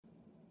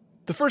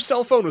The first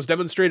cell phone was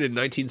demonstrated in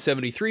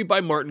 1973 by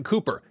Martin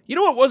Cooper. You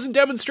know what wasn't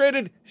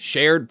demonstrated?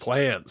 Shared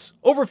plans.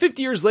 Over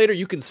 50 years later,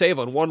 you can save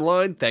on one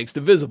line thanks to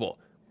Visible.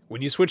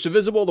 When you switch to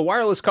Visible, the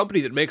wireless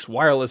company that makes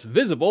wireless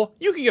visible,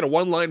 you can get a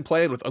one-line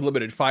plan with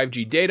unlimited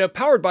 5G data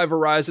powered by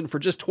Verizon for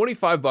just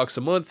 $25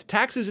 a month,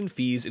 taxes and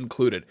fees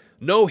included.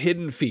 No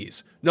hidden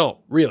fees. No,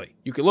 really.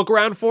 You can look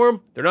around for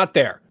them. They're not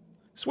there.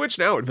 Switch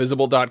now at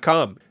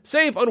Visible.com.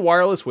 Save on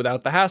wireless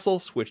without the hassle.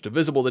 Switch to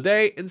Visible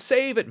today and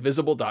save at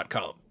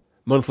Visible.com.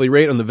 Monthly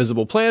rate on the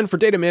Visible plan for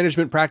data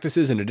management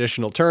practices and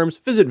additional terms.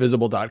 Visit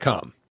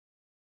Visible.com.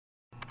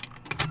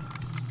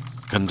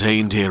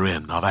 Contained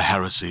herein are the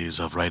heresies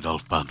of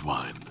Radolf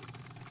Burntwine,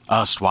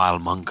 erstwhile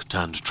monk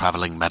turned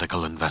traveling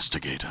medical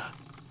investigator.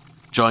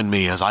 Join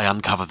me as I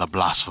uncover the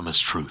blasphemous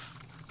truth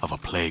of a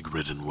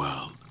plague-ridden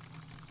world,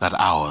 that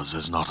ours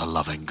is not a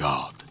loving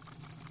God,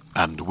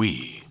 and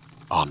we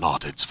are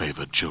not its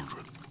favored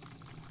children.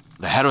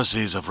 The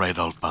heresies of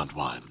Radolf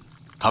Burntwine,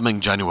 coming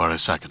January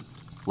 2nd,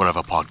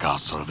 wherever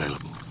podcasts are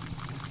available.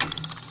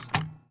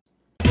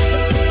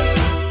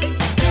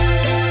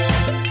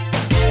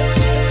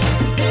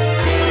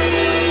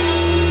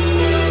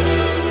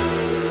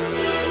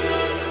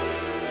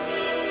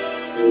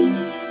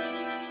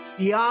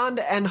 Beyond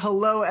and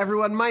hello,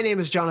 everyone. My name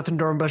is Jonathan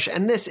Dornbush,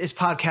 and this is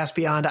Podcast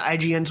Beyond,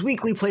 IGN's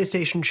weekly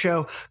PlayStation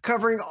show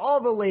covering all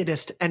the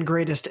latest and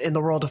greatest in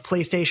the world of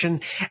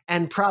PlayStation,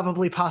 and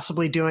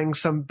possibly doing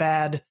some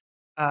bad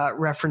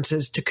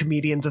references to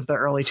comedians of the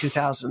early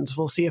 2000s.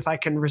 We'll see if I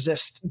can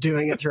resist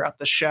doing it throughout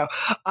the show.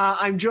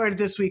 I'm joined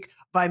this week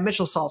by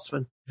Mitchell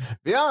Saltzman.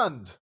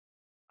 Beyond.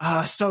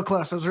 So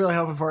close. I was really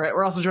hoping for it.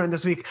 We're also joined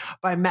this week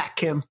by Matt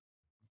Kim.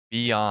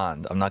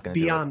 Beyond. I'm not going to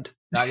do it. Beyond.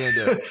 Not gonna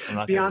do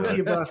it. Beyond to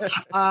you both.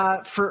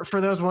 For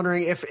those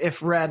wondering,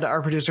 if Red,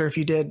 our producer, if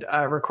you did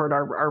record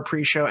our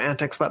pre-show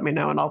antics, let me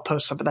know and I'll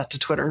post some of that to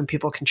Twitter and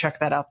people can check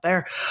that out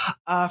there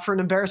for an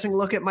embarrassing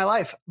look at my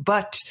life.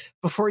 But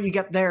before you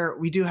get there,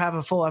 we do have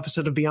a full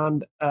episode of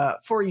Beyond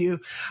for you.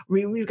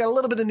 We've got a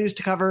little bit of news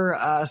to cover,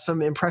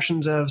 some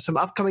impressions of some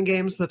upcoming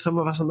games that some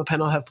of us on the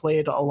panel have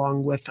played,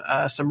 along with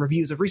some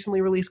reviews of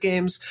recently released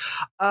games,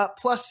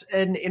 plus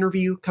an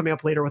interview coming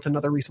up later with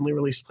another recently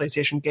released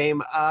PlayStation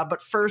game.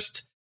 But first,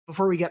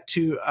 before we get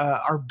to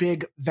our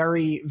big,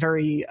 very,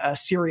 very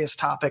serious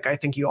topic, I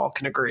think you all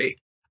can agree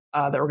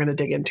that we're going to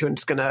dig into, and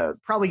it's going to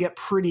probably get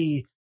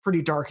pretty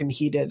dark and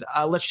heated.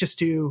 Let's just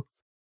do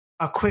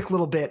a quick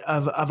little bit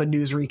of a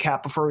news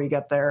recap before we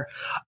get there.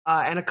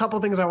 And a couple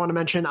things I want to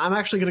mention. I'm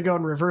actually going to go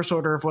in reverse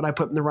order of what I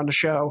put in the run of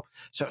show.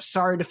 So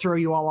sorry to throw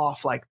you all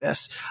off like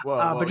this.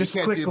 But just you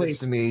can't quickly, do this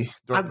to me,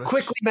 I'm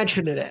quickly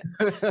mentioning it.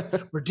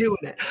 We're doing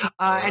it.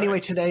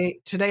 Anyway,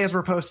 today as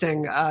we're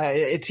posting,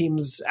 it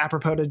seems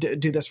apropos to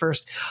do this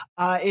first.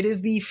 It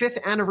is the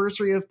 5th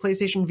anniversary of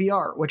PlayStation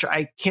VR, which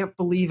I can't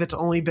believe it's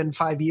only been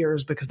 5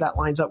 years, because that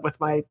lines up with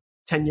my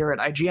tenure at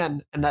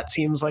IGN, and that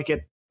seems like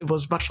it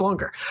was much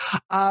longer.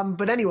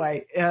 But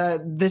anyway,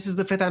 this is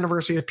the 5th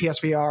anniversary of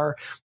PSVR.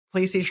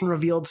 PlayStation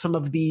revealed some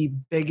of the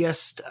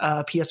biggest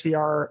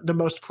PSVR, the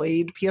most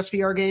played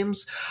PSVR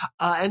games,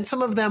 and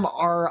some of them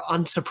are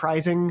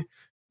unsurprising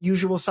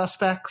usual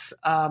suspects.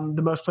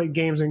 The most played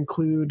games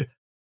include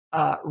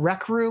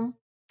Rec Room,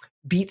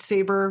 Beat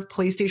Saber,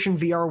 PlayStation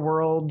VR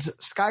Worlds,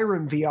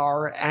 Skyrim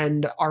VR,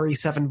 and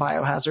RE7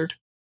 Biohazard.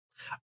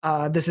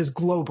 This is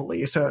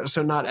globally,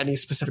 so not any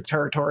specific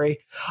territory.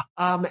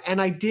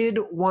 And I did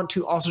want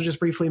to also just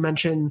briefly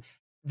mention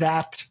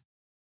that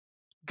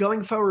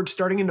going forward,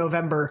 starting in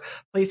November,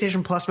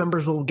 PlayStation Plus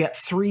members will get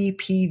 3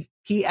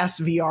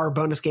 PSVR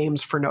bonus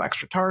games for no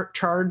extra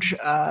charge.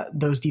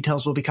 Those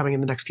details will be coming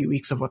in the next few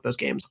weeks of what those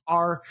games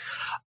are.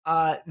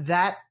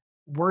 That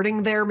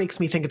wording there makes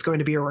me think it's going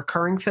to be a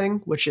recurring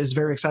thing, which is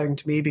very exciting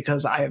to me,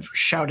 because I have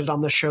shouted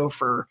on the show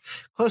for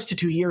close to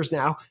 2 years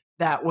now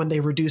that when they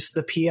reduced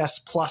the PS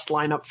Plus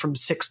lineup from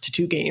 6 to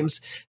 2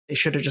 games, they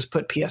should have just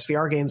put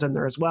PSVR games in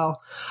there as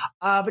well.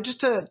 But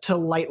just to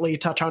lightly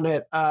touch on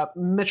it,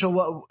 Mitchell,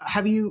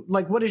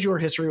 what is your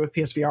history with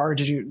PSVR?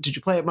 Did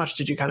you play it much?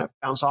 Did you kind of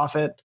bounce off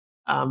it?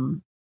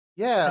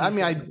 Yeah, I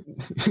mean,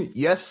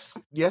 yes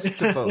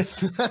to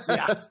both.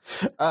 Yeah.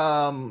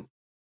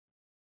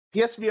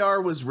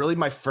 PSVR was really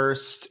my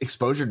first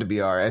exposure to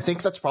VR. I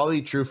think that's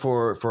probably true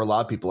for a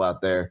lot of people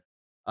out there.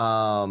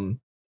 And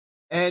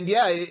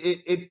yeah,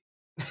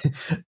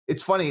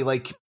 it's funny,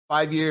 like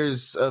 5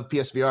 years of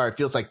PSVR, it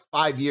feels like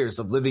 5 years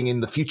of living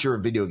in the future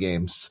of video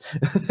games.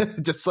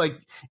 Just like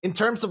in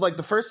terms of like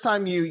the first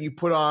time you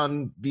put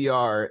on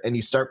VR and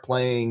you start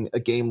playing a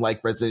game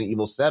like Resident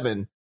Evil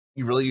 7,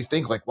 you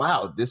think like,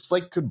 wow, this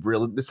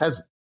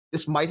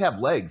might have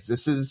legs.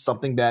 This is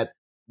something that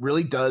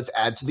really does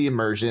add to the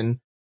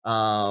immersion.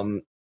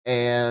 And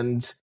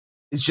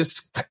it's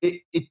just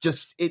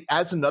it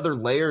adds another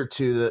layer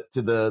to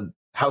the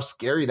how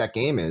scary that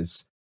game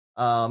is.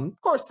 Of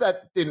course,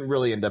 that didn't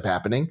really end up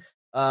happening.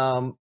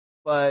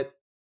 But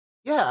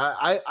yeah,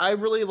 I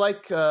really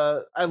like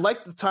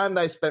the time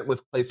that I spent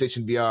with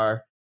PlayStation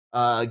VR.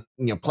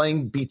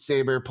 Playing Beat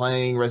Saber,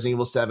 playing Resident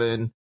Evil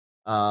 7.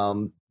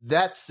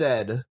 That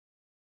said,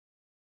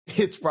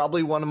 it's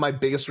probably one of my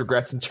biggest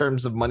regrets in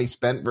terms of money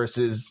spent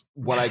versus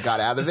what I got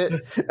out of it.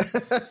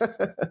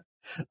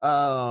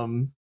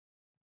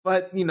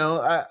 But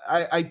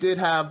I did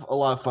have a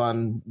lot of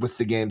fun with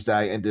the games that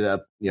I ended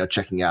up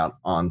checking out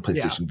on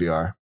PlayStation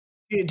VR.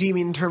 Do you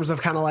mean in terms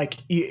of kind of like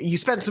you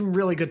spent some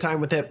really good time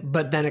with it,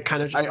 but then it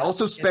kind of just... I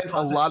also spent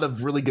a lot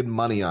of really good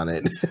money on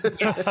it.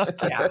 Yes.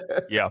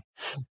 Yeah.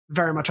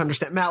 Very much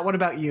understand. Matt, what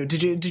about you?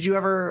 Did you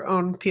ever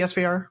own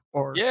PSVR?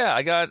 Or Yeah,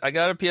 I got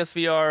a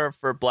PSVR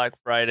for Black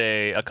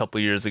Friday a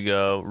couple years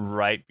ago,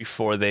 right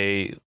before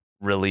they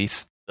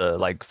released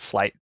the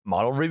slight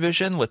model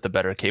revision with the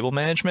better cable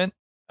management.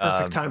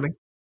 Perfect timing.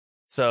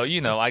 So,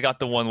 I got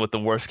the one with the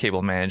worst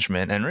cable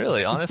management, and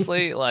really,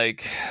 honestly, I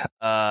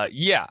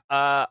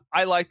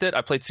liked it.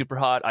 I played super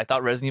hot. I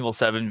thought Resident Evil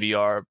 7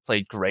 VR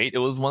played great. It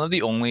was one of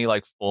the only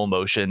full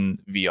motion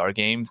VR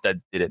games that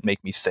didn't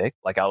make me sick.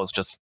 I was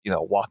just,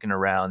 walking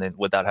around and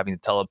without having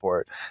to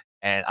teleport,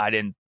 and I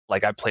didn't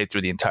I played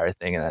through the entire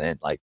thing and I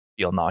didn't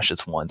feel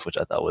nauseous once, which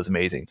I thought was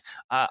amazing.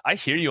 I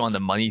hear you on the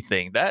money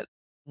thing. That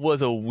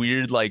was a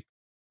weird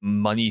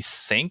money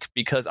sink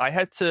because I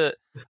had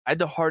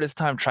the hardest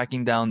time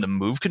tracking down the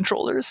Move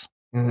controllers.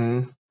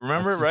 Mm-hmm.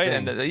 Remember, right?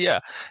 And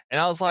and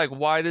I was like,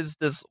 why is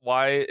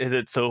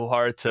it so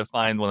hard to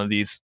find one of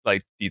these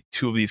the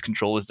two of these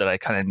controllers that I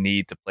kind of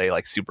need to play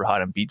Super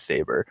Hot and Beat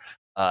Saber,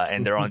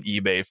 and they're on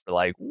eBay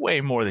for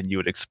way more than you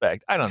would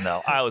expect. I don't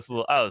know. I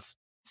was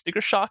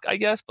sticker shock, I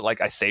guess,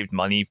 but I saved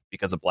money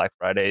because of Black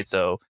Friday,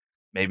 so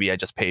maybe I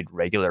just paid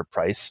regular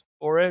price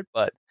for it.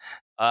 But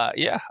I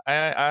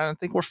don't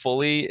think we're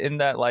fully in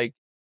that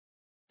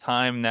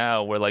time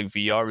now where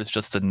VR is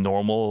just a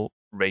normal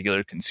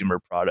regular consumer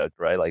product,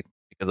 right?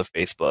 Because of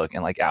Facebook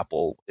and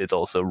Apple is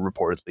also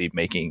reportedly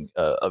making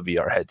a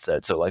VR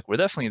headset. So we're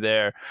definitely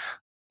there,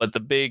 but the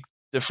big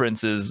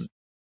difference is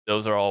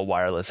those are all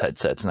wireless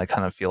headsets, and I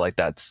kind of feel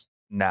that's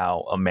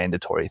now a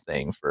mandatory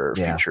thing for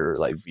future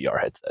VR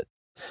headsets.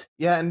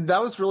 Yeah, and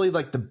that was really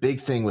the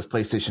big thing with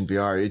PlayStation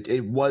VR.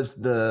 It was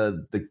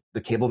the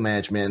cable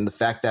management and the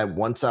fact that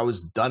once I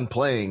was done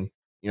playing,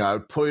 I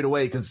would put it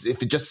away because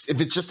if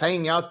it's just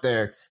hanging out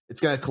there, it's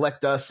going to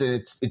collect dust, and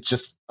it's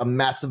just a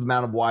massive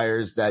amount of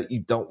wires that you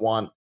don't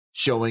want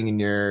showing in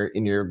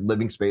your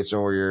living space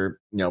or your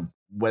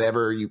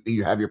whatever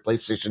you have your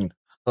PlayStation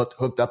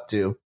hooked up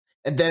to.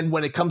 And then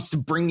when it comes to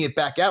bringing it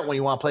back out when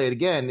you want to play it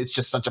again, it's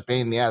just such a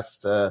pain in the ass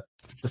to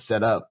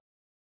set up.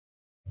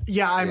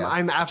 Yeah,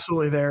 I'm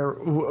absolutely there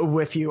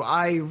with you.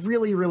 I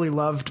really, really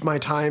loved my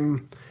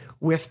time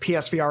with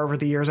PSVR over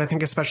the years. I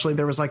think especially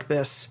there was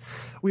this,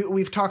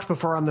 we've talked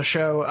before on the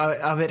show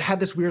of it had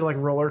this weird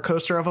roller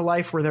coaster of a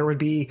life where there would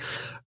be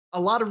a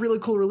lot of really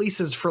cool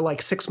releases for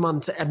 6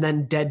 months and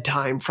then dead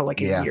time for a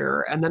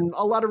year, and then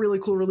a lot of really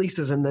cool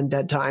releases and then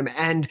dead time.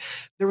 And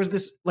there was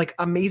this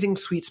amazing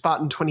sweet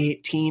spot in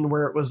 2018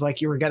 where it was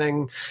you were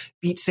getting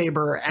Beat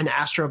Saber and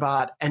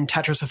Astrobot and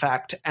Tetris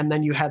Effect, and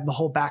then you had the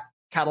whole back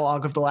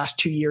catalog of the last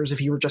 2 years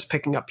if you were just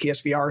picking up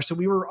PSVR. So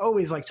we were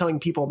always telling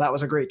people that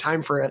was a great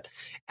time for it.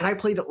 And I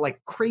played it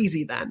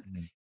crazy then.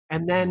 Mm-hmm.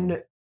 And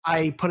then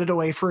I put it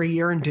away for a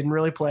year and didn't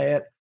really play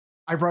it.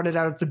 I brought it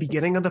out at the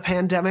beginning of the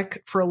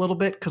pandemic for a little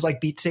bit because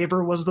Beat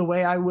Saber was the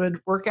way I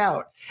would work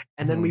out.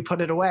 And then we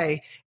put it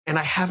away and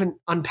I haven't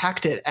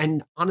unpacked it.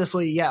 And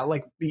honestly,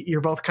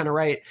 you're both kind of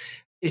right.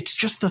 It's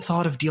just the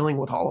thought of dealing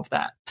with all of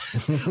that.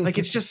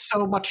 It's just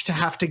so much to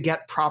have to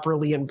get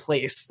properly in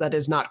place that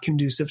is not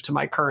conducive to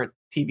my current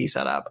TV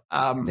setup.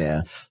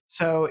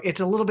 So it's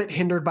a little bit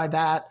hindered by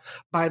that,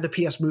 by the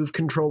PS Move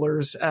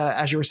controllers.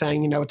 As you were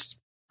saying, it's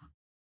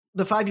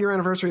the 5-year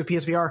anniversary of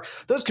PSVR.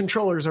 Those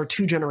controllers are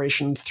 3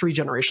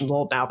 generations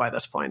old now by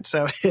this point.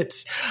 So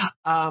it's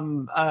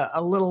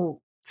a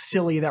little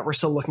silly that we're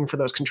still looking for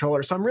those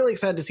controllers. So I'm really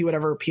excited to see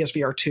whatever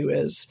PSVR 2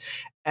 is.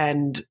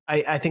 And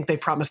I think they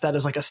promised that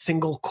as a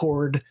single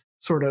cord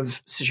sort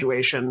of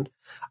situation.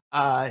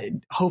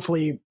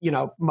 Hopefully,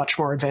 much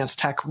more advanced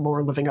tech,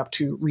 more living up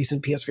to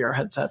recent PSVR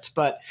headsets.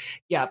 But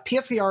yeah,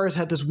 PSVR has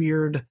had this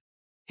weird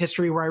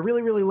history where I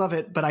really, really love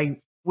it, but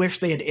I wish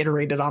they had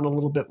iterated on a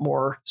little bit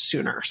more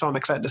sooner. So I'm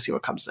excited to see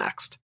what comes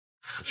next.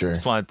 Sure.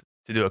 Just wanted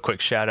to do a quick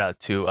shout out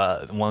to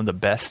one of the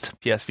best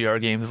PSVR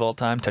games of all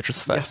time,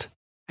 Tetris Effect. Yes.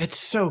 It's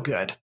so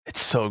good.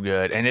 It's so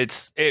good. And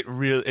it's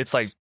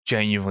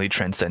genuinely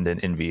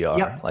transcendent in VR.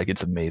 Yep.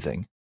 It's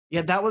amazing.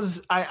 Yeah, that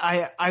was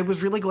I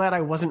was really glad I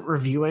wasn't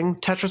reviewing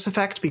Tetris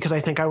Effect because I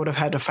think I would have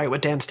had to fight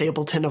with Dan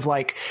Stapleton of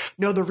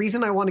no, the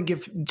reason I want to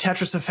give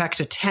Tetris Effect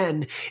a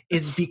 10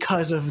 is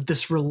because of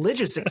this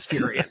religious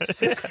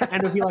experience.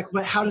 And it'd be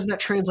but how does that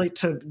translate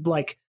to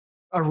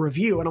a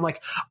review? And I'm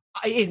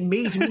it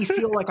made me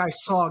feel like I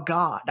saw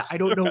God. I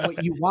don't know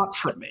what you want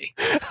from me.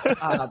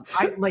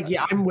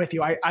 I'm with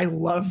you. I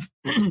love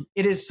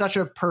it is such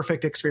a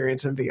perfect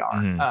experience in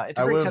VR. It's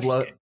a great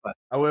Tetris game. But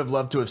I would have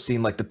loved to have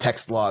seen the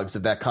text logs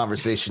of that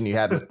conversation you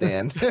had with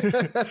Dan.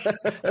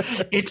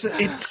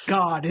 It's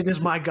God. It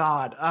is my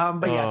God.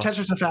 But yeah,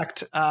 Tetris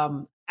Effect,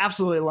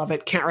 Absolutely love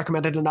it. Can't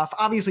recommend it enough.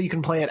 Obviously, you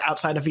can play it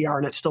outside of VR,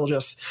 and it's still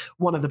just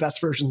one of the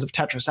best versions of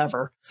Tetris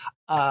ever.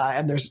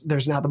 And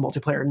there's now the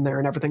multiplayer in there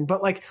and everything.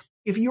 But like,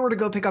 if you were to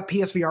go pick up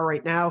PSVR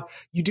right now,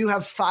 you do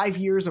have 5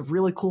 years of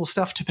really cool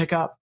stuff to pick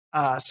up.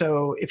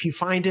 So if you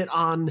find it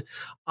on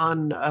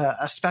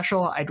a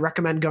special, I'd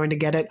recommend going to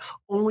get it.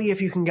 Only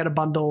if you can get a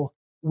bundle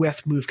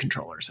with Move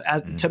controllers.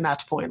 To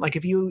Matt's point, like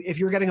if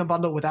you're getting a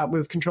bundle without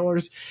Move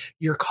controllers,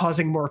 you're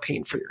causing more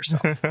pain for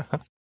yourself.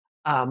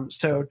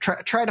 So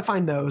try to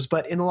find those,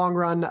 but in the long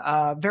run,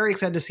 very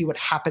excited to see what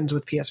happens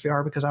with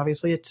PSVR, because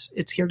obviously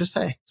it's here to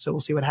stay. So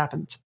we'll see what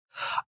happens.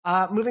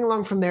 Moving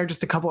along from there,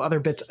 just a couple other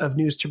bits of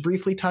news to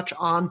briefly touch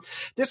on.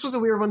 This was a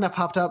weird one that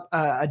popped up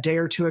a day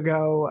or two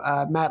ago.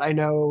 Matt, I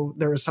know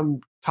there was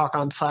some talk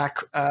on Slack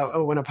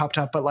when it popped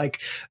up, but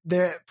like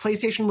the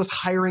PlayStation was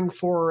hiring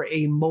for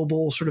a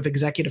mobile sort of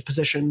executive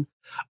position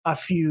a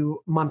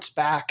few months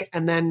back,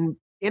 and then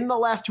in the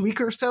last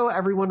week or so,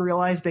 everyone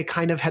realized they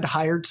kind of had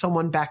hired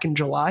someone back in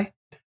July,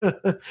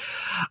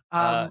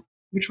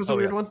 which was a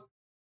weird one.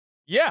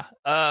 Yeah,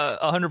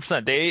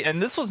 100%. And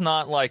this was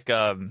not like,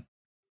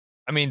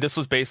 this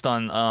was based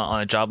on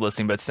a job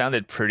listing, but it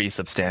sounded pretty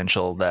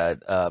substantial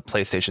that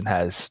PlayStation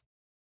has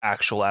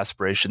actual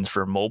aspirations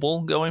for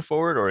mobile going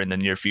forward or in the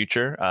near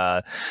future.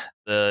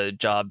 The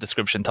job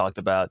description talked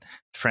about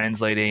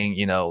translating,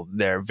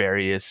 their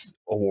various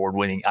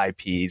award-winning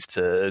IPs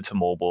to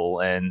mobile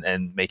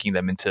and making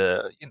them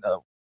into,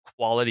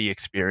 quality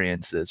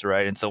experiences,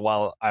 right? And so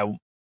while I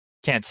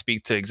can't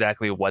speak to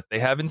exactly what they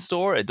have in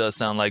store, it does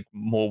sound like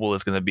mobile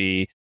is going to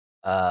be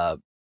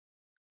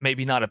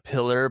maybe not a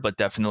pillar, but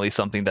definitely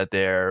something that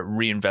they're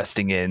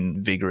reinvesting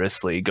in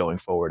vigorously going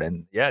forward.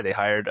 And yeah, they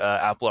hired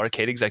Apple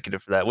Arcade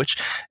executive for that,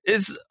 which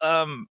is,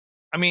 I'm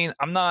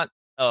not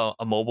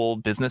a mobile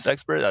business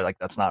expert.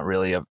 That's not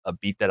really a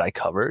beat that I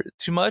cover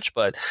too much,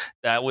 but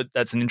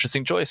that's an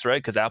interesting choice,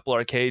 right? Because Apple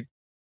Arcade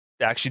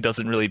actually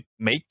doesn't really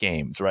make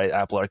games, right?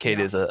 Apple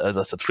Arcade is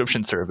a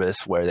subscription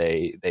service where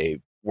they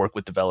work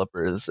with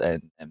developers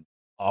and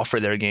offer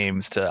their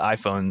games to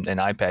iPhone and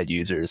iPad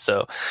users.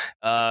 So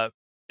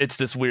it's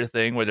this weird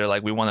thing where they're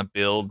like, we want to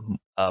build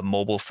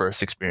mobile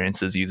first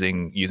experiences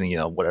using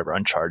whatever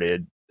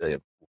Uncharted,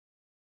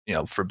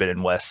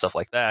 Forbidden West, stuff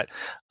like that.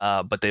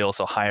 But they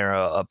also hire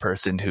a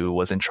person who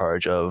was in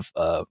charge of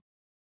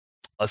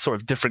a sort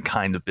of different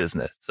kind of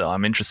business. So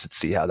I'm interested to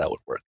see how that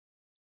would work.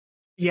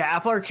 Yeah,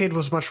 Apple Arcade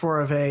was much more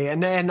of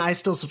and I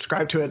still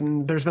subscribe to it,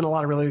 and there's been a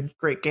lot of really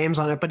great games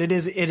on it, but it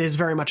is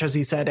very much, as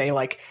he said, a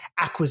like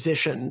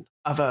acquisition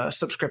of a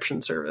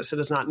subscription service. It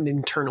is not an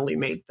internally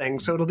made thing.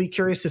 So it'll be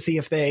curious to see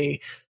if they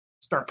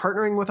start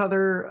partnering with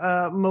other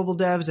mobile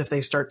devs, if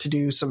they start to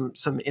do some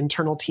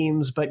internal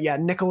teams. But yeah,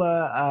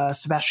 Nicola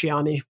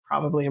Sebastiani,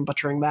 probably I'm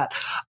butchering that,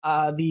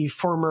 the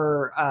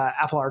former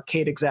Apple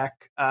Arcade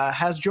exec,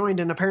 has joined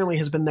and apparently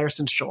has been there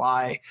since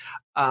July.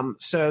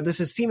 So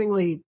this is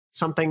seemingly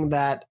something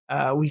that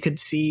we could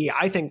see,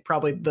 I think,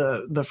 probably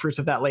the fruits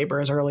of that labor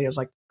as early as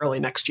like early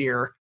next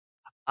year.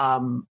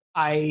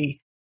 I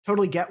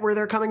totally get where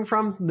they're coming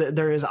from.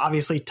 There is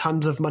obviously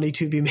tons of money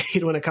to be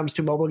made when it comes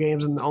to mobile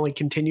games, and only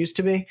continues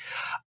to be.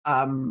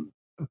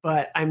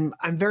 But I'm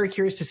very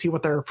curious to see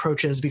what their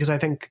approach is, because I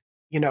think,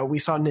 we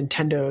saw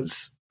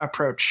Nintendo's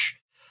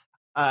approach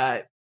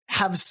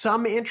have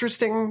some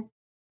interesting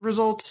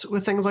results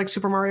with things like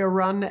Super Mario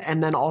Run,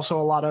 and then also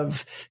a lot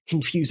of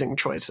confusing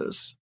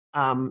choices.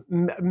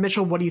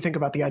 Mitchell, what do you think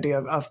about the idea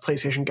of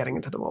PlayStation getting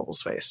into the mobile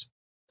space?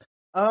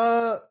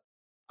 I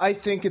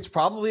think it's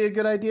probably a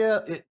good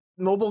idea.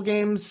 Mobile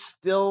games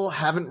still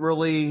haven't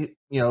really,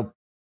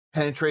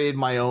 penetrated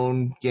my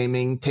own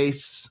gaming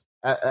tastes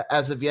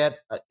as of yet.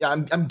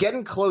 I'm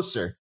getting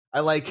closer.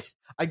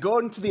 I go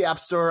into the App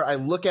Store, I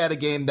look at a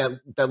game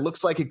that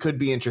looks like it could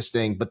be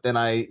interesting, but then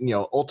I,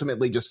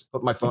 ultimately just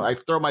put my phone, I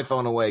throw my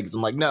phone away because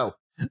I'm like, no,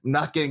 I'm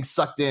not getting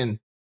sucked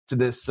in to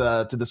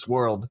this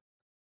world.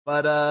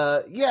 But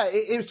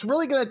it's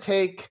really going to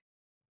take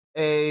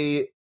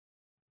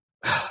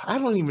I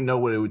don't even know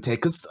what it would take,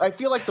 because I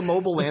feel like the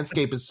mobile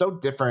landscape is so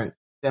different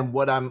than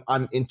what I'm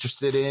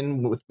interested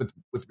in with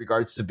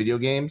regards to video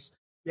games,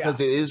 because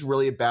it is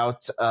really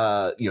about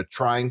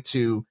trying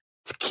to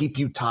keep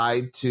you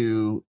tied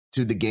to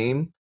the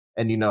game,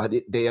 and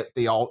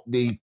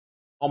they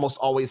almost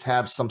always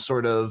have some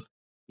sort of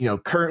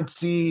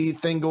currency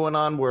thing going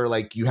on where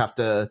like you have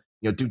to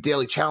do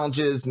daily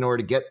challenges in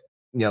order to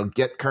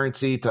get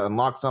currency to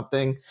unlock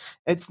something.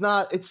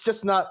 It's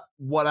just not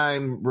what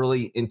I'm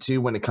really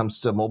into when it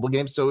comes to mobile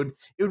games. So it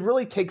would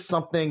really take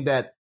something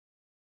that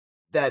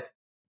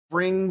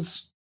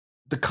brings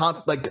the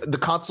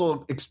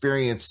console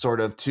experience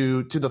sort of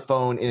to the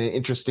phone in an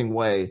interesting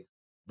way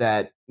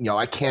that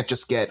I can't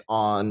just get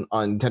on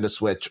Nintendo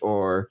Switch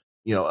or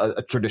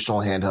a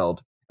traditional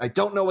handheld. I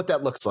don't know what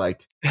that looks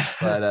like,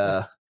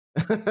 but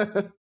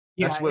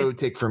that's what it would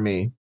take for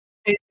me.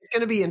 It's going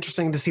to be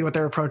interesting to see what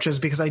their approach is,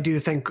 because I do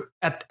think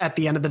at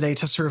the end of the day,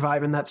 to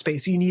survive in that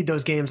space, you need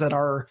those games that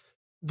are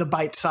the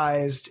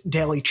bite-sized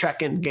daily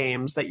check-in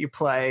games that you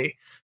play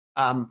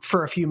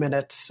for a few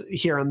minutes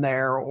here and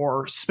there,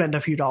 or spend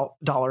a few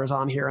dollars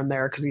on here and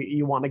there because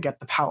you want to get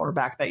the power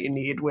back that you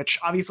need, which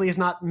obviously is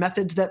not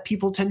methods that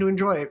people tend to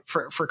enjoy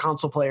for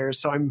console players.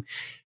 So I'm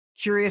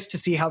curious to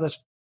see how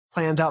this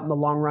plans out in the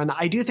long run.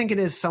 I do think it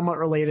is somewhat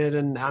related,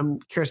 and I'm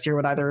curious to hear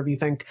what either of you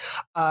think.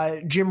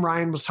 Jim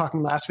Ryan was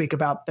talking last week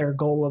about their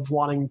goal of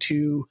wanting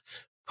to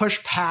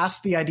push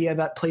past the idea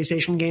that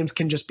PlayStation games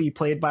can just be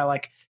played by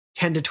like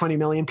 10 to 20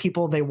 million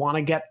people. They want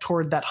to get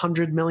toward that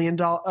 $100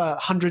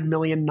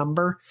 million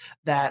number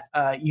that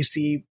you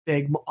see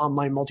big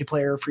online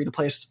multiplayer,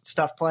 free-to-play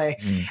stuff play.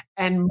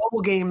 And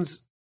mobile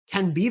games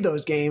can be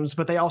those games,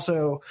 but they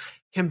also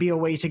can be a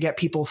way to get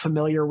people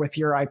familiar with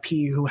your IP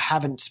who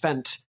haven't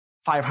spent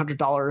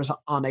 $500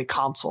 on a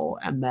console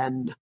and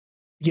then,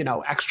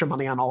 extra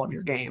money on all of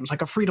your games.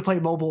 Like a free-to-play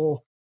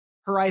mobile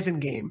Horizon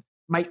game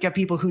might get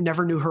people who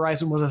never knew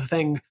Horizon was a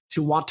thing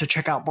to want to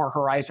check out more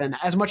Horizon,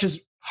 as much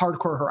as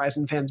hardcore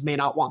Horizon fans may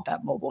not want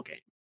that mobile game.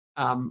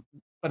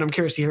 But I'm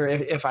curious to hear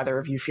if either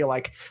of you feel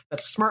like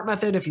that's a smart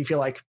method, if you feel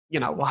like,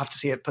 we'll have to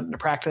see it put into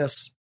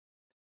practice.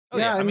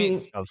 I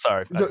mean, I'm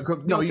sorry. You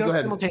go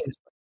ahead.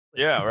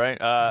 Yeah,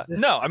 right.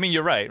 No, I mean,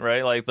 you're right?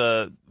 Like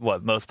the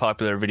most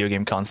popular video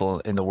game console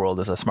in the world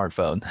is a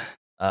smartphone,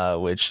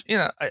 which,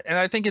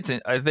 I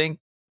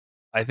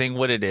think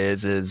what it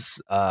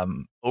is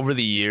over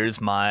the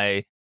years,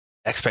 my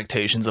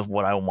expectations of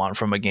what I want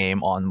from a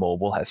game on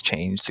mobile has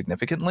changed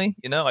significantly.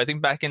 I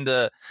think back in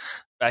the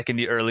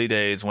early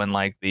days when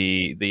like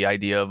the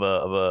idea of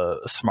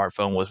a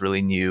smartphone was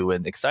really new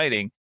and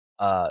exciting,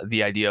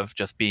 the idea of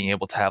just being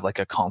able to have like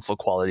a console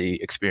quality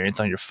experience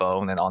on your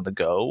phone and on the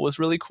go was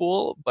really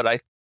cool.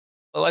 But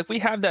we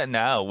have that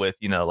now with,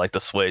 like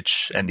the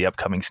Switch and the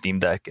upcoming Steam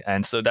Deck.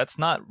 And so that's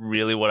not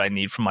really what I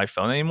need from my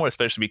phone anymore,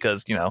 especially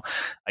because, I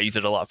use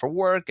it a lot for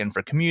work and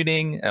for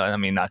commuting. I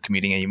mean, not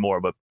commuting anymore,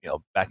 but,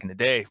 back in the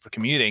day for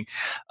commuting.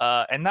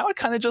 And now I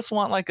kind of just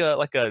want like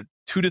a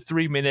 2 to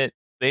 3 minute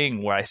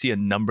thing where I see a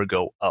number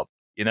go up,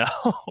 right?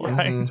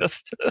 Mm-hmm.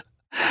 Just,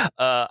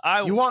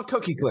 you want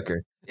cookie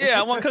clicker. Yeah,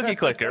 I want cookie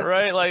clicker,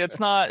 right? Like it's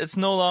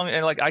no longer,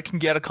 and like I can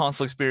get a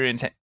console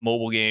experience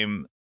mobile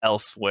game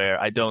elsewhere.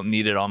 I don't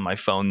need it on my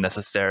phone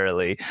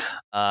necessarily.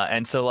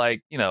 And so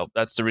like,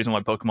 that's the reason why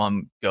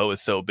Pokemon Go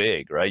is so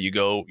big, right?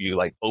 You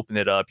like open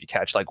it up, you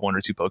catch like 1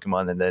 or 2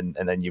 Pokemon and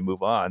then you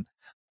move on.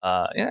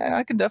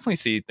 I can definitely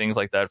see things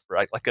like that for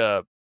like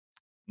a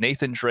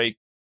Nathan Drake.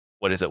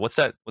 What is it? What's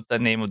that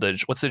name of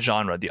what's the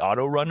genre? The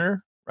auto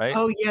runner, right?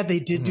 Oh yeah, they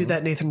did do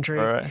that Nathan Drake.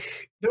 Right.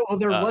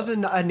 There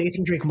wasn't a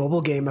Nathan Drake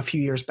mobile game a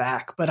few years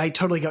back, but I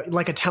totally got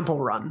like a Temple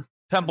Run.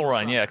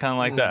 Yeah, kind of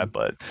like that,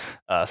 but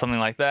something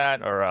like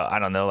that, or I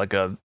don't know, like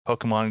a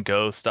Pokemon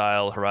Go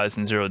style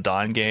Horizon Zero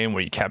Dawn game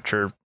where you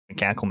capture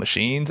mechanical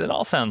machines. It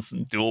all sounds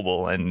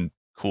doable and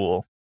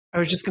cool. I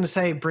was just going to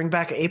say, bring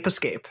back Ape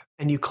Escape,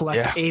 and you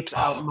collect apes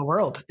out in the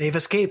world. They've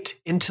escaped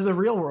into the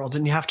real world,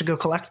 and you have to go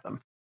collect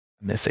them.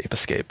 Miss Ape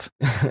Escape.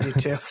 Me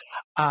too.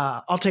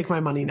 I'll take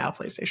my money now,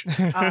 PlayStation.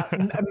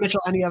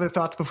 Mitchell, any other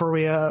thoughts before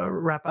we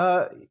wrap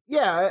up?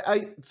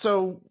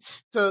 So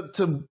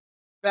to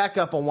back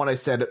up on what I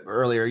said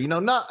earlier,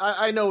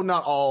 I know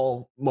not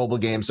all mobile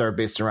games are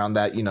based around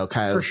that,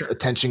 kind of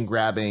attention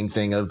grabbing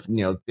thing of,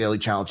 daily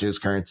challenges,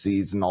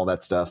 currencies, and all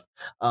that stuff.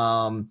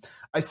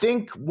 I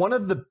think one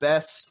of the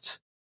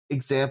best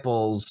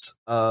examples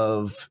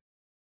of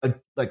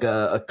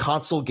a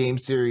console game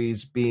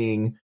series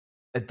being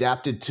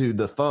adapted to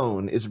the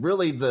phone is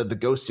really the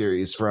Go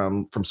series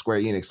from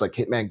Square Enix, like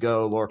Hitman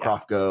Go, Lara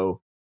Croft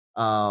Go,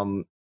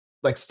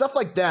 like stuff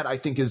like that. I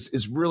think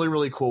is really,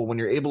 really cool when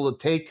you're able to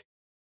take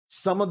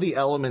some of the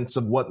elements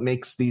of what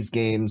makes these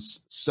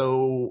games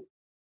so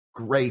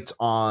great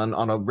on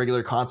a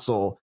regular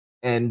console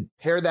and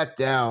pare that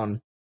down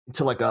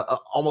to like a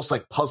almost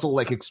like puzzle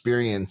like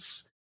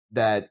experience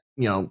that,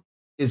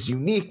 is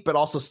unique, but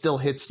also still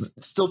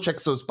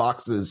checks those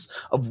boxes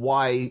of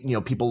why,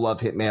 people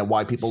love Hitman,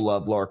 why people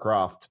love Lara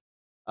Croft.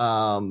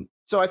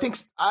 So I think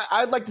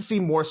I'd like to see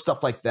more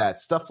stuff like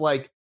that. Stuff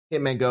like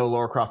Hitman Go,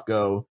 Lara Croft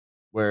Go,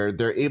 where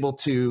they're able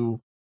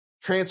to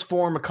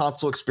transform a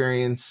console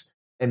experience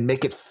and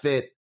make it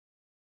fit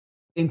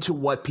into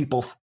what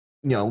people,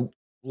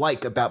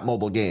 like about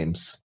mobile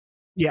games.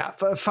 Yeah,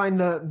 find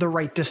the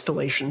right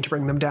distillation to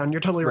bring them down. You're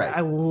totally right.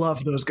 I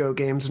love those Go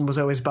games and was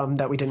always bummed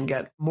that we didn't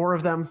get more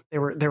of them. They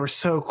were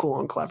so cool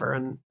and clever,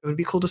 and it would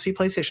be cool to see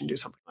PlayStation do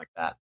something like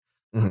that.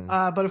 Mm-hmm.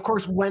 But of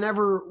course,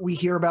 whenever we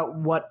hear about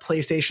what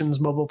PlayStation's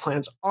mobile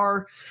plans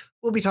are,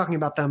 we'll be talking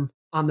about them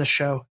on the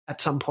show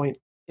at some point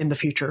in the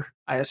future,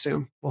 I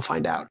assume. We'll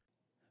find out.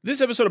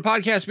 This episode of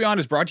Podcast Beyond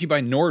is brought to you by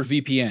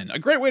NordVPN, a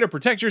great way to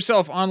protect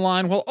yourself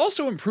online while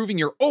also improving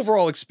your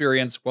overall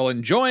experience while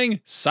enjoying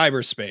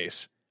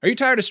cyberspace. Are you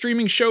tired of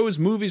streaming shows,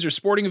 movies, or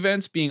sporting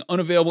events being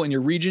unavailable in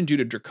your region due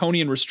to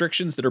draconian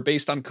restrictions that are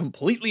based on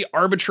completely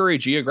arbitrary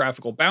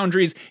geographical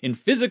boundaries in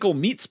physical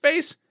meat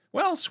space?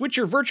 Well, switch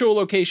your virtual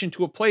location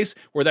to a place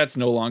where that's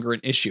no longer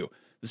an issue.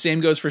 The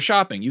same goes for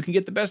shopping. You can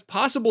get the best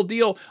possible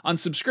deal on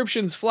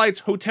subscriptions,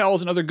 flights,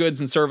 hotels, and other goods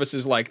and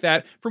services like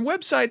that from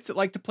websites that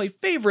like to play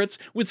favorites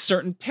with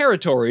certain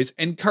territories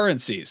and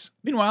currencies.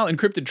 Meanwhile,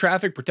 encrypted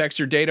traffic protects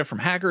your data from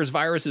hackers,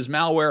 viruses,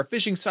 malware,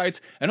 phishing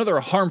sites, and other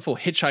harmful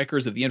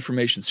hitchhikers of the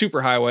information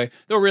superhighway,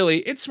 though really,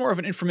 it's more of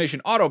an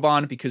information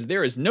autobahn because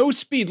there is no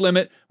speed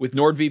limit with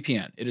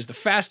NordVPN. It is the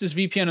fastest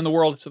VPN in the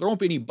world, so there won't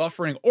be any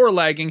buffering or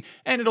lagging,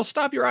 and it'll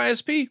stop your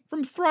ISP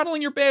from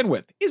throttling your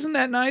bandwidth. Isn't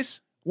that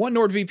nice? One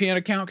NordVPN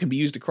account can be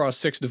used across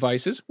 6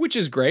 devices, which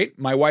is great.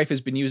 My wife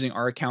has been using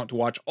our account to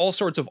watch all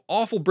sorts of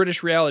awful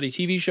British reality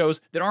TV shows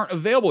that aren't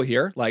available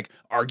here, like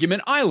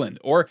Argument Island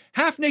or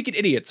Half-Naked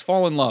Idiots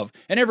Fall in Love,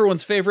 and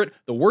everyone's favorite,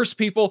 The Worst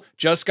People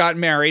Just Got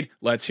Married.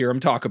 Let's hear them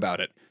talk about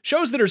it.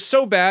 Shows that are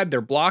so bad they're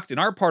blocked in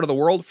our part of the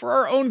world for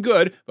our own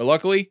good, but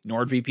luckily,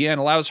 NordVPN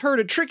allows her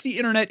to trick the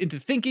internet into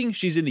thinking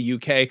she's in the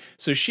UK,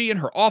 so she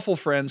and her awful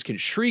friends can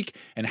shriek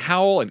and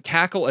howl and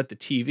cackle at the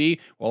TV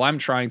while I'm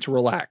trying to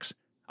relax.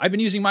 I've been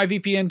using my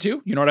VPN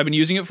too. You know what I've been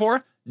using it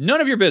for?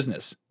 None of your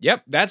business.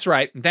 Yep, that's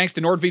right. And thanks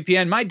to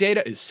NordVPN, my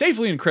data is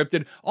safely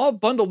encrypted, all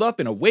bundled up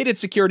in a weighted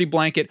security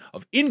blanket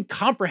of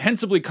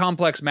incomprehensibly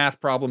complex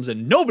math problems,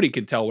 and nobody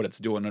can tell what it's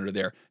doing under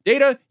there.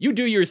 Data, you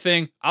do your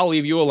thing. I'll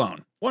leave you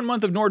alone. 1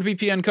 month of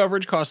NordVPN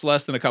coverage costs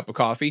less than a cup of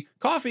coffee.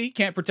 Coffee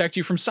can't protect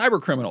you from cyber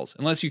criminals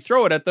unless you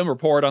throw it at them or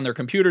pour it on their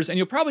computers, and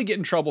you'll probably get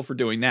in trouble for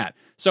doing that.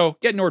 So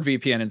get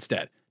NordVPN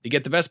instead. To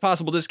get the best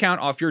possible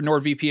discount off your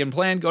NordVPN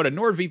plan, go to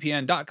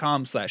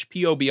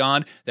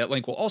nordvpn.com/POBeyond. That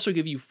link will also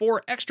give you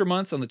 4 extra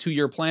months on the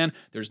 2-year plan.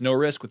 There's no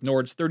risk with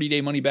Nord's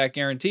 30-day money-back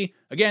guarantee.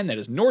 Again, that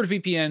is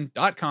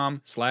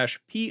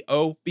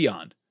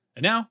nordvpn.com/POBeyond.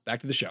 And now,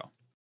 back to the show.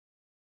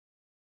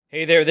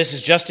 Hey there, this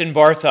is Justin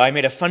Bartha. I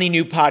made a funny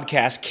new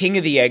podcast, King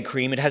of the Egg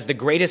Cream. It has the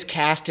greatest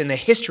cast in the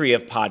history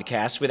of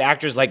podcasts with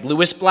actors like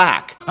Louis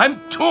Black.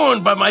 I'm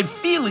torn by my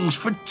feelings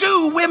for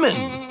 2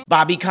 women.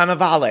 Bobby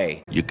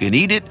Cannavale. You can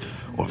eat it,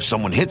 or if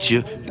someone hits you,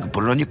 you can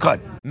put it on your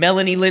cut.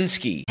 Melanie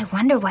Linsky. I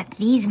wonder what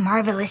these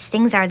marvelous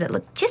things are that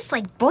look just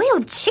like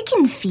boiled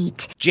chicken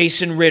feet.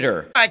 Jason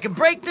Ritter. I can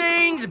break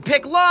things and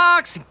pick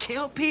locks and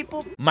kill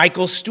people.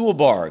 Michael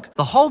Stuhlbarg.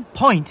 The whole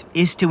point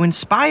is to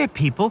inspire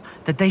people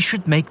that they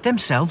should make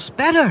themselves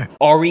better.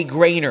 Ari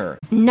Grainer.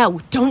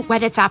 No, don't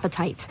whet its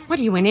appetite. What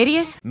are you, an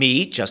idiot?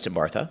 Me, Justin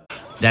Bartha.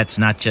 That's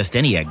not just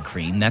any egg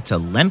cream, that's a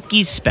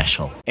Lemke's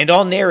special. And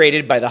all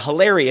narrated by the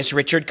hilarious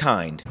Richard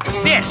Kind.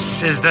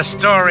 This is the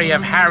story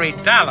of Harry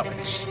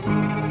Dalowitz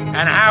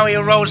and how he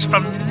rose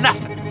from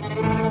nothing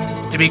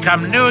to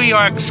become New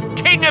York's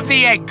King of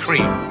the Egg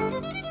Cream.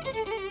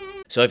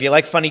 So if you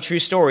like funny true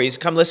stories,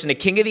 come listen to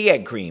King of the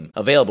Egg Cream,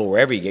 available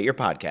wherever you get your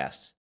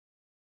podcasts.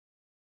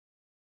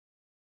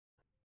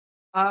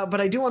 But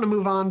I do want to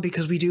move on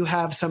because we do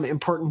have some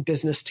important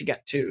business to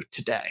get to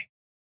today.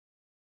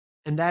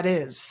 And that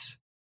is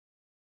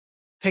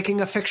picking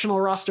a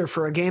fictional roster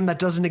for a game that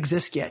doesn't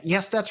exist yet.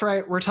 Yes, that's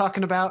right. We're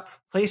talking about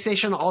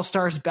PlayStation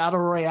All-Stars Battle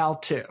Royale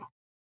 2.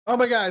 Oh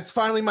my God, it's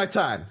finally my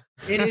time.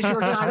 It is your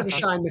time to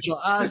shine, Mitchell.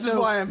 This is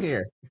why I'm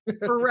here.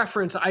 For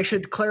reference, I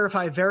should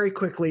clarify very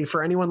quickly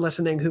for anyone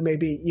listening who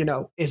maybe,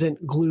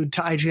 isn't glued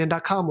to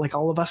IGN.com like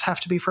all of us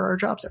have to be for our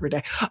jobs every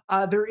day.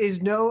 There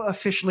is no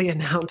officially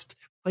announced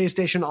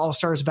PlayStation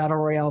All-Stars Battle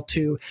Royale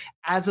 2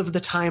 as of the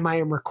time I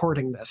am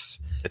recording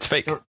this. It's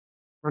fake.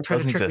 We're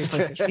trying to trick me,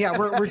 PlayStation. Yeah,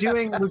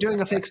 we're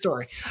doing a fake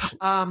story.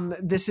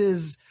 This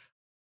is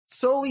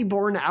solely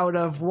born out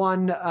of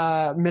one.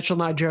 Mitchell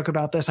and I joke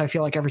about this. I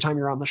feel like every time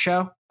you're on the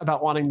show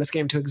about wanting this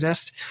game to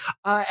exist,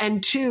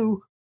 and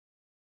 2,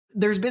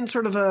 there's been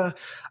sort of a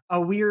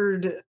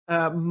weird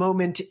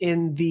moment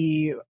in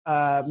the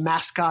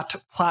mascot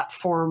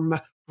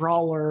platform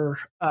brawler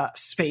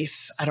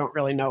space. I don't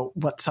really know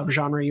what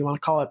subgenre you want to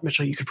call it.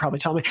 Mitchell, you could probably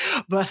tell me.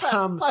 But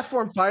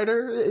platform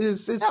fighter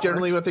is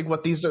generally works. I think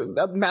what these are.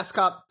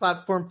 Mascot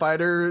platform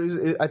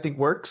fighter I think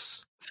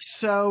works.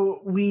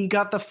 So we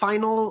got the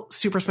final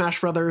Super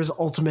Smash Bros.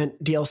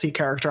 Ultimate DLC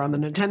character on the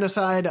Nintendo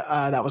side.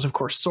 That was, of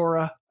course,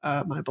 Sora,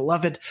 my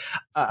beloved,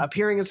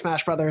 appearing in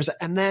Smash Bros.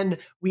 And then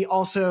we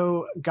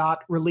also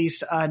got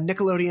released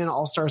Nickelodeon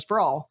All-Stars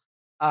Brawl,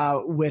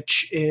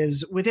 which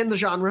is within the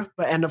genre,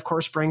 and of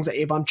course brings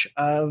a bunch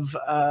of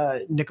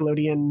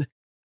Nickelodeon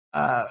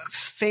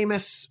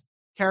famous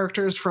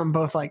characters from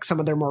both like some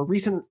of their more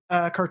recent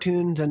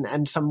cartoons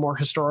and some more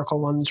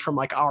historical ones from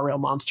like Our Real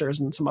Monsters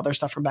and some other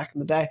stuff from back in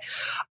the day.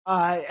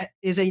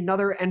 Is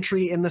another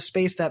entry in the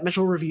space that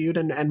Mitchell reviewed,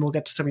 and we'll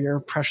get to some of your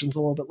impressions a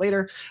little bit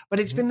later. But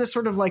it's been this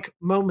sort of like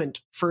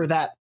moment for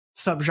that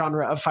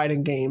subgenre of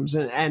fighting games,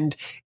 and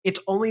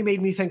it's only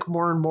made me think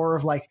more and more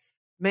of like,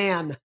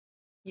 man,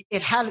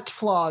 it had its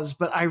flaws,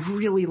 but I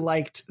really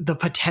liked the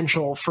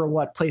potential for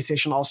what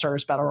PlayStation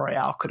All-Stars Battle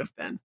Royale could have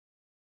been.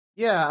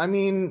 Yeah, I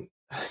mean,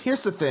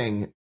 here's the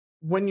thing.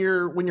 When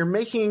you're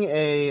making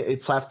a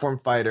platform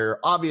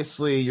fighter,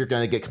 obviously you're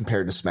going to get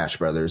compared to Smash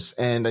Brothers,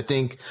 and I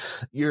think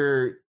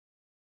your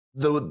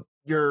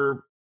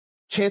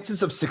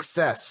chances of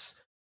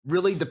success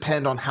really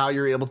depend on how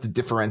you're able to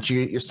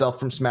differentiate yourself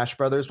from Smash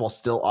Brothers while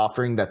still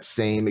offering that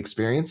same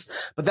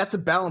experience. But that's a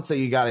balance that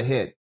you got to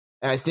hit.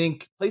 And I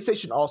think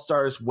PlayStation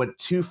All-Stars went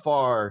too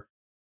far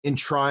in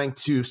trying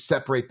to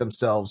separate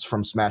themselves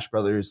from Smash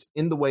Brothers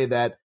in the way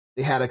that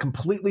they had a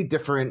completely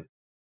different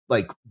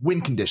like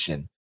win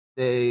condition.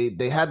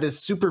 They had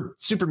this super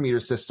meter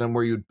system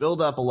where you'd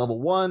build up a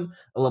level 1,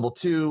 a level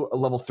 2, a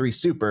level 3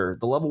 super.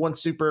 The level 1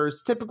 super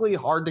is typically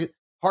hard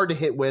to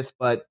hit with,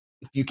 but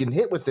if you can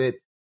hit with it,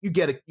 you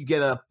get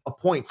a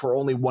point for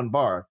only 1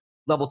 bar.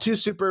 Level 2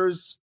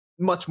 supers,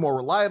 much more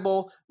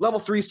reliable. Level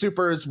 3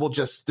 supers will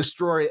just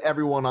destroy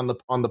everyone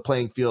on the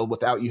playing field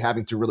without you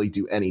having to really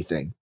do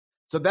anything.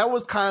 So that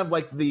was kind of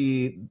like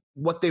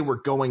what they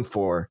were going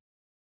for.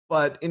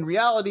 But in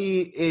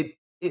reality,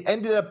 it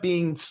ended up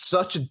being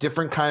such a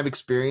different kind of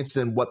experience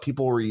than what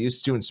people were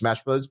used to in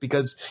Smash Bros.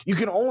 Because you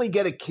can only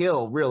get a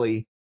kill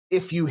really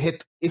if you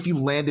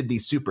landed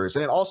these supers.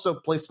 And it also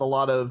placed a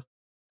lot of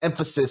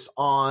emphasis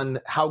on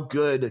how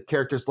good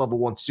characters' level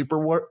 1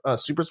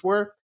 supers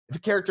were. If a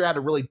character had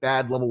a really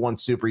bad level 1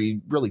 super,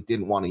 you really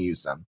didn't want to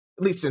use them,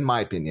 at least in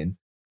my opinion.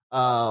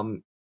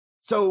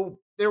 So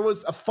there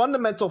was a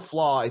fundamental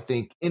flaw, I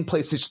think, in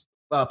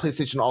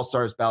PlayStation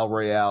All-Stars Battle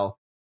Royale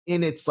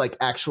in its like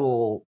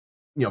actual,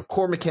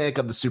 core mechanic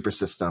of the super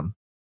system.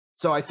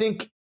 So I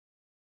think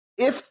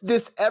if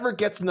this ever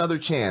gets another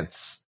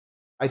chance,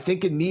 I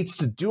think it needs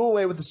to do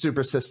away with the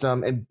super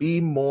system and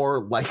be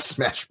more like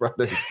Smash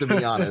Brothers, to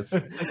be honest.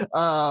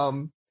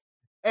 And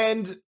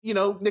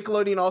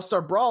Nickelodeon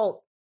All-Star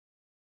Brawl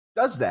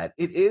does that.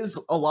 It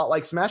is a lot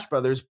like Smash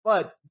Brothers,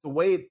 but the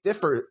way it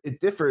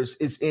differs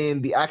is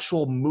in the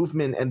actual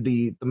movement and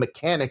the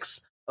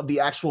mechanics of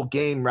the actual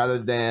game rather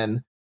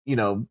than,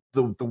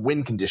 the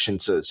win condition,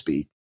 so to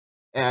speak.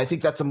 And I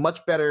think that's a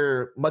much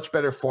better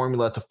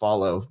formula to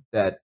follow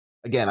that,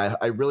 again,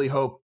 I really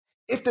hope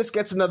if this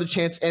gets another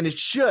chance, and it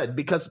should,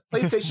 because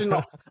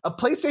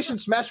PlayStation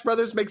Smash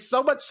Brothers makes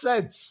so much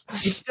sense.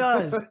 It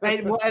does.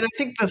 And I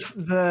think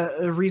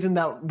the reason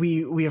that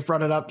we have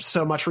brought it up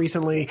so much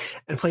recently,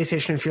 and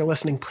PlayStation, if you're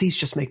listening, please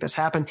just make this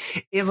happen,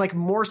 is like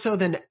more so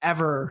than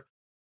ever,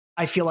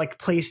 I feel like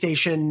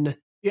PlayStation,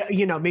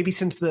 maybe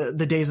since the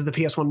days of the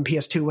PS1 and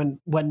PS2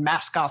 when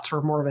mascots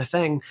were more of a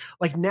thing,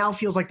 like now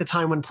feels like the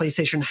time when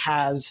PlayStation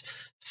has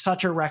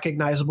such a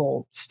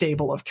recognizable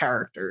stable of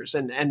characters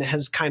and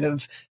has kind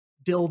of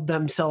build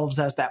themselves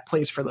as that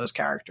place for those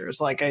characters.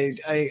 Like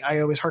I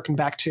always harken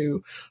back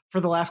to, for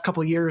the last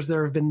couple of years,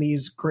 there have been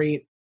these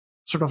great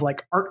sort of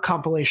like art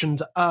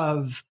compilations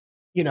of,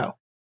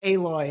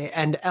 Aloy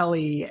and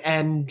Ellie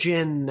and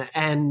Jin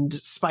and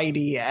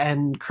Spidey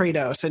and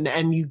Kratos.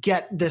 And you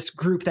get this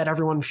group that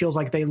everyone feels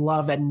like they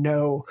love and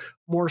know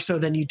more so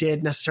than you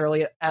did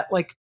necessarily at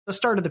like the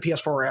start of the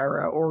PS4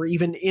 era or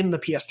even in the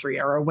PS3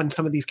 era when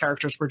some of these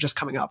characters were just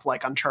coming up,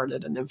 like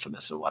Uncharted and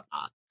Infamous and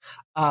whatnot.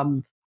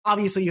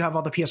 Obviously, you have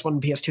all the PS1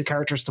 and PS2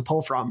 characters to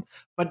pull from,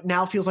 but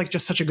now feels like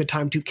just such a good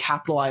time to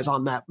capitalize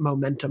on that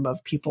momentum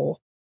of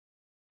people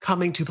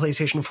coming to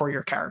PlayStation for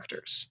your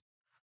characters.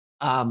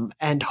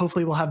 And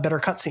hopefully we'll have better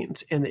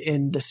cutscenes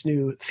in this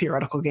new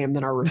theoretical game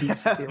than our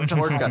reviews of the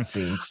original. More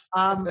cutscenes.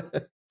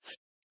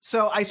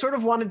 So I sort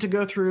of wanted to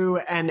go through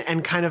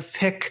and kind of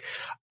pick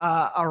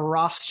a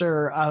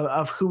roster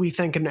of who we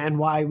think and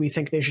why we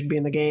think they should be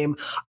in the game.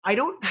 I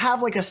don't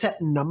have like a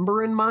set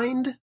number in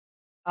mind.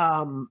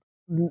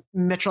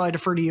 Mitchell, I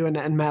defer to you,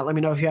 and Matt, let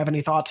me know if you have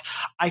any thoughts.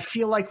 I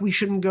feel like we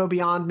shouldn't go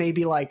beyond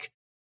maybe like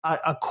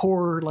a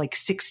core like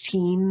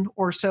 16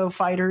 or so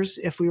fighters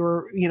if we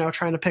were,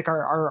 trying to pick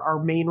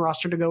our main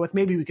roster to go with.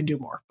 Maybe we can do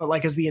more, but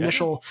like as the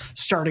initial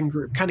starting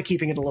group, kind of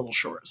keeping it a little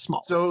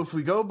small. So if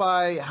we go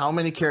by how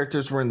many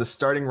characters were in the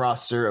starting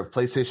roster of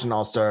PlayStation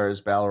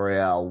All-Stars Battle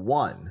Royale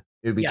 1,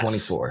 it would be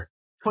 24.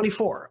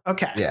 24.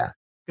 Okay. Yeah.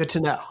 Good to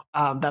know.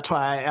 That's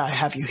why I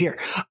have you here.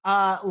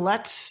 How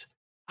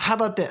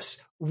about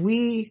this?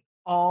 We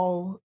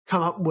all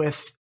come up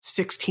with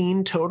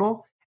 16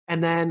 total,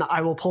 and then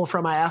I will pull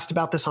from, I asked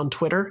about this on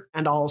Twitter,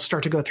 and I'll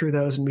start to go through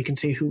those, and we can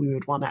see who we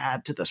would want to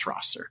add to this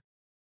roster.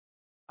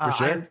 For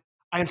sure.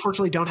 I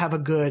unfortunately don't have a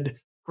good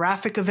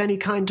graphic of any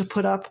kind to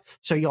put up,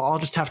 so you'll all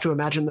just have to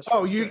imagine this.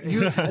 Oh,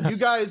 you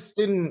guys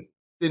didn't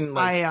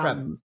like prep.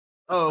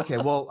 Oh, okay.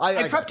 Well,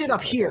 I prepped it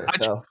up here.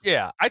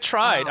 I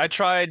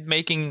tried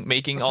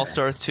making All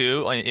Stars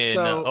 2.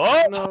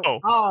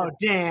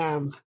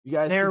 Damn! You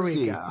guys, there we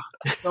see. go.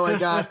 So I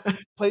got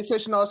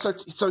PlayStation All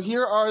Stars. So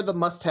here are the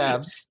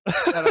must-haves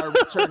that are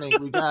returning.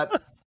 We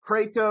got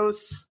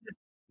Kratos,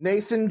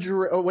 Nathan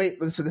Drake. Oh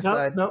wait, this is this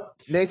side. Nope.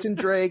 Nathan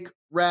Drake,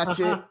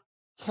 Ratchet,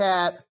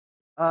 Cat,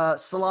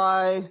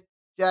 Sly,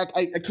 Jack.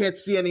 I can't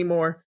see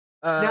anymore.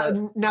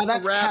 Now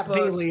that's Cat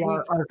Bailey,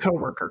 our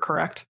coworker,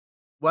 correct?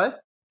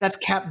 What? That's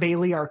Cat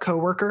Bailey, our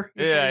coworker.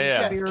 Yeah.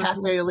 Yes, Cat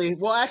Bailey.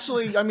 Well,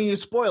 actually, I mean, you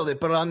spoiled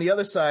it, but on the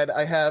other side,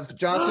 I have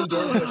Jonathan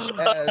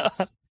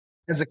Dornbush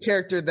as a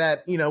character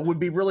that, would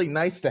be really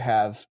nice to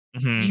have.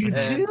 Mm-hmm. You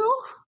do?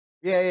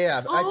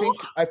 Yeah. Oh.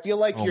 I feel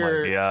like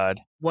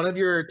one of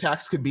your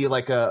attacks could be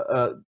like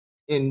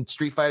in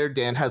Street Fighter,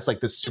 Dan has like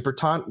this super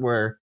taunt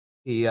where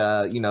He,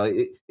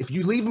 if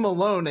you leave him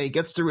alone and he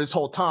gets through his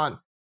whole taunt,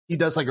 he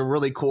does like a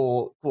really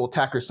cool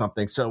attack or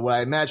something. So what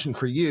I imagine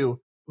for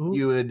you,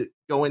 you would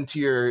go into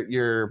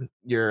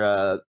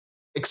your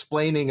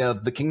explaining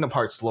of the Kingdom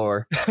Hearts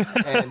lore,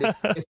 and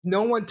if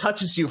no one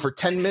touches you for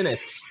 10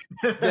 minutes,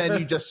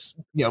 then you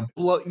just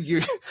blow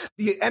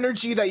the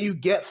energy that you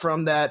get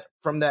from that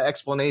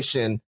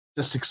explanation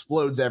just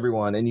explodes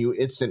everyone, and you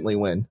instantly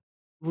win.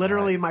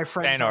 Literally, my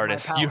friend. Fan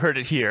artist, you heard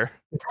it here.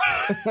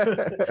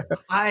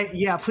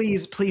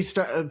 Please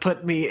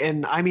put me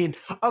in. I mean,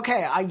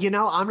 okay,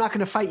 I'm not going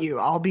to fight you.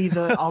 I'll be in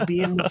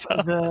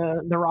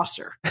the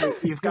roster.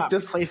 You've got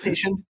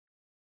PlayStation.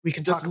 We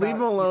can just leave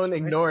him alone.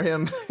 Ignore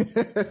him.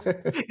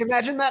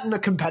 Imagine that in a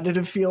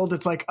competitive field.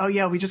 It's like, oh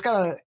yeah, we just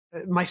gotta.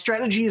 My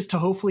strategy is to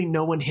hopefully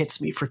no one hits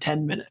me for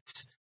 10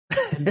 minutes,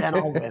 and then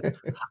I'll win.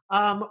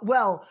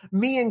 Well,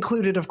 me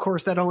included, of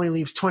course. That only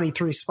leaves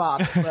 23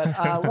 spots.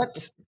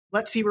 But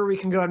let's see where we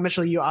can go. And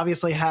Mitchell, you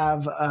obviously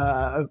have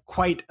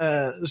quite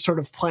a sort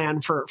of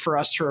plan for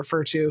us to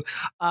refer to.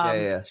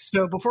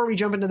 So before we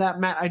jump into that,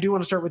 Matt, I do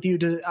want to start with you.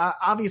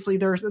 Obviously,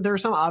 there are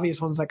some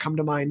obvious ones that come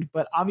to mind,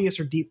 but obvious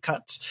or deep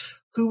cuts.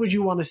 Who would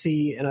you want to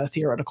see in a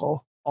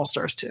theoretical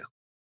All-Stars 2?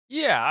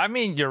 Yeah, I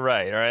mean, you're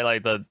right. All right,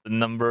 like the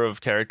number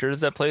of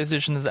characters that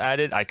PlayStation has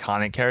added,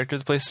 iconic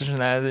characters PlayStation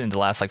added in the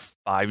last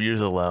 5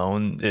 years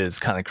alone is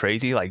kind of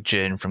crazy. Like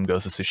Jin from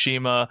Ghost of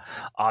Tsushima,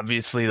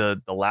 obviously the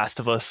Last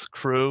of Us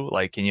crew.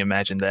 Like, can you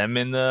imagine them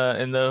in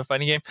the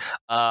fighting game?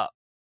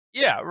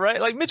 Yeah,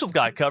 right. Like Mitchell's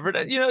got it covered.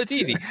 It's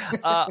easy.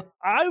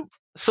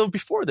 So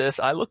before this,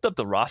 I looked up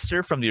the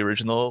roster from the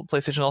original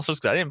PlayStation All-Stars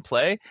because I didn't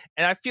play,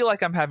 and I feel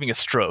like I'm having a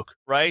stroke,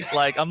 right?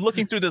 Like I'm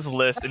looking through this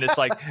list, and it's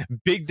like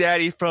Big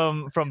Daddy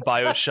from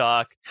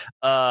BioShock,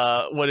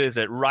 what is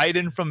it?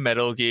 Raiden from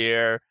Metal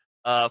Gear,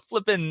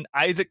 flipping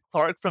Isaac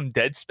Clarke from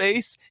Dead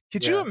Space.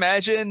 Could you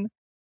imagine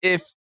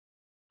if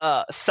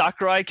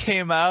Sakurai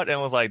came out and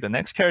was like, the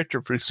next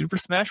character for Super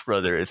Smash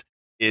Brothers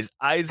is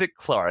Isaac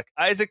Clarke.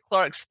 Isaac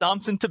Clarke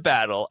stomps into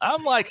battle.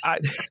 I'm like,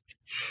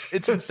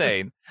 it's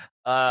insane.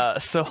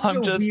 So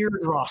I'm just weird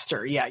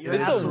roster. Yeah,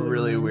 it's a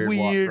really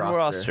weird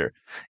roster.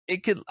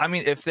 It could. I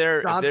mean, if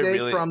they're Dante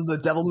really, from the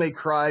Devil May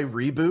Cry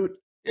reboot.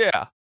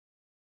 Yeah.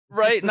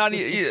 Right. Not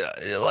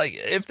like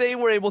if they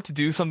were able to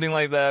do something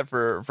like that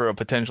for a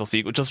potential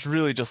sequel, just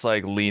really just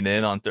like lean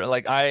in on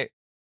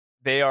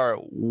they are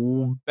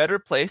better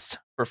placed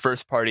for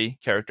first party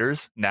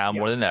characters now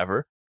more than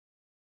ever.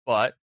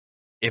 But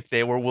if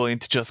they were willing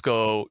to just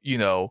go,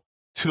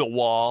 to the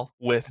wall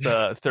with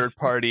third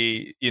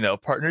party,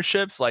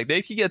 partnerships, like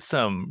they could get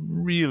some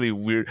really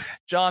weird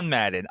John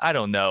Madden. I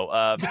don't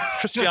know.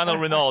 Cristiano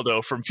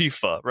Ronaldo from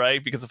FIFA,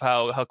 right? Because of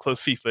how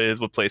close FIFA is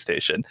with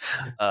PlayStation.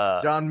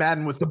 John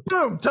Madden with the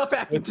boom, tough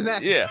acting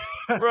tonight. Yeah,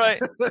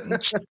 right.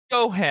 Just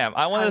go ham.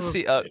 I want to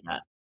see.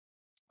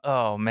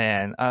 Oh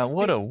man,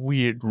 what a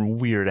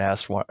weird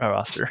ass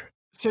roster.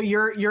 So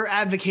you're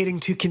advocating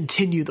to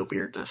continue the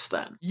weirdness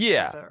then?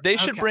 Yeah, they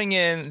should bring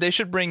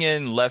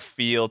in left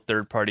field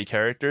third party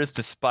characters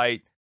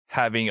despite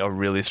having a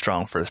really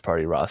strong first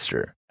party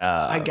roster.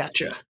 I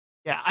gotcha.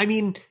 Yeah, I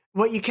mean,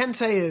 what you can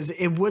say is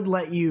it would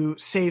let you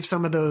save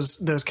some of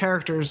those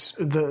characters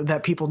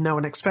that people know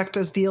and expect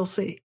as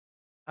DLC.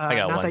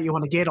 Not that you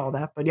want to gate all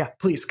that, but yeah,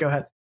 please go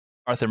ahead.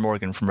 Arthur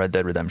Morgan from Red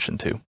Dead Redemption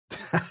 2.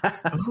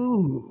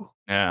 Ooh.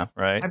 Yeah,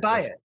 right. I buy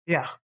it.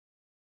 Yeah.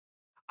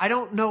 I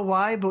don't know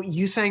why, but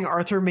you saying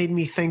Arthur made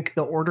me think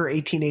the Order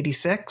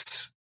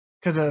 1886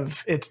 because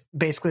of it's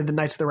basically the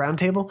Knights of the Round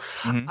Table.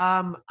 Mm-hmm.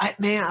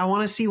 I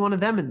want to see one of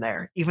them in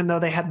there, even though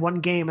they had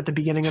one game at the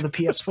beginning of the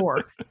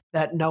PS4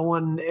 that no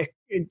one,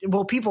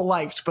 people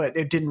liked, but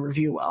it didn't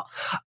review well.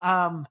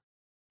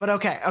 But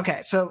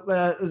okay.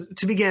 So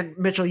to begin,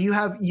 Mitchell, you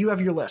have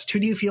your list. Who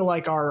do you feel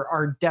like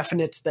are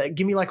definites that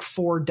give me like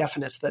 4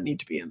 definites that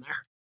need to be in there?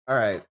 All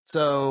right.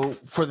 So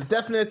for the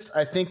definites,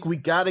 I think we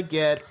got to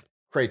get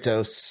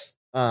Kratos.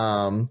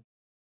 So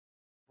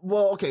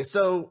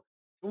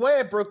the way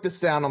I broke this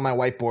down on my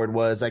whiteboard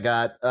was I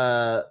got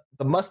the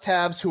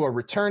must-haves who are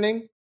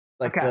returning,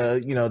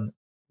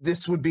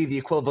 this would be the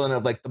equivalent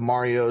of like the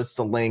Marios,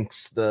 the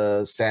Links,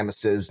 the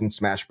Samuses, and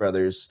Smash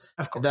Brothers.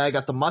 And then I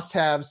got the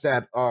must-haves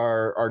that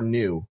are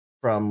new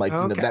from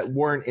that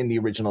weren't in the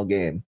original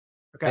game.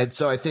 Okay. And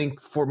so I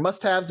think for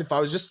must-haves, if I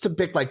was just to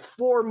pick like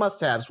 4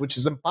 must-haves, which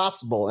is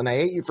impossible, and I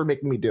hate you for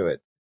making me do it.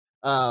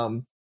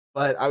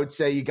 But I would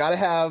say you got to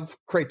have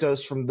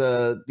Kratos from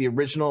the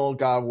original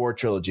God of War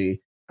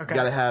trilogy. Okay. You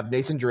got to have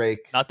Nathan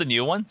Drake. Not the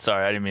new one.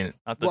 Sorry, I didn't mean it.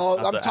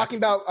 I'm talking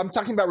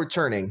about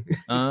returning.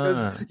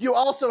 Because you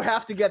also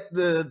have to get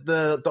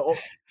the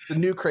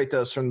new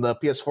Kratos from the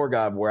PS4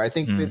 God of War. I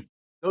think that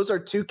those are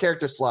 2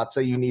 character slots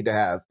that you need to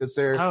have because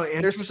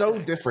they're so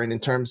different in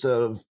terms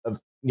of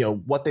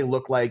what they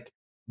look like,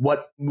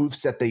 what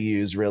moveset they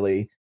use,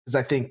 really. Because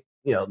I think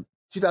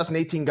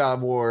 2018 God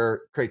of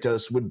War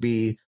Kratos would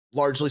be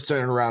largely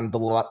centered around the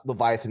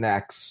Leviathan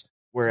Axe,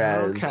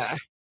 whereas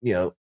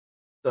the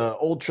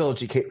old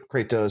trilogy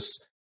Kratos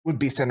would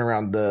be centered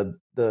around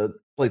the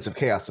Blades of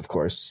Chaos, of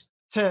course.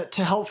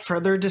 to help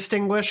further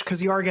distinguish,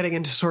 because you are getting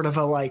into sort of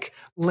a like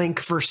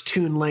Link versus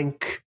Toon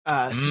Link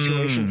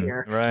situation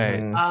here.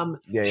 Right.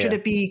 Should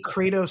it be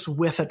Kratos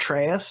with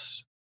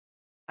Atreus?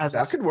 As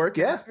that could work.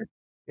 Yeah.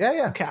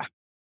 Okay.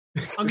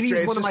 I'm going to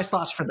use one of my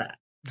slots for that.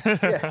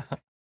 Yeah.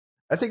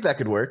 I think that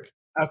could work.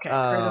 Okay.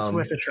 Kratos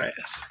with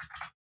Atreus.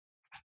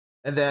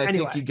 And then I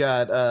think you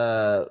got,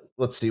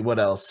 let's see, what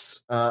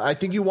else? I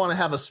think you want to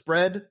have a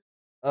spread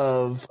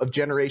of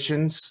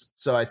generations.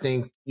 So I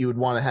think you would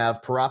want to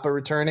have Parappa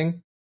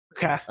returning.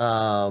 Okay.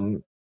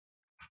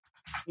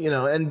 You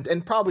know,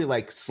 and probably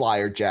like Sly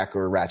or Jack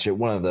or Ratchet,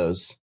 one of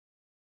those.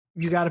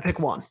 You got to pick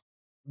one.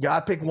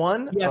 Gotta pick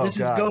one? Yeah, this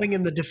is going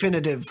in the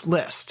definitive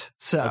list.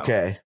 So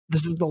okay.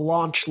 This is the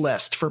launch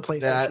list for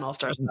PlayStation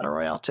All-Stars Battle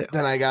Royale 2.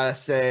 Then I gotta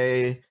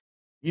say,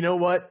 you know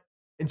what?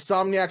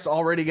 Insomniac's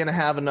already gonna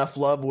have enough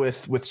love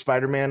with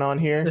Spider-Man on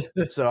here.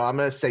 So I'm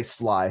gonna say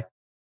Sly.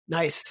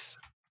 Nice.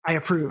 I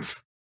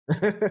approve.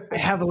 I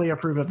heavily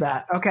approve of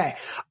that. Okay.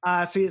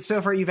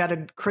 So far you've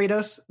added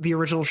Kratos, the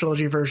original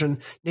trilogy version,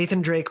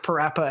 Nathan Drake,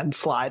 Parappa, and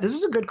Sly. This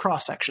is a good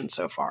cross-section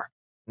so far.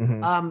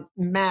 Mm-hmm.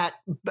 Matt,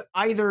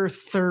 either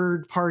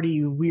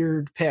third-party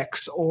weird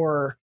picks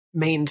or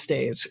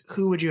mainstays,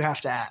 who would you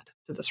have to add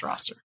to this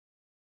roster?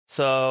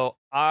 So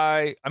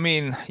I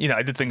mean, you know,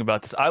 I did think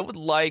about this. I would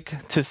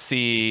like to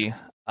see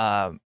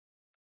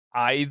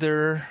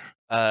either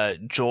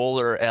Joel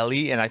or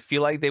Ellie, and I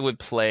feel like they would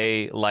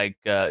play like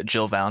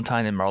Jill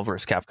Valentine in Marvel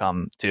vs.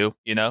 Capcom 2,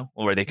 you know,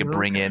 where they could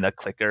bring in a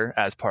clicker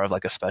as part of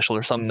like a special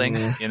or something,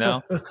 you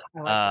know.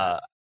 I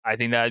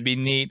think that'd be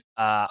neat.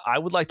 I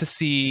would like to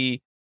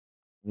see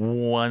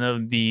one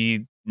of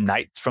the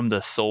Knights from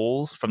the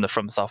Souls from the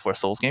From Software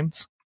Souls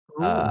games.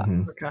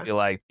 I feel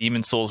like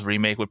Demon Souls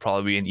remake would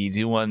probably be an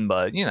easy one,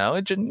 but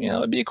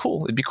it'd be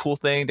cool. It'd be a cool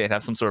thing. They'd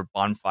have some sort of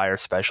bonfire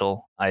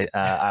special.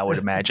 I would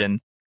imagine.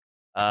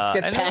 Let's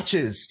get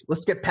patches.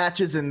 Let's get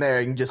patches in there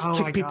and just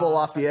kick people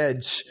off the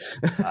edge.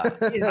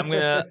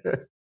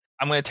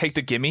 I'm gonna take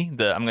the gimme. I'm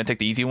gonna take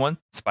the easy one,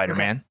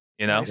 Spider-Man.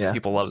 You know,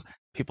 people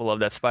love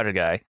that Spider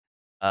guy.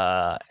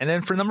 And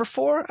then for number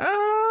 4,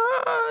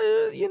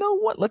 you know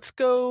what? Let's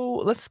go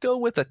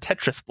with a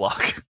Tetris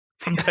block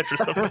from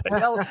Tetris Effect.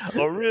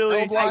 Oh,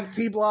 really? L block,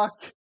 T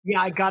block.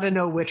 Yeah, I gotta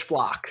know which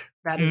block.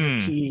 That is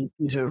a key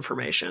piece of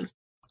information.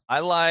 I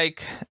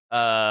like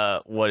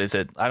what is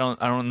it? I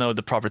don't know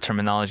the proper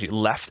terminology.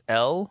 Left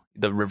L,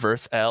 the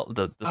reverse L,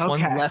 this one.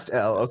 Left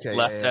L. Okay.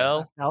 Left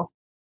L.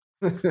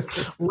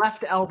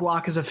 Left L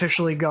block is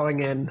officially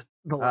going in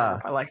the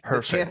lineup. I like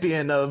the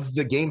champion of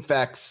the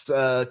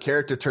GameFAQs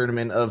character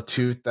tournament of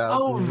 2000.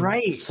 Oh,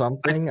 right.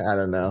 Something. I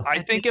don't know. I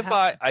think if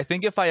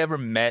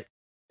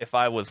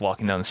I was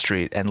walking down the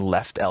street and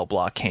Left L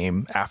block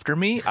came after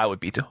me, I would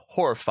be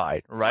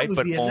horrified, right?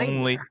 But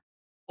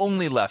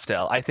only Left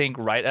L. I think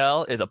Right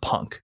L is a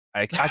punk.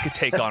 I could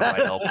take on Right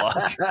L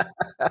block.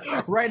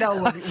 Right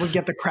L would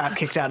get the crap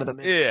kicked out of them.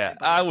 Yeah,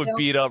 I would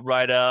beat up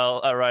Right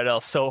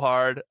L so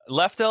hard.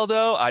 Left L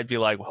though, I'd be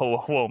like,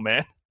 whoa,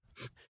 man.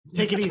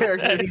 Take it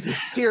easy.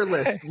 Tier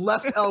list: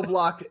 Left L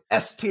block,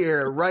 S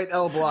tier; Right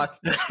L block,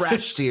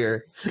 trash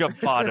tier.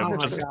 Bottom,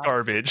 just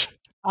garbage.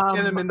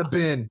 Get him in the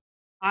bin.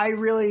 I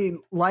really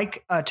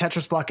like a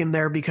Tetris block in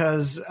there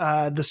because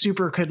the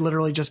super could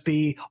literally just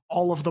be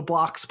all of the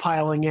blocks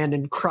piling in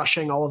and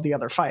crushing all of the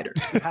other fighters.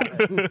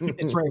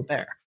 It's right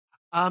there.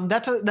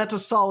 That's a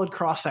solid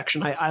cross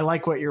section. I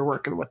like what you're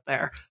working with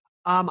there.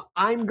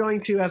 I'm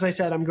going to, as I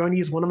said, I'm going to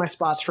use one of my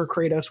spots for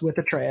Kratos with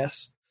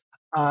Atreus.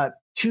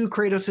 2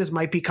 Kratoses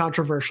might be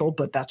controversial,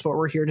 but that's what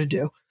we're here to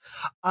do.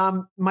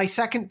 My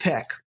second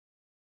pick,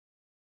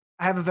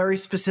 I have a very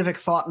specific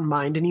thought in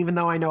mind. And even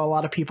though I know a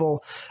lot of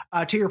people,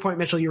 to your point,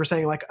 Mitchell, you were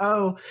saying like,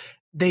 oh,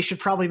 they should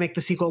probably make the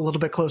sequel a little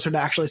bit closer to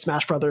actually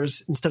Smash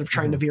Brothers instead of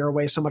trying to veer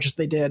away so much as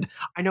they did.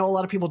 I know a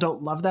lot of people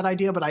don't love that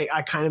idea, but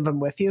I kind of am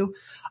with you.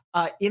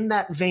 In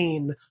that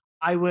vein,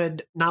 I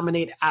would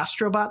nominate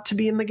Astrobot to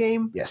be in the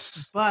game.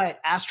 Yes. But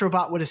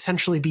Astrobot would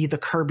essentially be the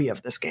Kirby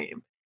of this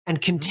game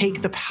and can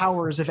take the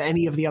powers of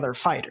any of the other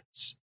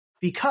fighters.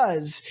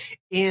 Because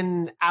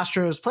in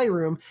Astro's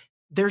Playroom,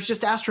 there's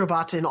just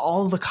Astrobots in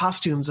all the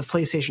costumes of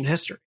PlayStation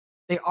history.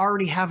 They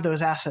already have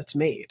those assets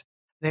made.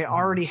 They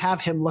already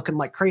have him looking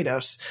like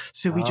Kratos,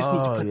 so we just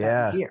need to put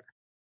that in here.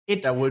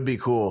 That would be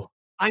cool.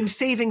 I'm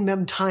saving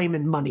them time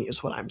and money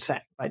is what I'm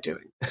saying by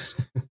doing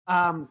this.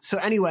 So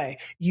anyway,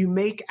 you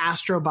make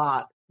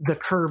Astrobot the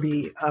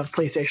Kirby of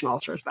PlayStation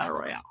All-Stars Battle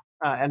Royale,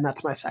 and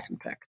that's my second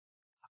pick.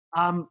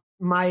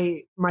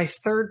 My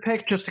third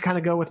pick, just to kind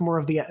of go with more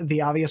of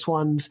the obvious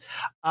ones,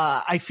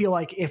 I feel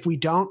like if we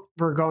don't,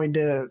 we're going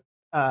to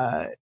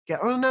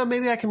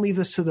maybe I can leave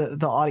this to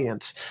the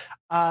audience.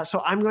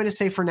 So I'm going to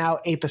say for now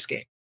Ape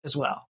Escape as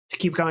well, to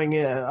keep going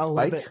a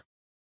little bit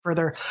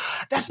further.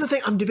 That's the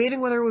thing. I'm debating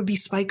whether it would be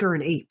Spike or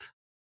an ape.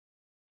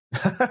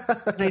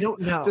 And I don't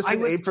know. Just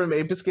an ape from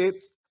Ape Escape?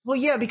 Well,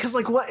 yeah, because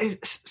like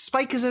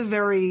Spike is a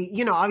very,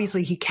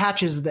 obviously he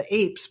catches the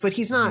apes, but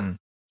he's not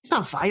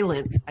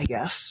violent, I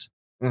guess.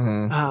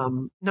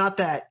 Mm-hmm. Not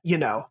that,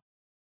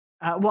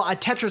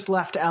 Tetris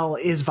left L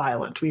is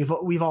violent.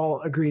 We've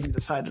all agreed and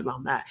decided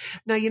on that.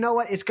 Now, you know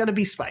what? It's going to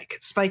be Spike.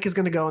 Spike is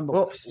going to go in the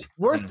list.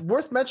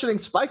 Worth mentioning,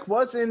 Spike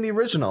was in the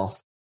original.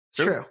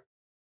 True.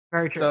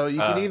 Very true. So you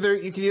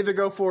can either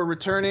go for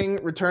returning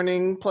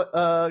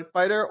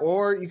fighter,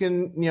 or you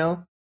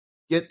can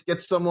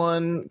get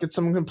someone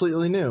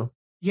completely new.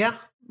 Yeah,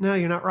 no,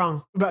 you're not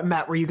wrong. But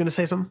Matt, were you going to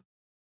say something?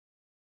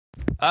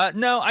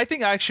 No, I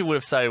think I actually would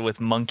have sided with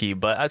Monkey,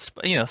 but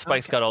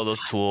Spike's got all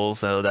those tools,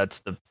 so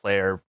that's the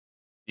player.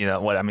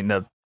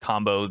 The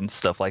combo and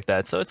stuff like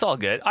that. So it's all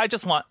good. I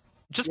just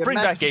bring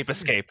back Ape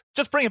Escape.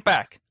 Just bring it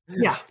back.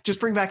 Yeah,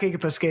 just bring back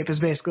Ape Escape is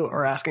basically what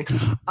we're asking.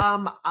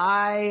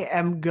 I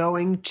am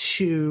going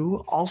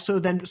to also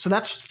then. So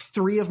that's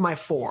 3 of my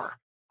 4.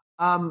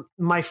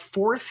 My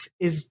 4th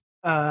is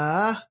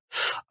oh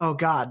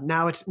god,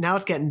 now it's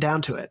getting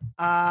down to it.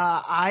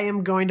 I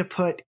am going to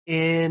put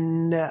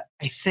in,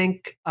 I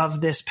think, of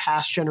this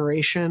past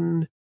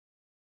generation.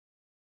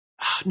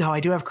 No, I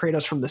do have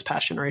Kratos from this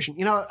past generation.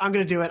 You know what? I'm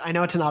going to do it. I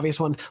know it's an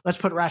obvious one. Let's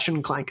put Ratchet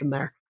and Clank in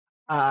there.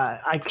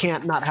 I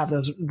can't not have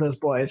those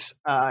boys.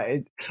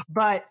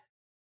 But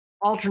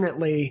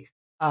alternately,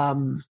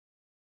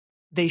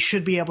 they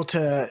should be able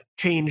to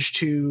change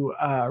to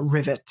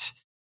Rivet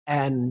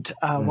and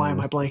why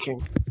am I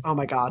blanking? Oh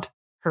my god,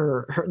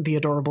 the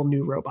adorable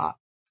new robot.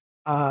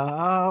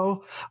 I'm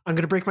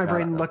going to break my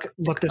brain and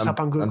look this up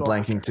on Google.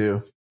 I'm blanking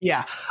too.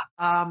 Yeah,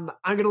 I'm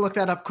going to look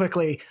that up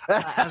quickly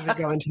as we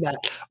go into that.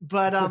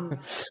 But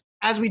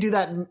as we do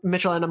that,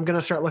 Mitchell, and I'm going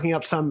to start looking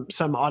up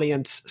some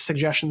audience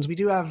suggestions. We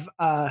do have,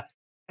 I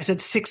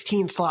said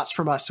 16 slots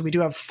from us, so we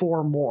do have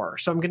 4 more.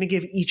 So I'm going to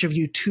give each of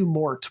you 2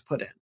 more to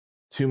put in.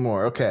 2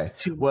 more, okay.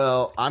 2 more.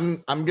 Well,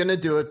 I'm going to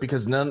do it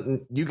because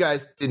you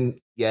guys didn't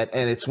yet,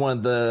 and it's one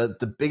of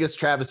the biggest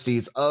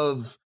travesties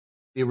of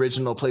the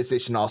original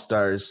PlayStation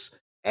All-Stars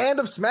and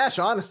of Smash,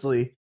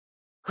 honestly.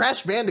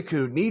 Crash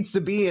Bandicoot needs to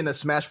be in a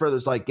Smash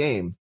Brothers like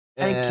game.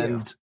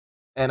 And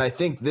I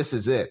think this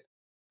is it.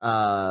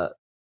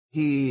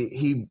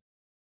 He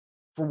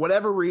for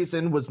whatever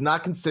reason was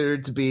not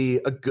considered to be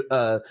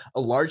a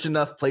large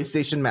enough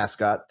PlayStation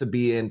mascot to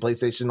be in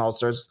PlayStation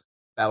All-Stars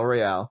Battle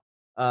Royale.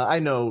 I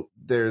know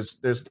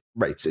there's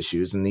rights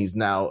issues and he's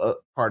now a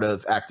part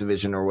of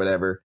Activision or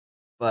whatever.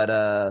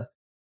 But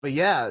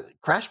yeah,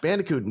 Crash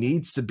Bandicoot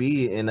needs to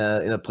be in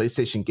a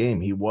PlayStation game.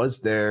 He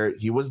was their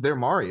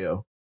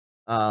Mario.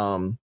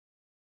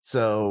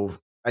 So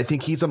I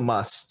think he's a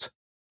must.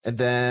 And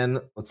then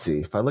let's see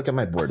if I look at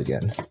my board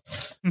again.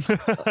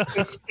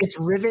 It's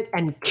Rivet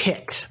and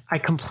Kit. I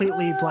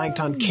completely blanked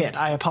on Kit.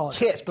 I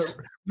apologize. But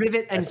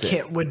Rivet and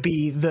Kit would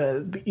be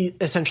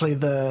essentially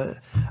the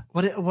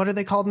what are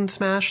they called in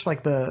Smash?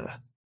 Like the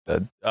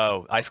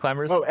Ice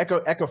Climbers? Oh,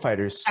 Echo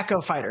Fighters. Echo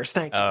Fighters,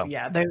 thank you.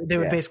 Yeah, they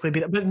would basically be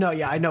that. But no,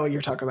 yeah, I know what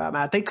you're talking about,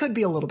 Matt. They could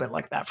be a little bit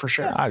like that for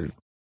sure.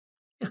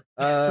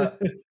 I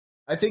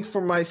think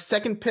for my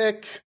second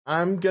pick,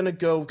 I'm gonna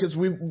go because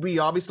we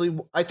obviously,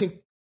 I think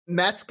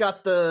Matt's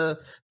got the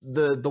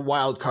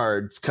wild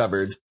cards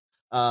covered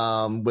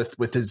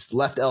with his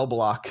left L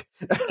block.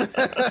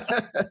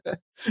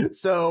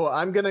 So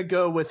I'm gonna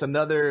go with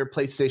another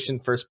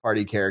PlayStation first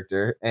party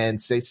character and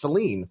say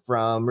Celine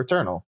from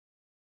Returnal.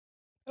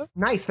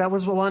 Nice. That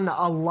was one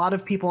a lot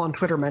of people on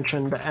Twitter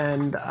mentioned,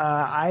 and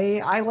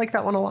I like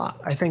that one a lot.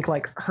 I think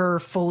like her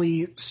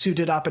fully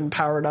suited up and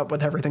powered up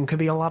with everything could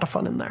be a lot of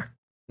fun in there.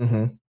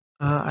 Mm-hmm.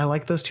 I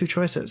like those 2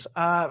 choices.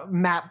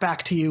 Matt,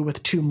 back to you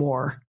with 2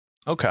 more.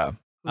 Okay.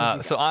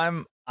 So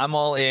I'm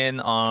all in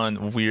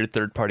on weird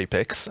third party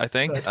picks. I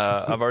think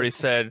I've already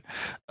said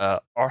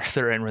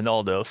Arthur and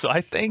Ronaldo. So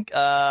I think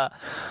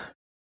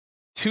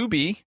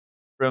 2B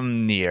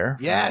from Nier,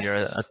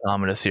 Nier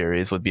Automata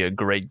series would be a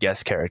great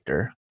guest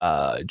character.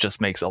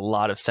 Just makes a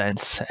lot of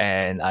sense,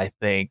 and I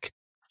think,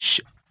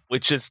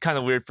 which is kind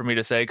of weird for me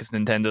to say because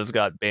Nintendo's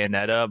got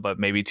Bayonetta, but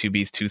maybe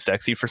 2B's too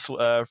sexy for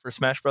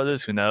Smash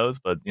Brothers. Who knows?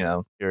 But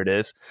here it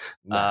is.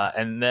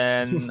 And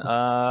then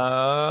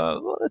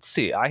well, let's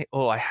see. I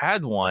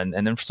had one,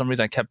 and then for some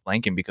reason I kept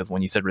blanking because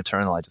when you said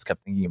Returnal, I just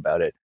kept thinking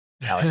about it.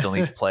 Now I still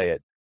need to play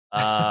it.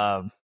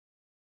 Oh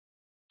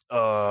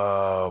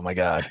my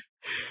god,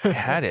 I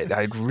had it.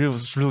 I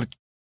was really.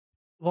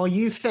 Well,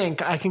 you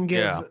think I can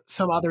give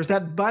some others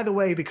that, by the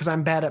way, because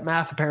I'm bad at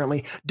math,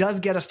 apparently does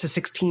get us to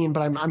 16,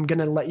 but I'm going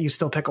to let you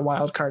still pick a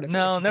wild card.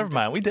 No, never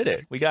mind. We did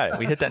it. We got it.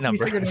 We hit that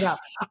number. We figured it out.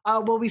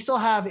 Well, we still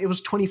have, it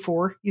was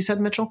 24. You said,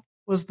 Mitchell,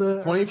 was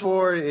the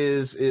 24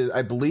 is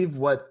I believe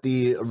what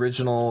the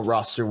original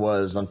roster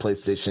was on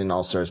PlayStation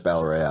All-Stars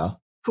Battle Royale.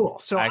 Cool.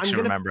 So I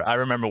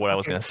remember what I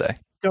was going to say.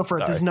 Go for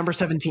it. This is number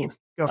 17.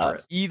 Go for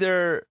it.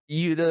 Either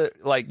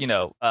like,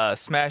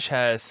 Smash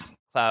has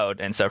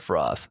Cloud and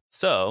Sephiroth.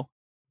 So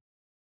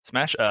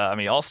Smash,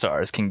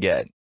 All-Stars can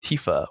get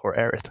Tifa or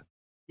Aerith.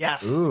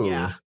 Yes. Ooh.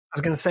 Yeah. I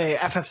was going to say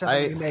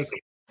FF7 remake.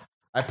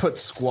 I put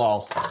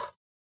Squall.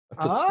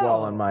 I put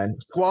Squall on mine.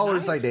 Squall or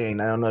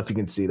Zidane. I don't know if you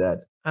can see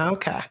that.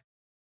 Okay.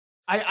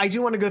 I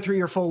do want to go through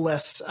your full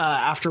lists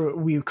after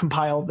we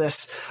compile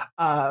this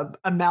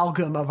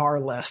amalgam of our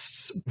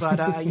lists.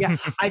 But yeah,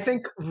 I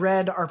think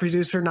Red, our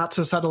producer, not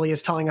so subtly,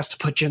 is telling us to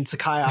put Jin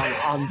Sakai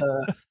on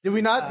the. Did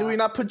we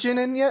not put Jin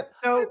in yet?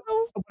 So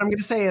what I'm going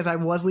to say is I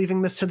was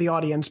leaving this to the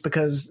audience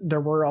because there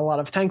were a lot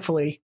of,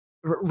 thankfully,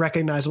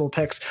 recognizable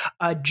picks.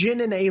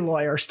 Jin and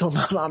Aloy are still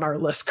not on our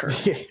list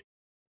currently.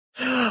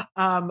 So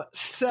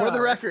for the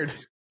record,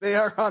 they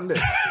are on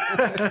this.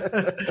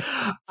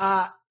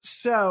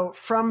 So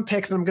from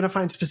picks, and I'm going to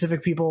find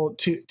specific people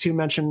to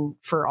mention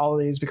for all of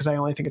these because I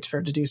only think it's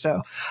fair to do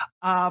so.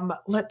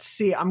 Let's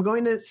see. I'm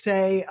going to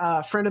say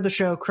friend of the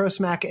show,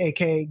 Crowsmack,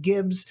 aka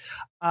Gibbs,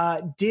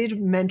 did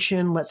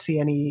mention. Let's see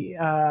any.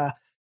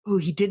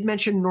 He did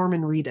mention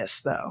Norman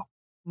Reedus though.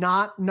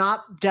 Not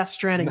Death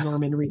Stranding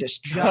Norman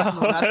Reedus,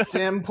 just not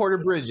Sam Porter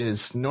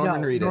Bridges.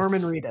 Norman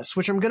Reedus,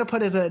 which I'm going to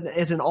put as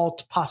an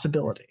alt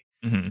possibility.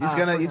 Mm-hmm.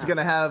 He's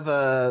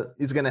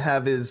gonna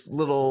have his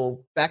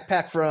little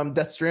backpack from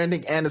Death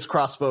Stranding and his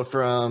crossbow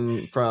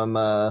from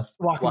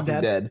Walking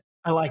Dead.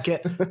 I like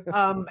it.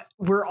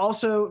 We're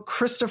also,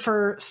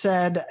 Christopher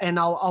said, and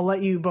I'll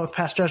let you both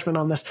pass judgment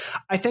on this.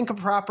 I think a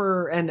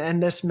proper,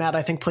 and this, Matt,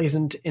 I think plays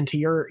into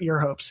your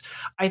hopes.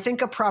 I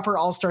think a proper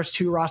All-Stars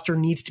 2 roster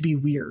needs to be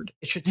weird.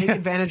 It should take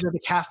advantage of the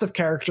cast of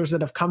characters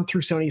that have come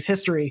through Sony's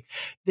history.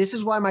 This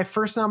is why my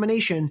first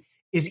nomination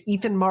is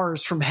Ethan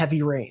Mars from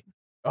Heavy Rain.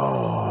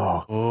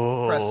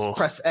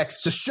 Press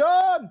X to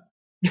Sean.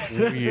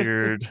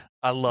 Weird.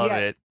 I love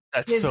it.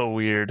 That's so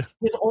weird.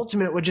 His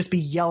ultimate would just be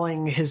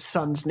yelling his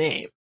son's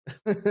name.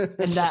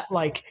 And that,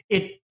 like,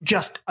 it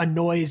just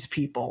annoys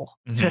people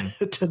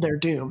to their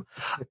doom.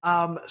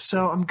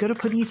 So I'm going to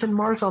put Ethan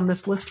Mars on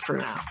this list for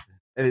now.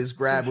 And his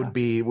grab would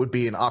be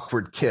an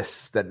awkward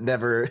kiss that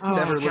never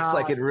looks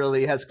like it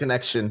really has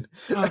connection.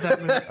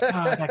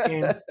 That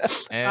game.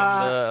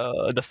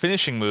 And the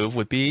finishing move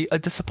would be a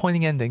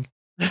disappointing ending.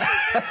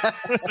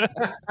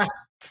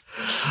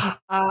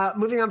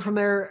 Moving on from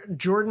there,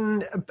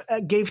 Jordan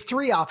gave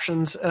 3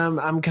 options.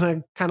 I'm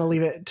gonna kind of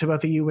leave it to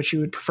both of you which you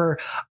would prefer.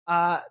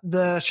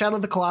 The Shadow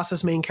of the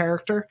Colossus main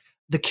character,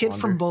 the kid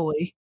from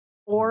Bully,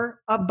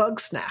 or a bug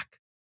snack.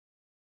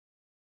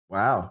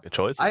 Wow, good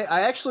choice.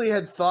 I actually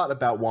had thought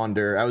about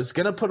Wander. I was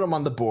gonna put him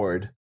on the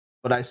board,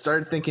 but I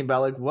started thinking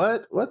about, like,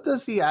 what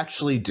does he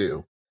actually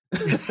do?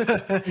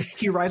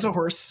 He rides a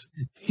horse.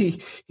 He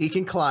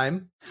can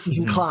climb.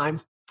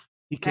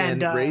 He can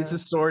raise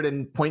his sword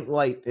and point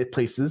light at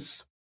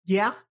places.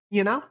 Yeah,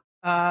 not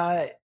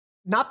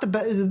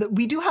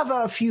we do have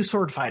a few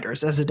sword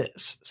fighters as it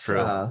is.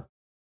 True.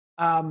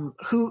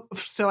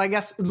 So I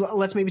guess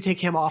let's maybe take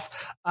him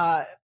off.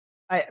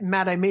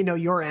 Matt, I may know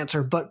your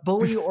answer, but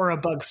Bully or a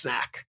bug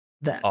snack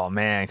then? Oh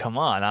man, come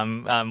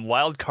on. I'm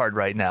wild card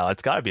right now.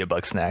 It's got to be a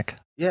bug snack.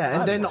 Yeah,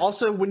 and then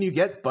also when you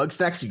get bug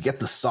snacks, you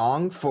get the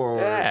song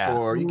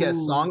you get a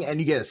song and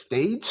you get a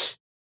stage.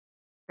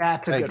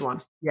 That's a good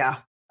one. Yeah.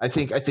 I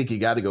think you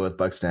got to go with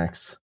bug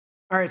snacks.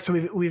 All right, so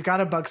we've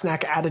got a bug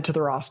snack added to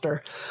the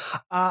roster.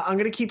 I'm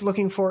going to keep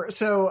looking for.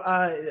 So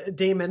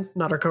Damon,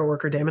 not our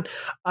coworker Damon,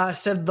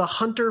 said the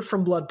Hunter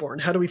from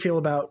Bloodborne. How do we feel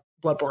about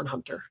Bloodborne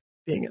Hunter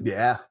being in?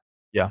 Yeah.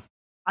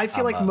 I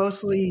feel like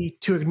mostly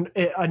to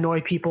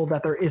annoy people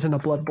that there isn't a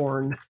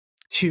Bloodborne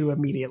 2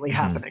 immediately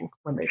happening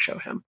when they show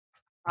him.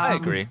 I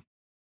agree.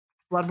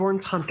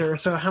 Bloodborne's Hunter.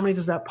 So how many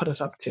does that put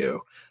us up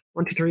to?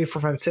 1, 2, 3,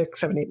 4, 5,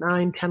 6, 7, 8,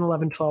 9, 10,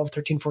 11, 12,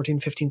 13,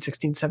 14, 15,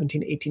 16,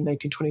 17, 18,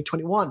 19, 20,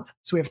 21.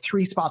 So we have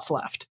 3 spots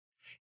left.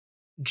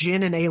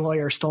 Jin and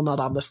Aloy are still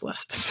not on this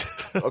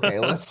list. Okay,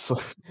 let's do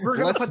it. We're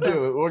going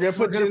to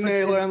put Jin and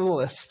Aloy on the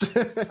list.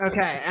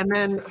 Okay, and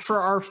then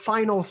for our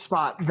final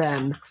spot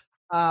then,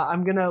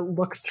 I'm going to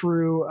look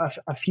through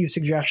a few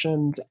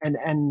suggestions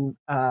and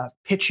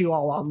pitch you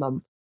all on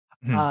them.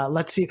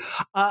 Let's see.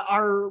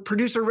 Our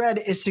producer Red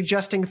is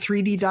suggesting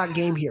 3D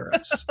Game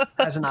Heroes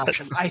as an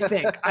option. I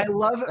think I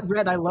love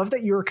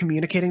that you are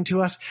communicating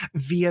to us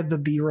via the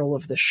B-roll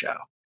of this show.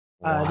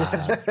 This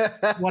is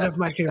one of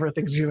my favorite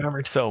things you've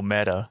ever done. So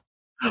meta.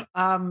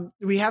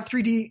 We have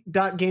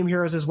 3D Game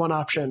Heroes as one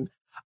option.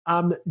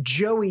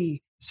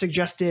 Joey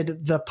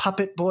suggested the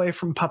Puppet Boy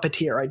from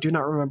Puppeteer. I do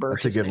not remember.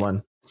 That's a good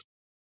one.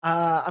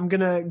 I'm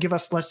going to give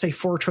us, let's say,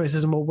 4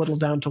 choices and we'll whittle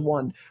down to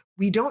 1.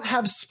 We don't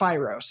have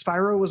Spyro.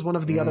 Spyro was one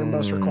of the other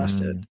most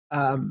requested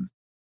and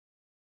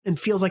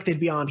feels like they'd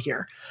be on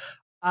here.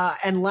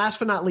 And last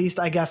but not least,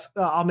 I guess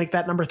I'll make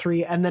that number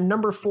 3. And then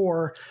number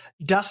 4,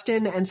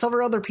 Dustin and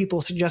several other people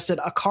suggested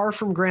a car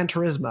from Gran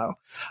Turismo.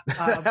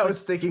 I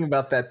was thinking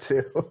about that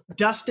too.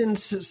 Dustin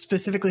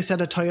specifically said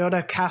a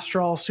Toyota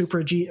Castrol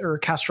Supra GT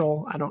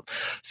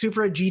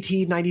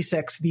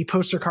 96, the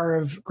poster car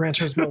of Gran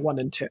Turismo 1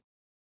 and 2.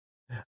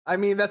 I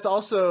mean, that's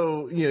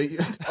also, okay.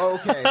 Red's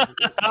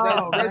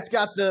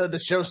got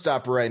the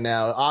showstopper right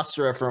now,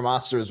 Asura from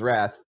Asura's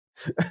Wrath.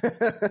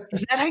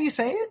 Is that how you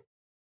say it?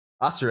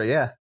 Asura,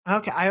 yeah.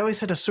 Okay, I always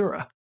said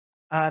Asura.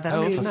 That's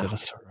I good also to know.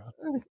 said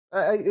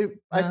Asura.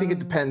 I think it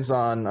depends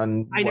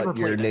on what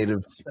your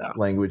native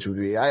language would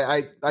be.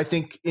 I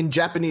think in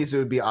Japanese it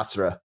would be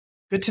Asura.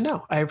 Good to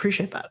know. I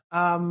appreciate that.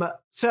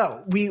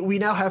 So we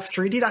now have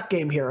 3D Dot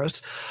Game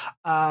Heroes,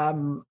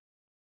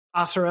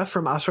 Asura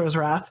from Asura's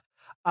Wrath,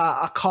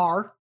 a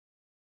car,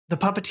 the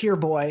Puppeteer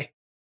Boy,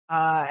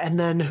 and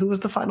then who was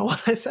the final one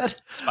I said?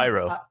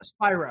 Spyro.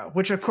 Spyro,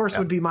 which of course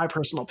would be my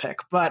personal pick,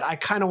 but I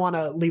kind of want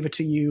to leave it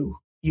to you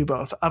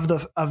both of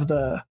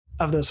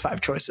those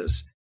 5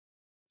 choices.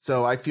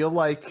 So I feel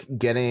like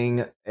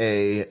getting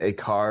a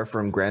car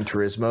from Gran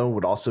Turismo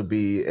would also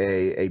be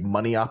a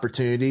money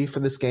opportunity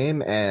for this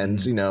game. And,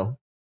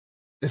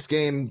 this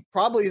game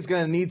probably is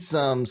going to need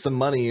some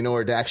money in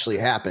order to actually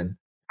happen.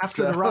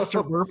 After the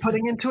roster we're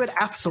putting into it,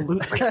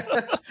 absolutely.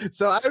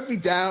 So I would be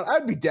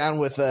down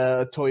with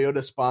a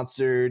Toyota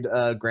sponsored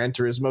Gran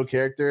Turismo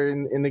character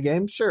in the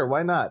game. Sure,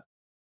 why not?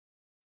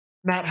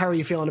 Matt, how are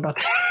you feeling about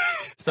that?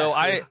 So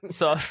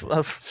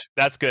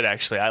that's good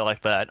actually. I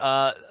like that.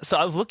 So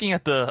I was looking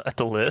at the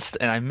list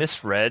and I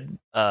misread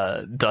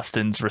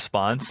Dustin's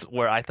response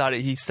where I thought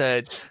he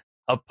said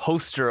a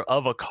poster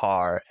of a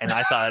car, and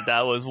I thought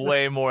that was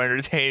way more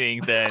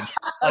entertaining than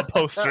a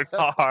poster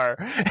car.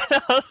 And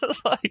I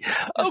was like,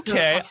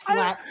 okay, a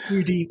flat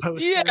 2D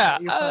poster. Yeah,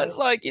 I was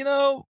like,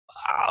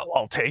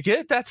 I'll take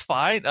it. That's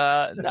fine.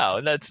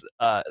 No, that's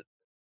I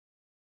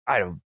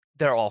don't.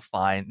 They're all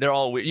fine. They're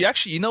all weird.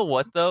 You know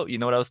what though? You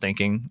know what I was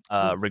thinking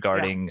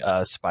regarding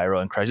Spyro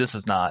and Crash. This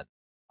is not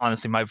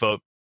honestly my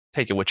vote.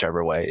 Take it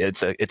whichever way.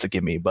 It's a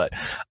gimme. But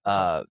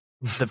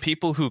the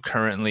people who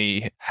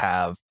currently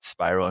have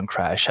Spyro and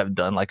Crash have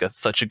done like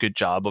such a good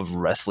job of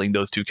wrestling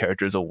those two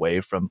characters away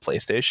from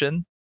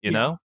PlayStation. You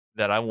know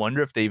that I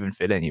wonder if they even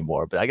fit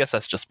anymore. But I guess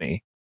that's just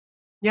me.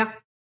 Yeah,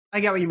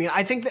 I get what you mean.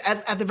 I think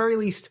that at the very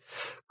least,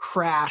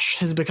 Crash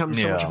has become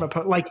so much of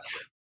a like.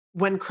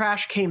 When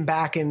Crash came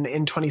back in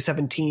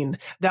 2017,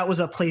 that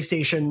was a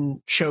PlayStation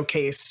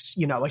showcase,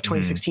 like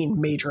 2016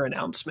 major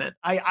announcement.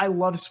 I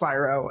love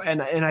Spyro,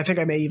 and I think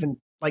I may even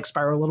like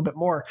Spyro a little bit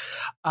more.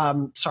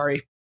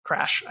 Sorry,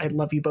 Crash. I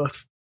love you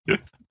both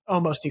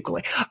almost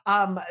equally.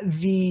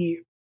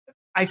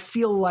 I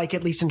feel like,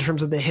 at least in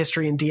terms of the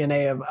history and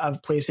DNA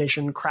of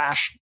PlayStation,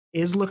 Crash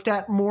is looked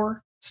at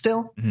more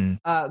still,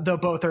 though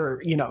both are,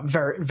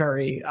 very,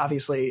 very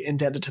obviously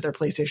indebted to their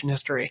PlayStation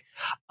history.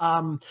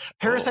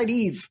 Parasite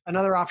Eve,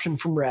 another option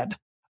from Red.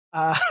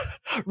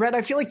 Red,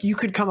 I feel like you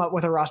could come up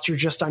with a roster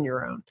just on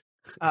your own,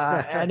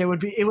 and it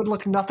would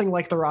look nothing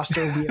like the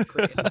roster we have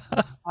created.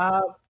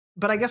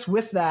 But I guess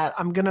with that,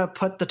 I'm gonna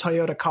put the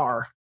Toyota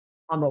car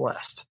on the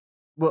list.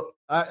 Well,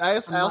 I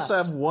also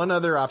have one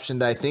other option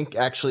that I think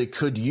actually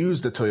could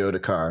use the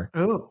Toyota car.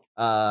 Oh.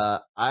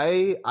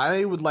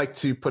 I would like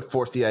to put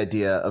forth the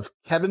idea of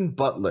Kevin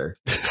Butler,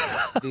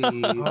 the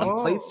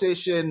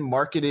PlayStation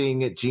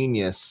marketing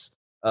genius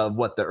of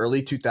the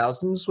early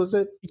 2000s, was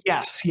it?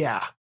 Yes,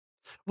 yeah.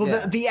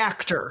 Well, the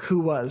actor who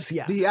was,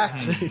 yes. The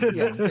actor,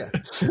 yeah.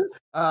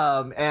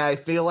 And I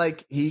feel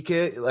like he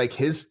could, like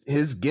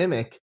his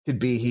gimmick could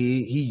be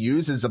he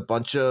uses a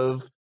bunch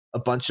of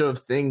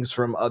things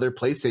from other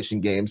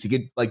PlayStation games. He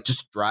could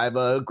just drive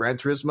a Gran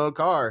Turismo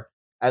car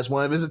as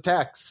one of his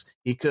attacks.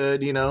 He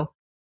could,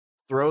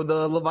 throw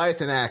the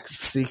Leviathan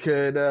axe. He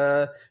could,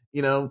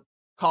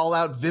 call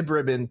out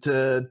Vibribin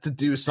to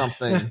do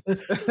something.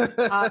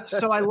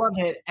 So I love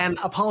it. And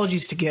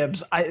apologies to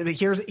Gibbs.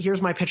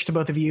 Here's my pitch to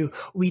both of you.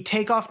 We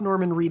take off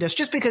Norman Reedus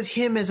just because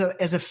him as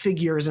a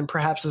figure isn't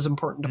perhaps as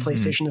important to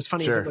PlayStation as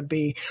funny as it would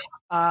be.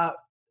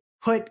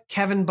 Put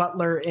Kevin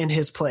Butler in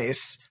his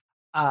place,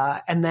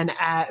 and then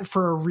add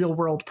for a real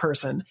world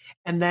person,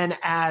 and then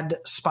add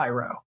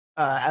Spyro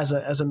as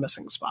a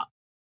missing spot.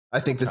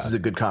 I think this is a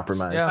good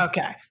compromise. Yeah.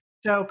 Okay.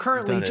 So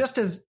currently, just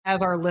as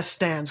our list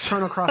stands,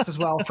 Chrono Cross as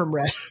well from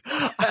Red.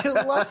 I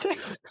love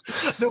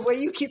the way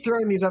you keep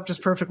throwing these up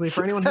just perfectly.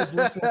 For anyone who's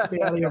listening to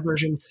the audio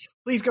version,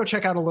 please go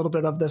check out a little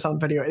bit of this on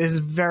video. It is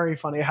very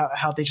funny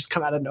how they just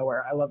come out of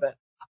nowhere. I love it.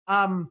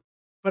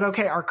 But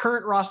okay, our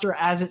current roster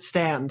as it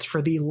stands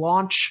for the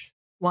launch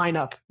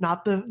lineup,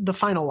 not the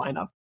final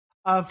lineup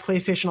of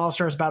PlayStation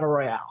All-Stars Battle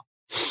Royale.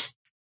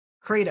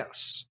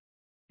 Kratos,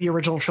 the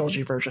original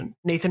trilogy version.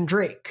 Nathan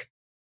Drake,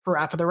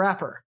 Parappa the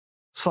Rapper.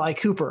 Sly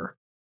Cooper,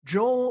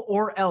 Joel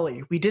or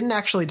Ellie. We didn't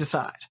actually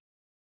decide.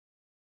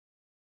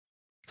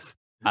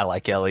 I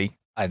like Ellie.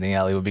 I think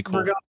Ellie would be cool.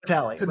 We're going with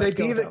Ellie.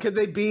 Could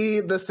they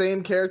be the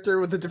same character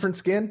with a different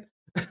skin?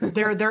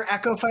 They're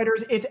Echo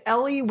Fighters. It's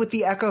Ellie with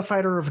the Echo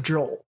Fighter of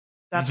Joel.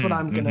 That's what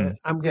I'm gonna.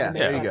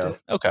 There you go.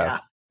 Okay.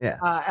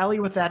 Yeah. Ellie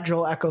with that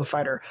Joel Echo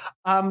Fighter.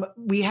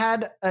 We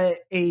had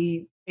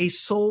a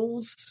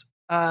Souls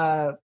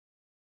knight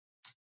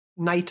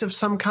of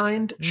some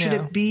kind. Should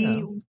it be?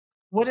 Yeah.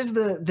 What is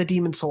the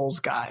Demon Souls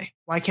guy?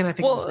 Why can't I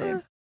think of his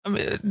name? I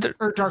mean,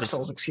 or Dark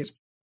Souls, excuse me.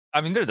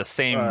 I mean, they're the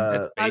same.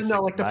 I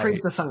know, like the Praise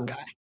the Sun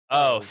guy.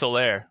 Oh,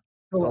 Solaire.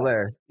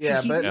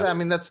 Yeah, but I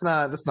mean, that's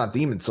not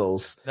Demon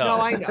Souls. No,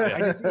 I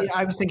know.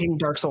 I was thinking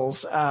Dark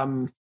Souls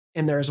in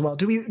there as well.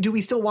 Do we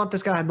still want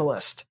this guy on the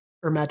list?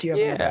 Or Matt, do you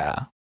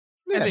have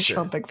and sure.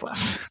 Jumping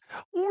Fish.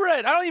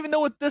 Right. I don't even know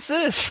what this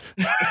is.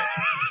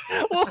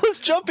 What was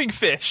Jumping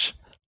Fish?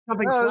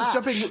 Jumping No, Flash.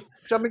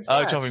 Jumping Oh,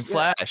 Flash. Jumping yeah.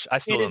 Flash. I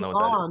still It don't is know what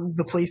that is. on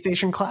the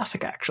PlayStation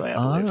Classic, actually,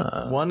 I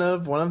believe. One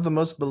of the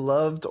most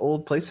beloved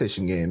old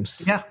PlayStation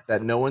games. Yeah.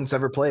 That no one's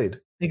ever played.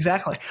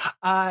 Exactly.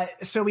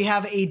 So we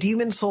have a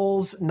Demon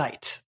Souls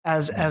Knight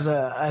as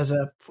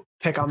a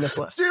pick on this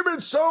list. Demon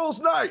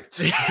Souls Knight.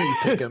 You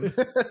pick him.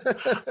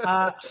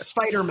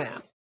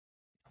 Spider-Man.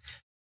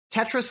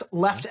 Tetris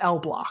Left L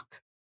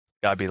Block.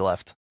 Gotta be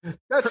left.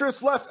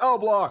 Tetris Left L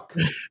Block.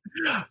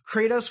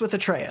 Kratos with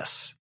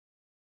Atreus.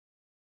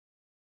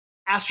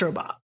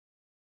 Astrobot.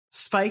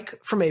 Spike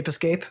from Ape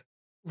Escape.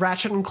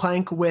 Ratchet and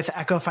Clank with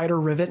Echo Fighter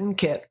Rivet and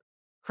Kit.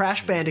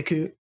 Crash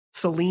Bandicoot.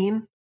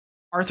 Celine.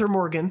 Arthur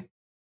Morgan.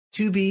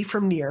 2B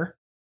from Nier.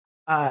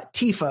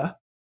 Tifa.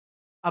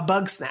 A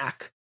Bug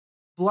Snack.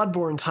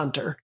 Bloodborne's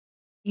Hunter.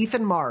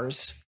 Ethan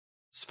Mars.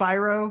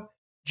 Spyro.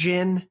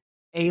 Jin.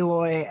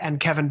 Aloy. And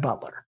Kevin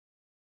Butler.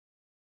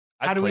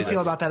 How do we feel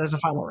about that as a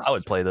final roster? I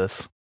would play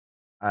this.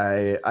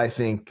 I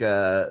think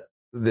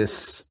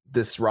this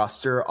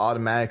roster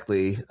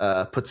automatically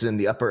puts it in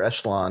the upper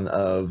echelon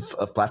of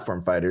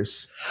platform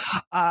fighters.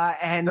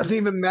 And doesn't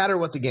even matter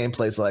what the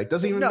gameplay's like.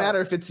 Doesn't even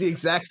matter if it's the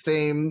exact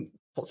same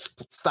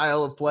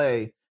style of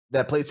play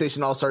that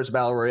PlayStation All Stars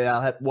Battle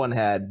Royale 1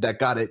 had that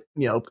got it,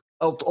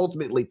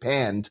 ultimately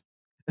panned.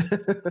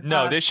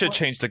 No, they should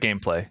change the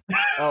gameplay.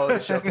 Oh,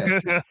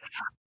 okay.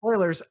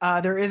 Spoilers,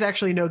 there is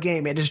actually no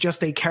game. It is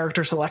just a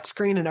character select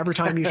screen, and every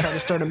time you try to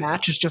start a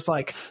match, it's just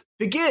like,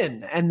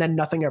 begin, and then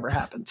nothing ever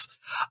happens.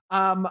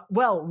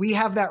 Well, we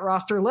have that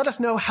roster. Let us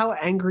know how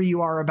angry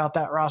you are about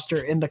that roster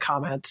in the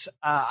comments.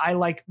 I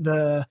like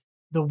the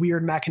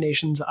weird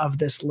machinations of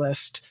this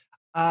list.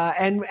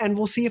 And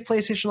we'll see if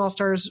PlayStation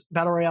All-Stars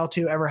Battle Royale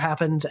 2 ever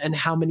happens and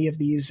how many of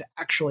these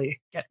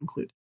actually get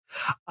included.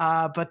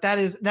 But that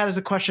is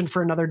a question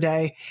for another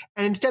day.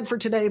 And instead for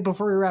today,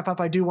 before we wrap up,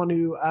 I do want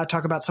to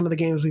talk about some of the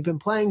games we've been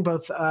playing,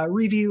 both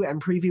review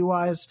and preview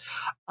wise.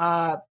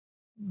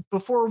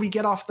 Before we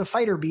get off the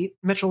fighter beat,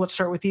 Mitchell, let's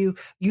start with you.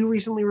 You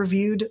recently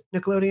reviewed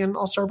Nickelodeon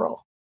All-Star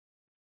Brawl.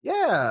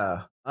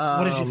 Yeah.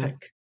 What did you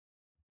think?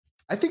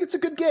 I think it's a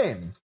good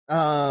game.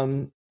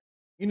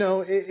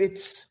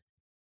 It's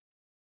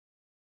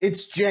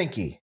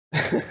janky.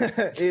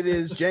 It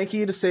is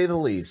janky to say the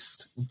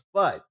least,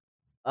 but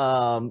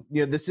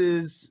this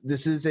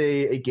is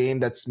a game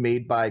that's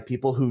made by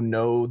people who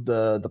know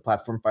the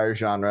platform fighter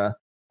genre.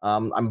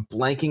 I'm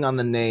blanking on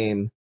the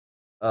name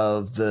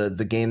of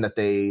the game that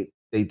they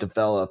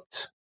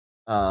developed,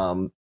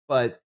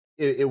 but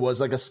it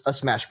was like a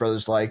Smash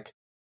Brothers like,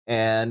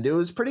 and it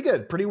was pretty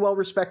good, pretty well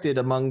respected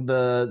among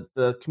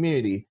the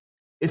community.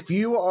 If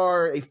you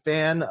are a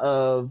fan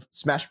of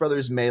Smash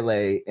Brothers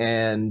Melee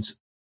and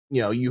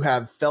you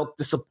have felt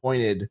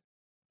disappointed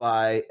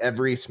by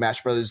every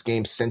Smash Brothers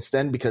game since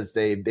then because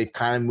they've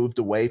kind of moved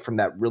away from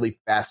that really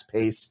fast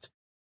paced,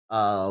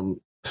 I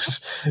want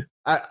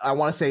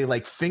to say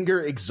like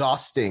finger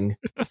exhausting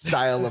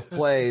style of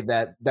play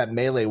that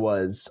Melee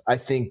was. I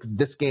think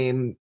this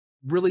game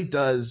really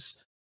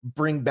does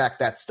bring back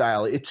that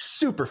style. It's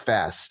super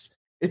fast.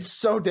 It's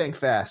so dang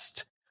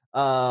fast.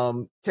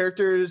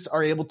 Characters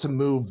are able to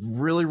move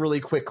really, really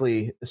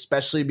quickly,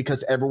 especially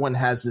because everyone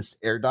has this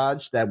air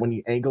dodge that when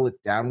you angle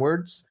it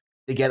downwards,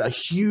 they get a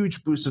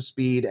huge boost of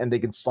speed and they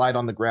can slide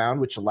on the ground,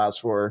 which allows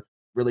for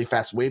really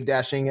fast wave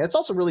dashing. And it's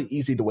also really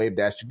easy to wave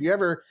dash. If you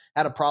ever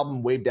had a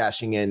problem wave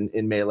dashing in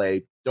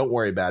Melee, don't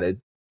worry about it.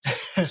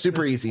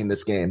 Super easy in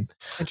this game.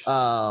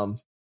 So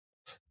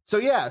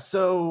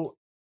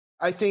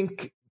I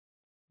think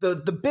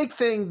the big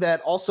thing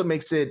that also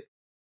makes it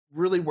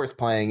really worth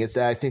playing is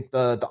that I think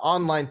the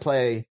online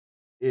play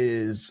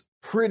is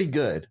pretty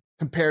good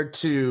compared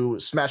to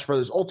Smash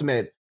Brothers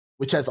Ultimate,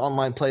 which has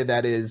online play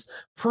that is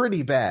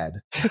pretty bad,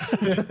 to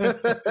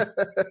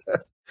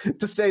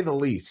say the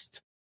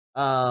least.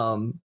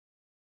 I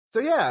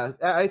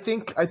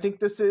think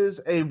this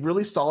is a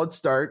really solid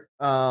start.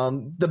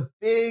 The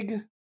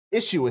big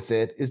issue with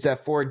it is that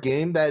for a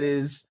game that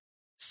is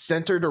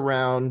centered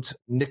around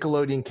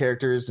Nickelodeon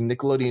characters and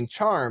Nickelodeon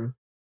charm,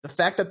 the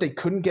fact that they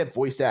couldn't get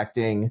voice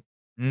acting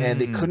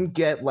and they couldn't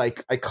get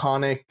like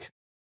iconic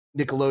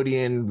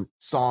Nickelodeon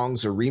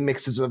songs or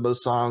remixes of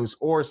those songs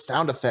or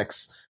sound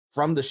effects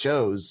from the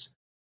shows,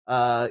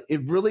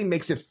 it really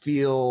makes it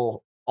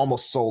feel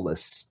almost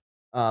soulless,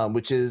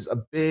 which is a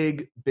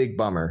big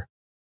bummer.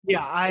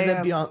 Yeah,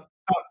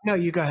 no,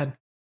 you go ahead.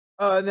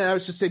 And then I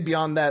was just say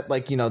beyond that,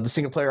 like, the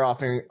single player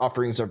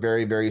offerings are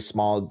very, very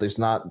small. There's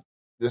not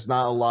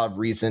a lot of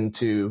reason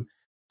to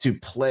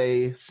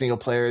play single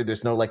player.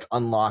 There's no like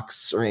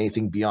unlocks or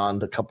anything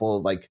beyond a couple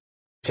of like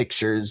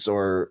pictures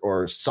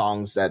or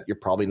songs that you're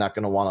probably not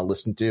going to want to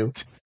listen to.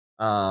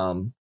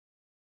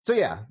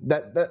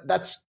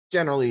 That's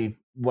generally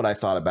what I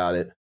thought about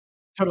it.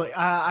 Totally.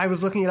 I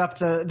was looking it up.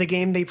 The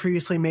game they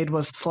previously made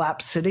was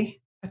Slap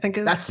City, I think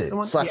is that's it. The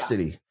one? Slap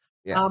City.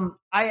 Yeah.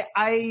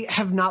 I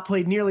have not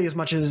played nearly as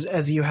much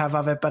as you have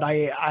of it, but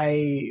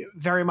I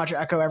very much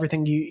echo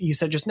everything you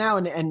said just now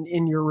and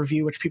in your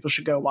review, which people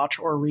should go watch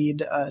or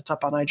read. It's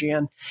up on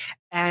IGN.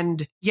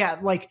 And yeah,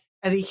 like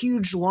as a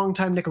huge,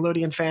 longtime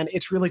Nickelodeon fan,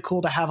 it's really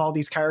cool to have all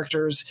these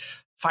characters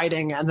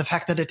fighting, and the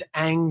fact that it's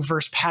Aang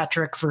versus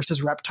Patrick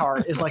versus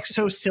Reptar is like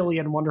so silly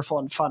and wonderful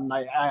and fun.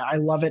 I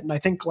love it, and I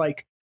think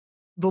like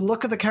the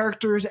look of the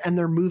characters and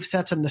their move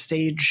sets and the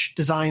stage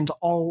designs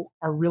all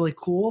are really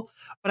cool.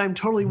 But I'm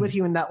totally with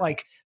you in that,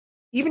 like,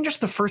 even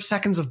just the first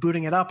seconds of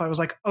booting it up, I was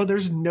like, oh,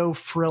 there's no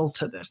frill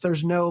to this.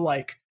 There's no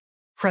like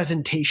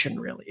presentation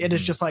really. It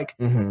is just like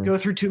go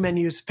through 2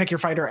 menus, pick your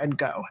fighter and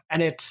go.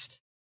 And it's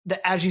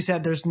as you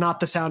said, there's not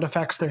the sound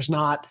effects. There's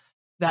not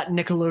that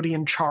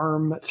Nickelodeon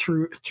charm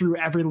through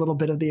every little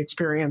bit of the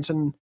experience.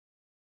 And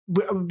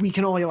we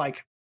can only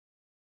like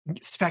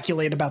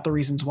speculate about the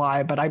reasons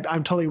why, but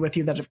I'm totally with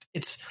you that if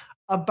it's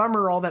a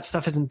bummer all that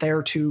stuff isn't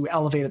there to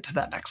elevate it to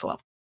that next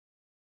level.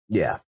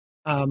 Yeah,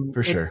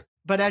 for sure.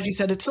 But as you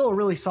said, it's still a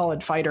really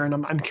solid fighter, and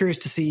I'm curious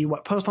to see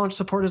what post-launch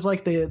support is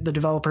like. The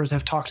developers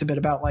have talked a bit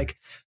about like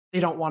they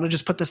don't want to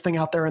just put this thing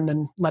out there and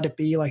then let it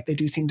be. Like they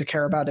do seem to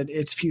care about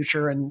its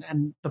future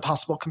and the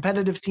possible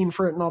competitive scene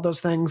for it and all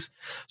those things.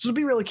 So it'll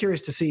be really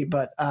curious to see.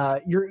 But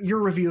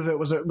your review of it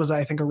was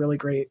I think a really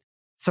great,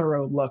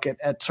 thorough look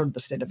at sort of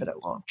the state of it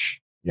at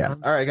launch. Yeah.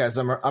 All right, guys.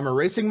 I'm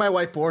erasing my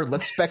whiteboard.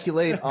 Let's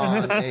speculate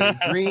on a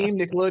dream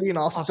Nickelodeon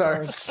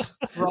All-Stars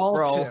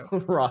Brawl 2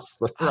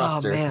 roster.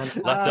 Oh, man.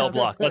 Left L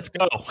block. Let's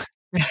go.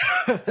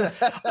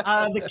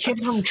 The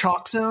kid from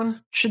Chalk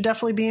Zone should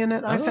definitely be in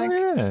it, I think.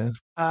 Yeah.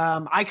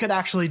 I could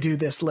actually do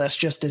this list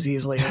just as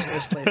easily as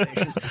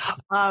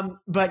PlayStation.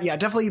 But yeah,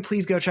 definitely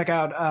please go check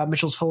out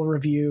Mitchell's full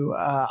review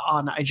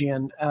on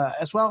IGN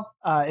as well,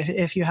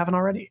 if you haven't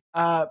already.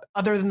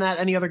 Other than that,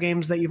 any other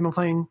games that you've been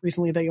playing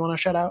recently that you want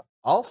to shout out?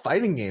 All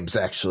fighting games,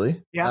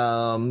 actually.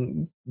 Yeah.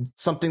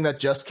 Something that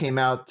just came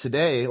out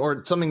today,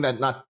 or something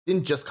that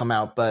didn't just come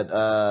out, but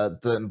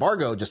the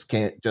embargo just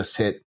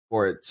hit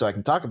for it, so I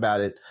can talk about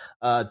it.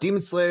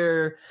 Demon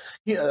Slayer,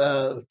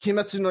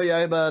 Kimetsu no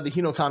Yaiba, the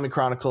Hinokami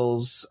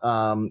Chronicles.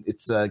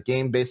 It's a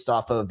game based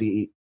off of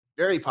the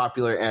very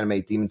popular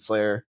anime Demon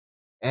Slayer,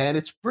 and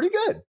it's pretty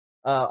good.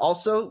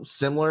 Also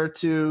similar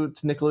to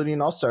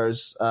Nickelodeon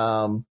All-Stars.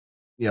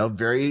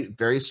 Very,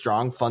 very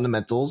strong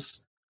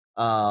fundamentals.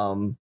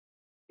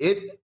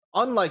 It,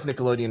 unlike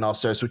Nickelodeon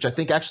All-Stars, which I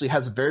think actually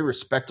has a very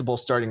respectable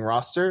starting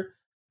roster,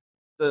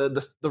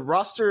 the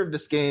roster of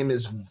this game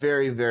is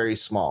very, very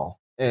small.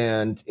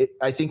 And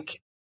I think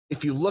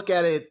if you look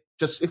at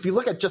just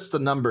the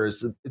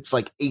numbers, it's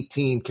like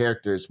 18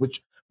 characters,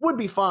 which would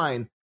be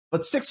fine.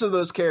 But 6 of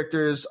those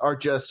characters are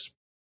just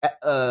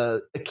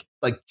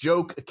like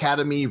joke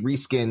Academy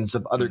reskins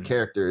of other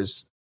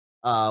characters,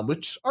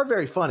 which are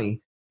very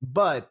funny.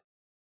 But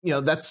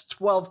that's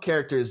 12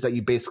 characters that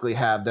you basically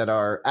have that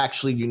are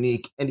actually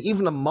unique. And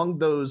even among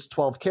those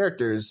 12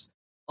 characters,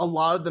 a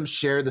lot of them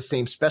share the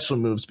same special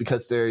moves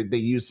because they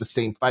use the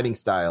same fighting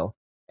style.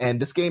 And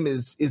this game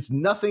is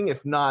nothing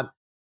if not,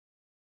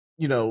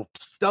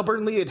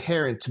 stubbornly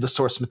adherent to the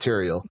source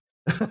material,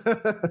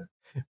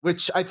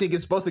 which I think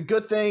is both a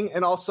good thing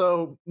and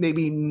also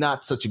maybe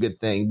not such a good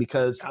thing,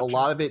 because a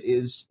lot of it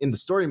is in the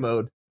story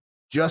mode,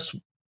 just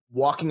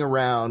walking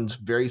around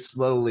very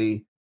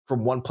slowly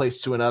from one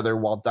place to another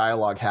while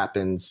dialogue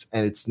happens,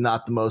 and it's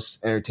not the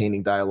most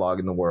entertaining dialogue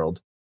in the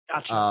world.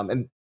 Gotcha.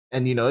 And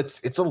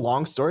it's a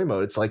long story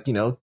mode. It's like,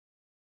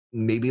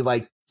 maybe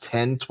like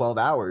 10, 12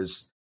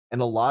 hours. And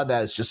a lot of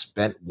that is just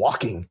spent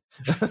walking.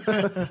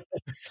 Yeah.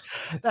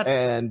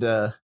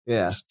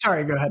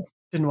 Sorry, go ahead.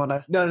 Didn't want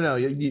to. No.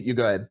 You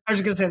go ahead. I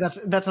was just going to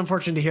say that's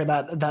unfortunate to hear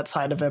that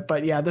side of it.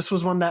 But yeah, this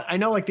was one that I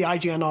know like the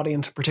IGN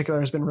audience in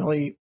particular has been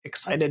really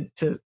excited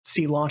to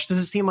see launch. Does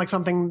it seem like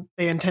something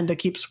they intend to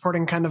keep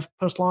supporting kind of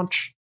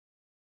post-launch?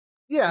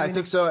 Yeah, I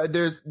think so.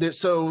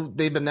 So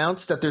they've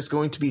announced that there's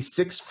going to be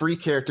 6 free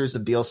characters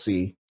of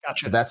DLC.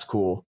 Gotcha. So that's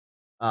cool.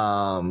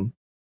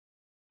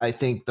 I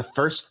think the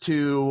first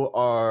 2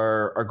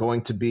 are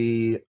going to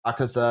be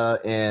Akaza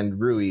and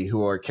Rui,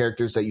 who are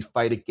characters that you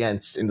fight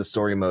against in the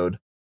story mode.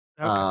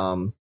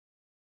 Okay.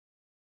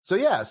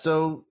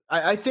 So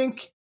I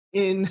think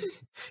in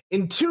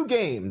 2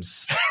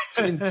 games,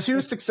 in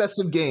 2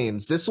 successive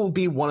games, this will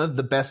be one of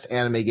the best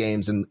anime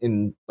games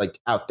in like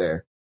out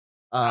there.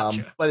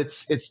 Gotcha. But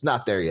it's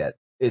not there yet.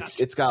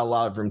 It's got a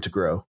lot of room to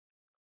grow.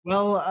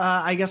 Well,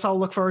 I guess I'll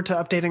look forward to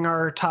updating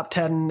our top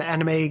 10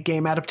 anime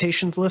game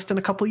adaptations list in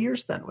a couple of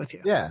years then with you.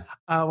 Yeah.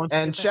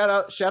 And shout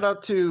out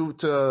to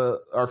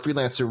our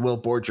freelancer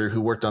Will Borger, who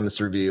worked on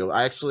this review.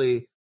 I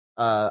actually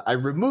I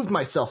removed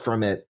myself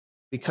from it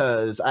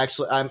because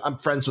I'm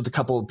friends with a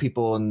couple of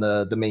people in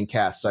the main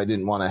cast, so I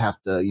didn't want to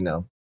have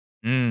to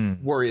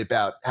worry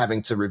about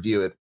having to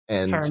review it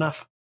and fair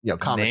enough.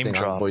 Commenting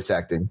on voice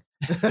acting.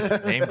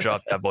 Name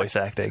drop that voice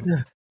acting.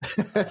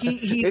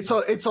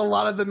 It's a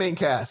lot of the main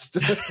cast.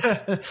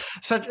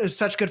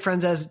 such good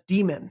friends as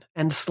Demon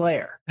and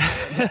Slayer.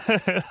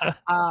 Yes.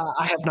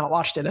 I have not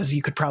watched it, as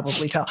you could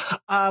probably tell.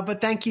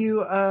 But thank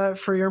you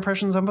for your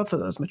impressions on both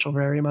of those, Mitchell.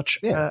 Very much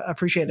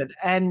appreciated.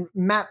 And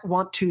Matt,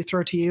 want to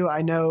throw to you.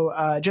 I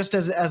know just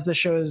as the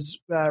show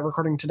is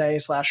recording today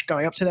 /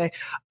 going up today,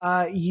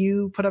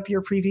 you put up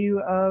your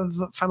preview of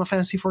Final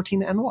Fantasy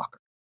XIV Endwalker.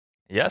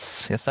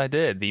 Yes, I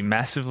did. The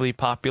massively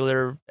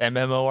popular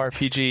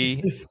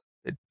MMORPG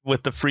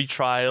with the free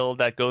trial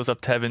that goes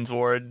up to Heaven's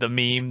Ward, the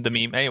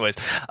meme. Anyways,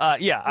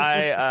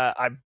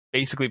 I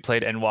basically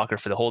played Endwalker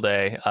for the whole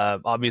day.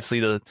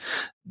 Obviously,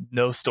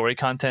 no story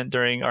content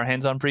during our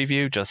hands-on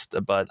preview,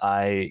 but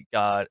I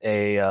got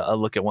a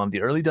look at one of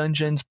the early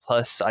dungeons.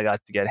 Plus, I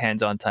got to get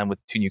hands-on time with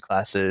 2 new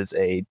classes: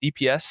 a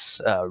DPS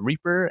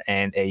Reaper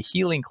and a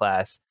healing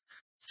class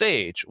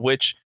Sage,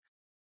 which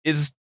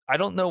is, I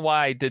don't know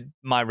why I did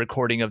my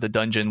recording of the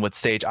dungeon with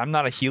Sage. I'm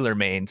not a healer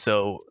main,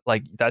 so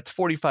like that's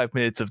 45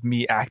 minutes of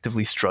me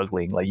actively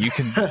struggling. Like you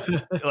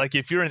can, like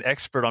if you're an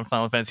expert on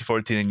Final Fantasy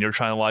 14 and you're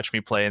trying to watch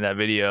me play in that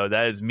video,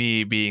 that is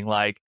me being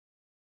like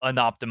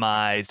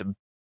unoptimized.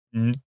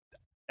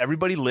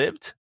 Everybody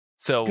lived,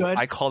 so Good.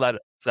 I call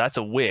that's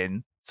a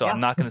win. So Yeah. I'm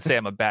not going to say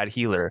I'm a bad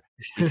healer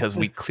because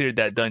we cleared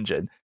that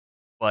dungeon.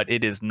 But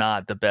it is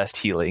not the best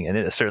healing, and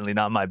it is certainly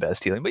not my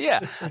best healing. But yeah,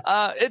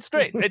 it's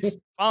great. It's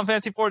Final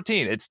Fantasy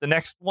 14. It's the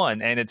next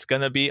one, and it's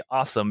gonna be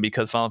awesome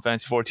because Final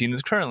Fantasy 14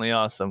 is currently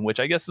awesome,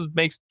 which I guess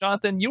makes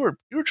Jonathan. You were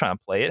trying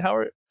to play it.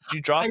 Did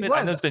you drop it?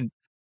 I know it's been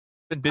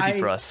busy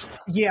for us.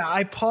 Yeah,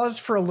 I paused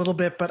for a little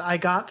bit, but I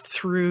got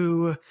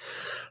through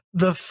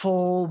the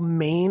full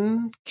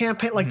main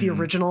campaign, like the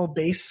original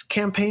base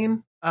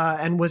campaign,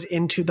 and was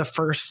into the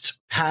first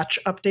patch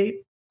update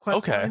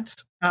quest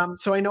lines.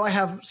 So I know I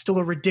have still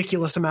a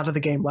ridiculous amount of the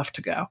game left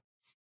to go,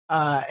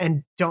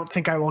 and don't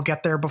think I will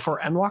get there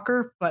before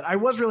Endwalker, but I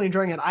was really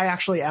enjoying it. I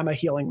actually am a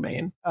healing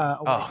main,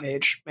 white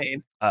mage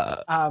main.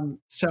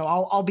 So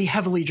I'll be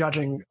heavily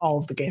judging all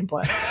of the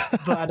gameplay,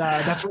 but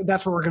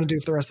that's what we're going to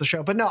do for the rest of the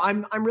show. But no,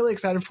 I'm really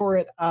excited for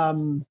it. I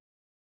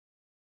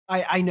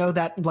know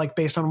that, like,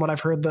 based on what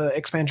I've heard, the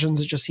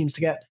expansions, it just seems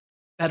to get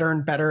better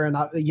and better. And,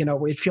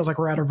 it feels like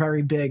we're at a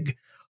very big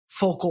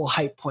focal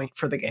hype point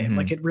for the game.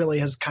 Like, it really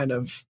has kind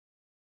of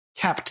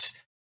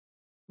kept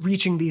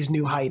reaching these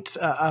new heights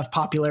of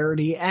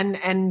popularity and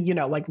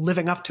like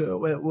living up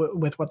to it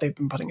with what they've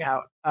been putting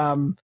out.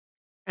 And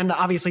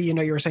obviously,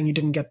 you were saying you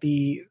didn't get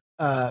the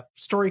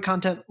story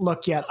content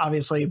look yet,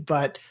 obviously,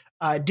 but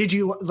did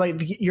you, like,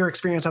 your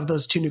experience of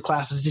those 2 new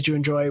classes? Did you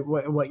enjoy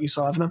what you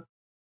saw of them?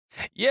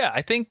 Yeah,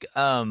 I think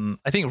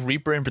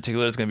Reaper in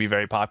particular is going to be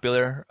very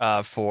popular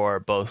for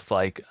both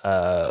like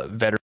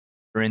veterans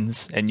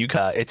and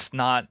it's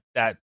not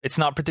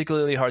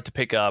particularly hard to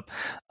pick up.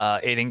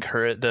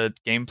 The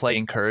gameplay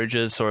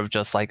encourages sort of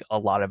just like a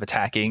lot of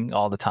attacking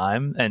all the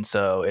time, and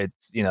so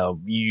it's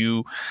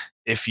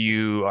if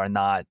you are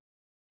not,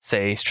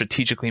 say,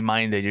 strategically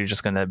minded, you're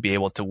just going to be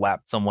able to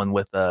whap someone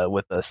with a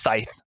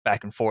scythe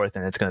back and forth,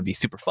 and it's going to be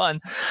super fun.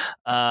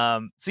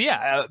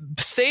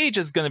 Sage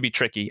is going to be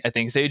tricky. I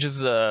think Sage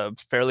is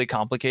fairly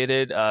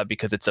complicated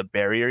because it's a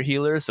barrier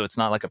healer, so it's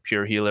not like a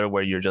pure healer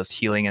where you're just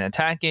healing and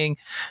attacking.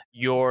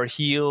 Your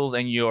heals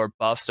and your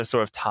buffs are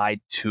sort of tied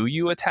to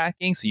you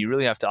attacking, so you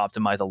really have to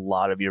optimize a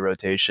lot of your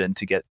rotation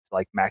to get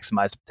like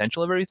maximize the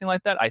potential of everything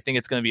like that. I think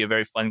it's going to be a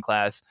very fun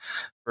class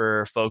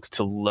for folks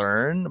to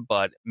learn,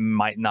 but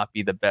might not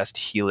be the best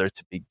healer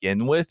to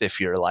begin with if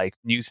you're like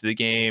new to the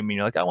game and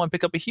you're like, I want to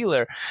pick up a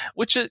healer,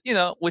 which I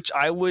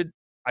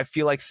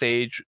feel like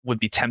Sage would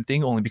be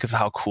tempting only because of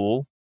how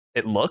cool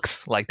it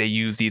looks. Like they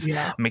use these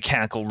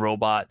mechanical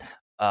robot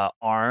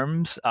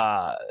arms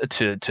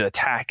to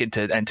attack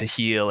and to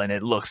heal, and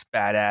it looks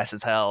badass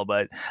as hell.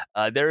 But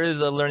there is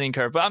a learning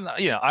curve. But I'm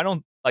not, I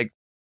don't like.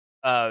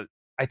 I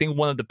think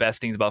one of the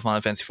best things about Final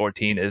Fantasy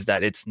 14 is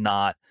that it's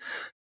not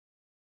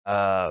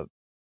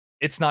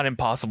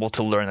impossible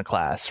to learn a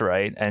class,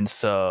 right? And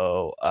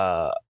so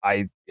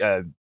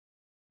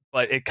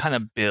but it kind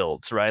of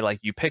builds, right? Like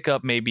you pick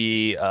up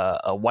maybe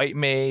a white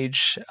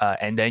mage,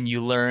 and then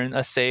you learn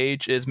a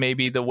sage is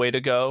maybe the way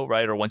to go,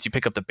 right? Or once you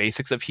pick up the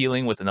basics of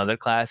healing with another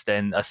class,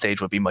 then a sage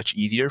would be much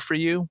easier for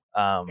you.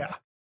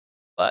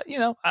 But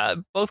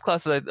both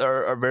classes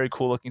are very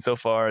cool looking so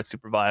far. It's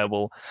super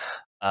viable.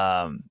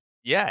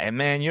 And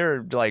man,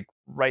 you're like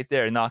right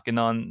there knocking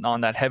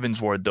on that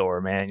Heaven's Ward door,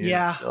 man.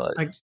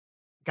 I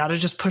gotta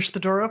just push the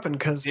door open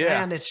because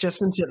man, it's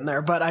just been sitting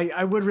there. But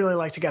I would really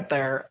like to get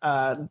there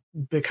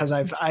because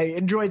I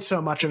enjoyed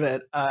so much of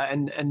it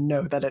and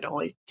know that it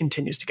only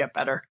continues to get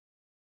better.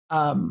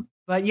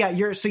 But yeah,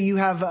 you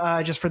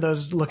have just for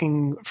those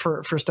looking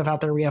for stuff out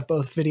there, we have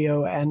both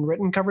video and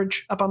written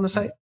coverage up on the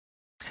site.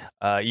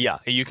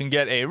 You can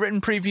get a written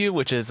preview,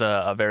 which is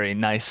a very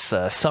nice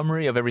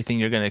summary of everything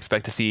you're going to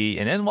expect to see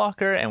in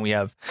Endwalker, and we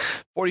have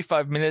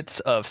 45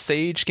 minutes of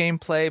Sage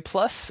gameplay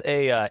plus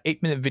a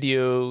 8-minute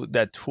video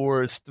that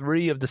tours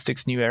 3 of the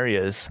 6 new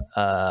areas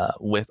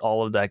with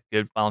all of that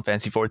good Final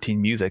Fantasy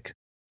 14 music.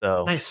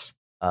 So nice.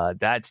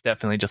 That's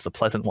definitely just a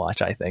pleasant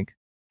watch, I think.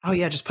 Oh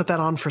yeah, just put that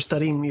on for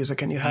studying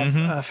music, and you have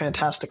a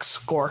fantastic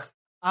score.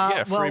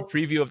 For a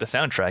preview of the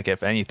soundtrack,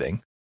 if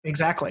anything.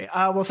 Exactly.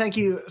 Well, thank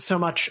you so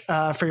much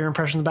for your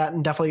impressions of that,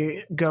 and definitely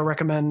go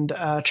recommend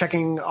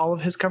checking all of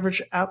his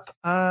coverage out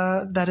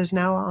that is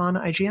now on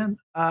IGN.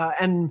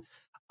 And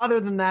other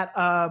than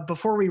that,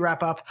 before we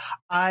wrap up,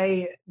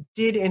 I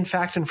did, in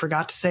fact, and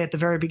forgot to say at the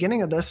very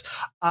beginning of this,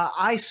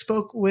 I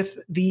spoke with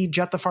the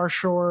Jet the Far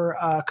Shore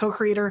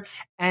co-creator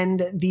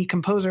and the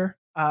composer,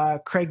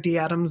 Craig D.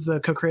 Adams, the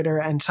co-creator,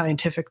 and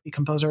Scientific, the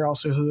composer,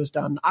 also who has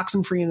done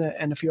Oxenfree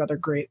and a few other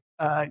great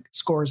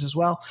scores as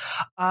well.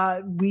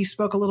 We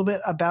spoke a little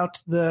bit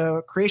about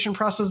the creation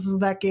process of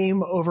that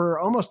game over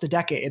almost a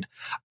decade,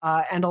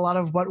 and a lot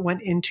of what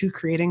went into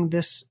creating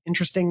this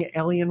interesting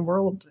alien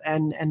world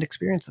and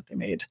experience that they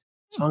made.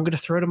 So I'm going to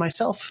throw to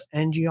myself,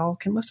 and you all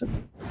can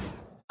listen.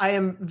 I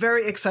am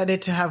very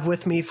excited to have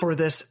with me for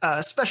this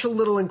special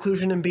little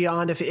inclusion and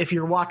beyond. If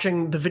you're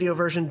watching the video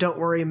version, don't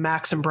worry,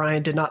 Max and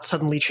Brian did not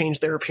suddenly change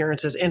their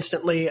appearances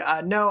instantly.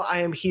 No,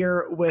 I am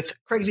here with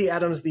Craig D.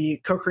 Adams, the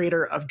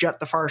co-creator of Jet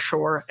the Far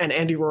Shore, and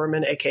Andy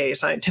Rohrman, aka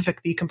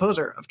Scientific, the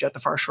composer of Jet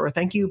the Far Shore.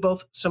 Thank you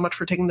both so much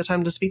for taking the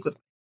time to speak with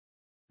me.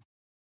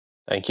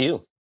 Thank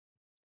you.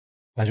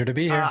 Pleasure to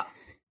be here.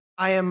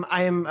 I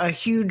am a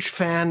huge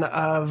fan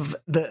of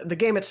the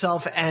game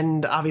itself,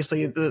 and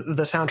obviously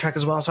the soundtrack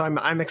as well. So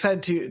I'm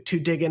excited to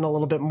dig in a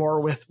little bit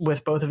more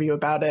with both of you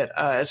about it,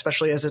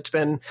 especially as it's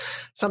been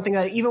something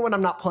that even when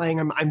I'm not playing,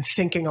 I'm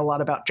thinking a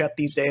lot about Jet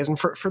these days. And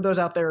for those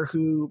out there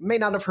who may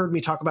not have heard me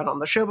talk about it on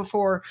the show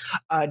before,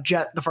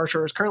 Jet the Far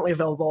Shore is currently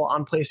available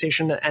on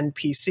PlayStation and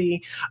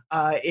PC.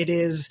 It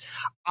is.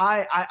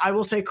 I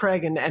will say,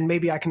 Craig, and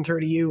maybe I can throw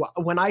to you,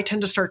 when I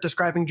tend to start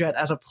describing Jet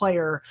as a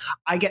player,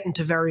 I get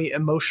into very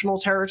emotional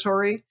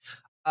territory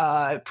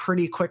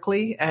pretty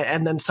quickly,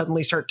 and then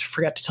suddenly start to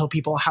forget to tell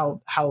people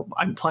how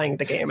I'm playing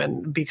the game.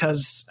 And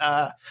because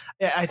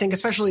I think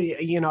especially,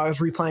 I was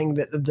replaying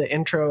the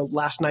intro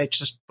last night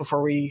just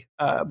before we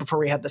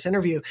had this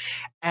interview,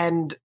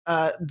 and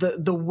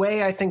the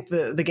way I think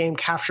the game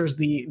captures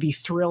the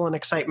thrill and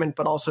excitement,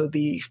 but also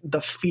the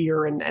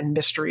fear and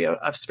mystery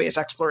of space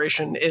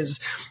exploration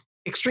is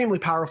extremely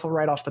powerful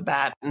right off the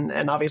bat.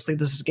 And obviously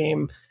this is a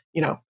game,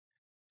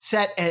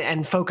 set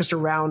and focused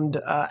around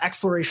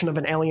exploration of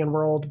an alien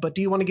world. But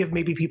do you want to give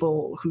maybe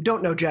people who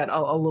don't know Jet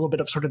a little bit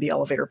of sort of the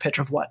elevator pitch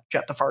of what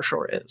Jet the Far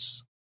Shore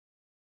is?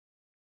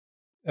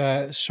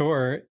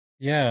 Sure.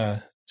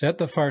 Yeah. Jet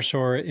the Far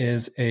Shore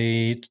is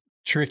a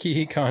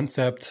tricky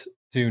concept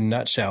to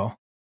nutshell.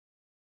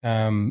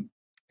 And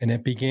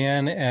it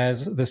began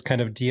as this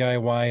kind of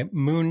DIY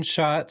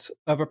moonshot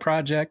of a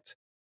project,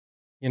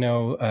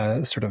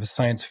 sort of a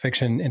science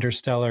fiction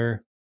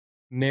interstellar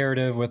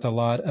narrative with a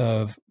lot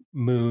of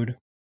mood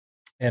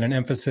and an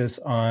emphasis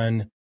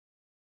on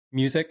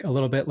music, a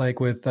little bit like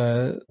with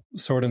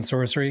Sword and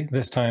Sorcery,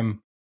 this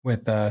time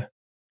with the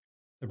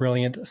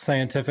brilliant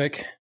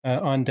Scientific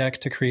on deck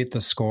to create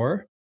the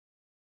score.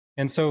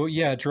 And so,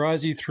 it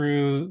draws you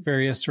through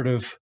various sort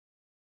of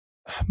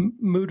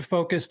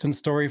mood-focused and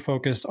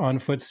story-focused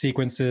on-foot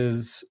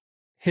sequences,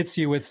 hits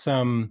you with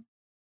some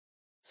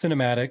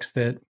cinematics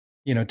that,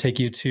 take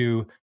you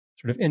to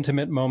sort of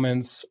intimate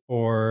moments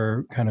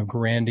or kind of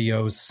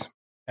grandiose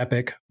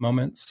epic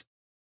moments.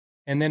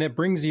 And then it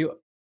brings you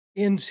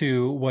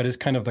into what is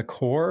kind of the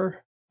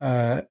core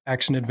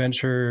action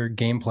adventure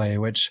gameplay,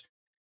 which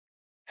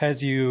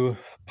has you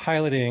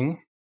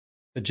piloting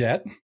the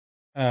jet.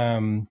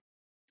 And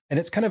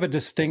it's kind of a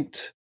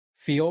distinct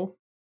feel.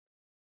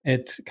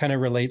 It kind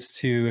of relates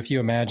to, if you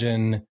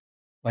imagine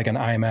like an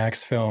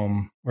IMAX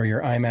film where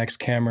your IMAX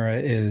camera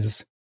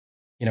is,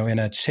 in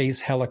a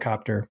chase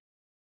helicopter,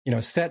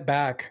 set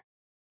back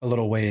a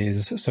little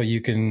ways so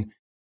you can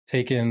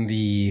take in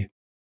the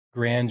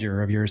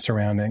grandeur of your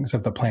surroundings,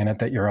 of the planet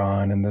that you're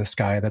on and the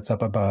sky that's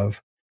up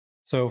above.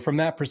 So from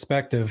that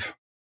perspective,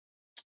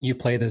 you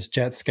play this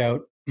jet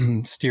scout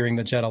steering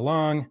the jet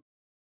along,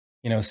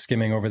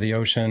 skimming over the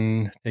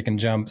ocean, taking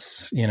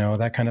jumps,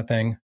 that kind of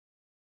thing.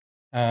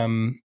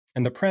 And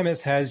the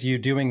premise has you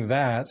doing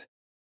that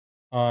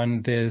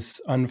on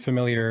this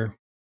unfamiliar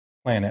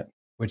planet,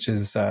 which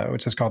is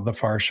called the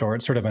Far Shore.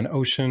 It's sort of an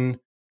ocean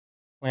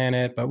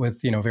planet, but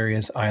with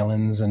various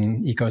islands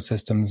and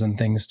ecosystems and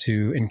things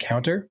to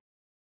encounter.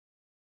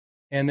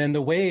 And then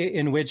the way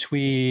in which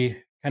we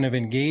kind of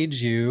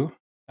engage you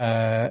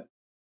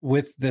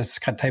with this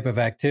type of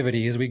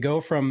activity is we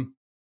go from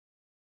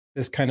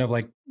this kind of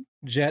like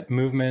jet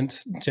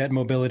movement, jet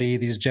mobility,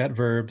 these jet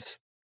verbs,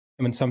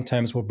 and then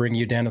sometimes we'll bring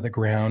you down to the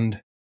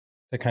ground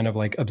to kind of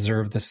like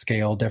observe the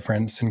scale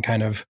difference and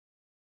kind of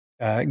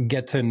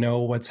get to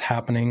know what's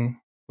happening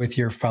with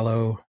your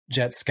fellow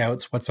jet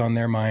scouts, what's on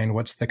their mind,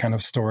 what's the kind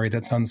of story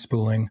that's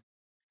unspooling.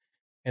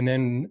 And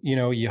then,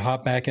 you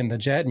hop back in the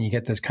jet and you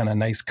get this kind of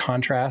nice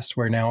contrast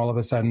where now all of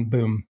a sudden,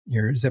 boom,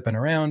 you're zipping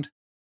around.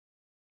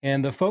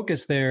 And the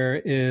focus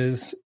there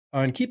is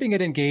on keeping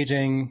it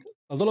engaging,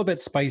 a little bit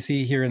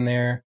spicy here and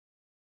there.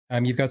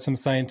 You've got some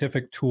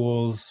scientific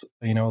tools,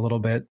 a little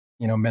bit,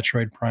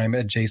 Metroid Prime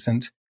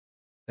adjacent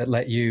that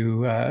let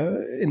you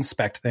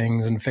inspect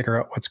things and figure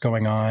out what's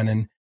going on.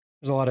 And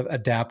there's a lot of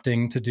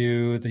adapting to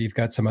do. That you've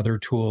got some other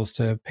tools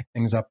to pick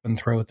things up and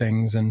throw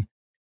things. And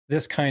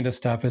this kind of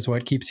stuff is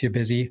what keeps you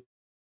busy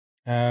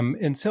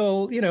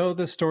until,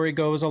 the story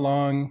goes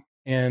along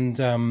and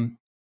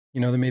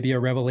there may be a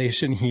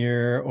revelation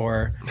here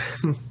or,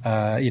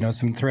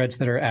 some threads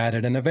that are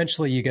added. And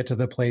eventually you get to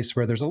the place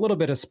where there's a little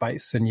bit of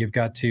spice and you've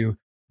got to,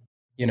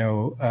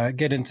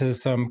 get into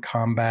some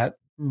combat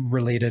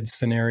related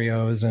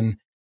scenarios. And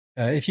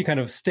if you kind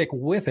of stick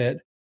with it,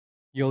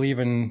 you'll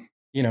even,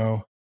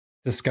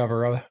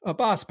 discover a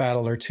boss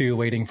battle or two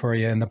waiting for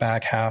you in the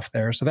back half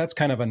there. So that's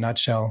kind of a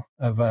nutshell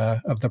of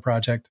the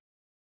project.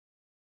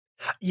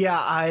 Yeah,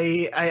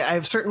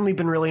 I've certainly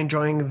been really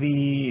enjoying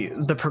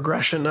the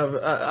progression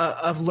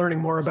of learning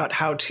more about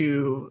how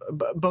to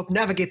both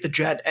navigate the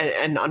jet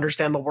and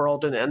understand the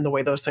world and the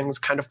way those things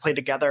kind of play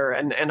together.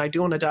 And I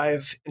do want to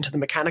dive into the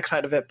mechanic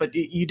side of it, but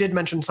you did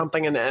mention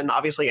something, and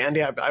obviously,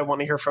 Andy, I want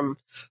to hear from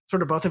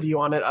sort of both of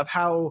you on it, of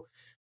how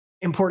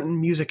important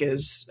music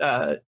is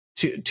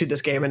to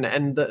this game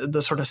and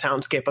the sort of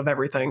soundscape of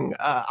everything.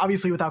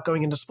 Obviously, without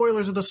going into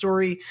spoilers of the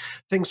story,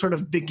 things sort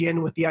of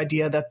begin with the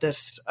idea that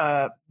this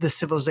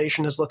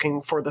civilization is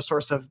looking for the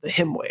source of the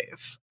hymn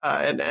wave,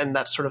 and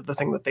that's sort of the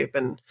thing that they've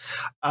been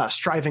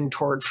striving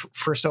toward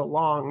for so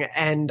long.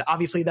 And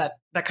obviously, that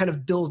kind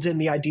of builds in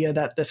the idea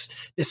that this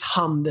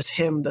hum, this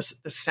hymn,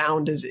 this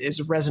sound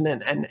is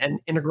resonant and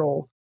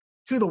integral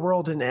to the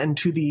world and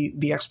to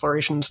the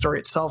exploration story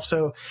itself.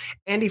 So,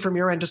 Andy, from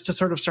your end, just to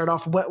sort of start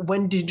off,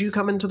 when did you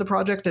come into the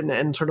project,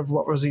 and sort of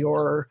what was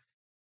your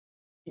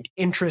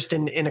interest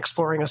in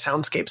exploring a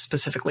soundscape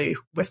specifically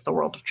with the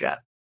world of Jet?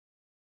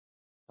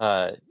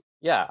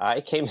 Yeah,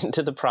 I came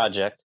into the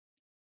project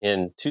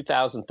in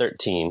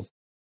 2013,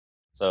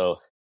 so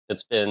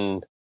it's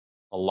been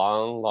a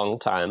long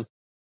time.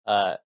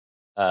 All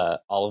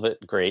of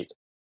it great,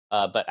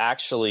 but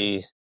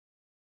actually,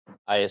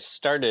 I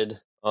started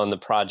on the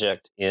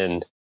project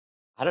in,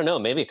 I don't know,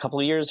 maybe a couple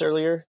of years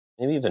earlier,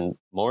 maybe even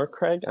more,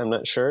 Craig, I'm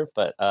not sure,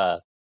 but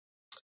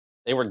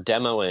they were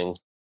demoing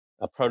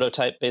a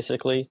prototype,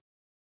 basically,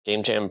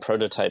 Game Jam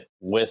prototype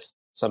with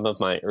some of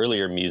my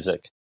earlier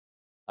music.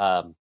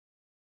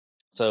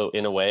 So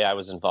in a way, I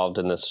was involved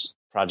in this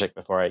project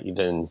before I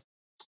even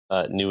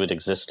knew it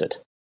existed.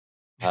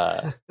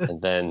 And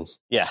then,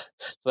 so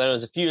that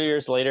was a few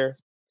years later.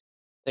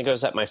 I think I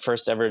was at my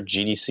first ever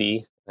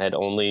GDC. I had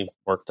only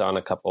worked on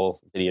a couple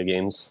video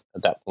games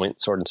at that point,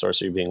 Sword and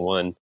Sorcery being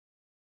one.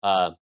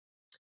 And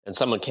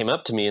someone came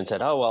up to me and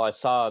said, "Oh, well, I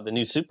saw the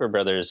new Super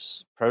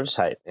Brothers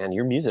prototype, and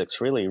your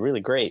music's really, really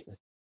great."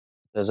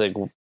 I was like,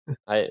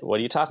 "What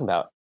are you talking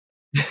about?"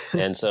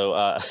 And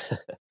so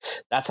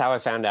that's how I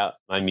found out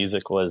my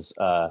music was,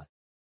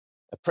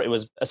 it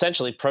was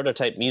essentially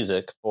prototype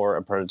music for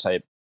a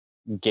prototype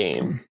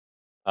game.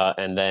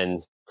 And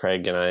then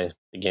Craig and I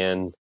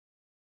began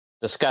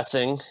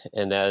discussing,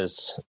 and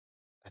as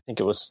I think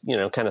it was,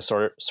 kind of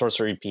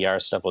sorcery PR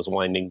stuff was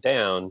winding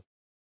down,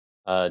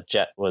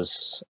 Jet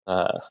was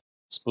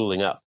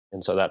spooling up.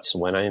 And so that's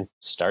when I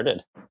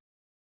started.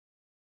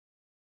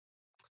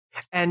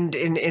 And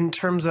in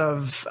terms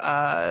of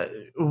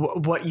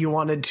what you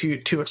wanted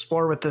to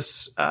explore with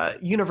this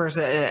universe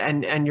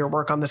and your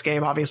work on this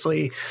game,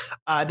 obviously,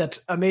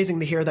 that's amazing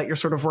to hear that your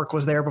sort of work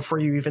was there before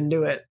you even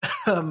knew it.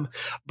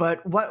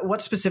 But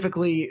what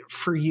specifically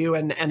for you?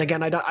 And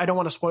again, I don't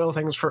want to spoil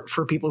things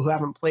for people who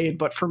haven't played,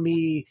 but for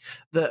me,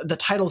 the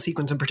title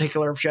sequence in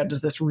particular of Jet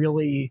is this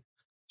really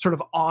sort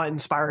of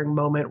awe-inspiring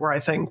moment where I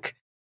think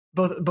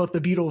both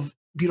the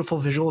beautiful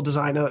visual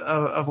design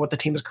of what the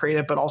team has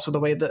created, but also the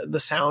way the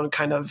sound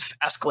kind of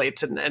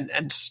escalates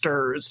and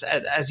stirs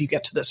as you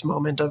get to this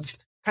moment of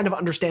kind of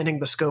understanding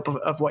the scope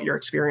of what you're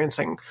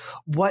experiencing.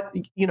 What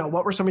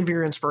were some of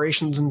your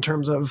inspirations in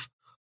terms of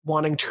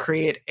wanting to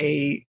create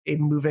a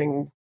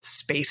moving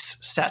space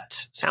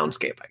set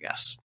soundscape, I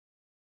guess?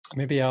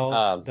 Maybe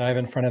I'll dive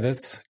in front of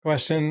this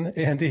question,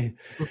 Andy.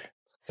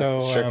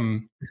 So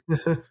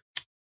sure.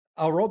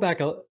 I'll roll back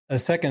a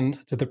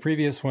second to the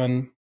previous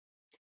one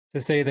to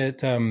say that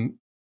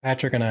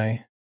Patrick and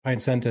I,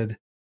 Pint Scented,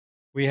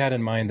 we had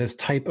in mind this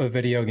type of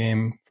video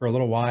game for a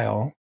little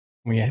while.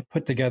 We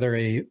put together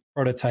a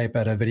prototype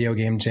at a video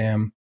game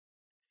jam.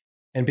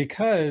 And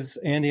because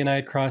Andy and I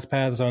had crossed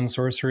paths on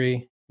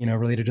sorcery,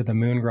 related to the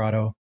Moon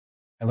Grotto,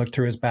 I looked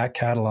through his back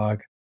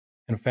catalog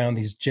and found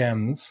these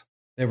gems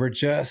that were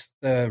just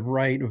the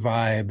right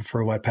vibe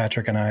for what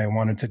Patrick and I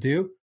wanted to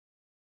do.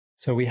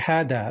 So we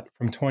had that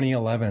from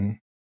 2011,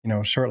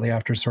 shortly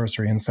after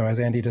sorcery. And so as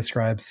Andy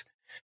describes,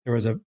 there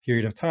was a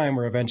period of time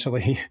where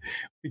eventually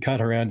we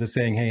got around to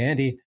saying, "Hey,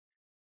 Andy,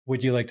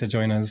 would you like to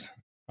join us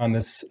on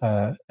this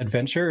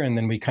adventure?" And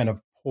then we kind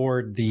of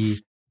poured the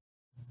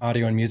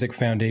audio and music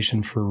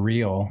foundation for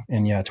real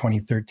in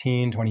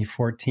 2013,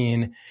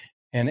 2014.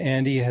 And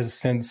Andy has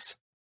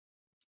since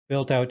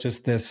built out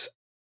just this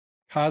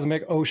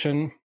cosmic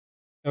ocean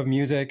of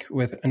music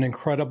with an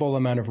incredible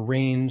amount of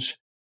range,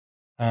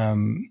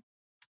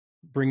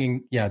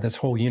 bringing this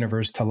whole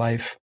universe to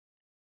life.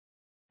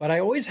 But I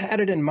always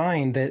had it in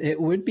mind that it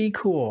would be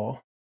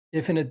cool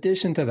if, in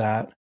addition to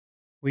that,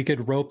 we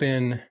could rope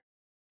in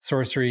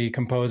sorcery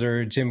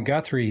composer Jim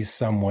Guthrie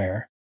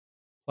somewhere,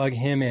 plug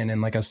him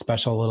in like a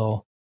special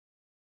little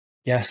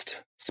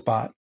guest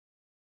spot.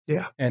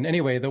 Yeah. And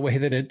anyway, the way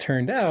that it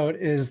turned out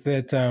is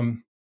that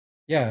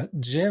Yeah,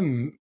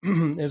 Jim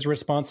is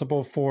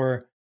responsible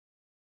for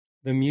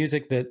the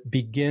music that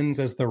begins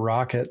as the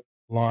rocket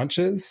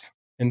launches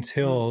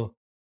until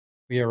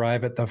we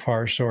arrive at the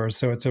far shore.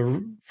 So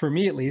for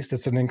me at least,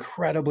 it's an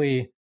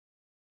incredibly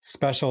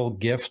special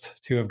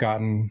gift to have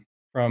gotten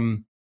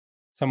from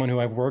someone who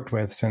I've worked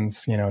with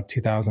since,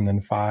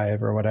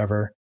 2005 or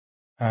whatever.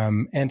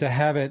 And to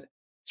have it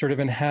sort of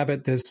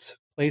inhabit this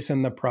place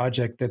in the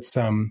project that's,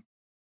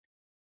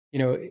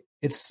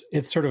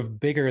 it's sort of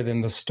bigger than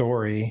the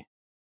story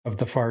of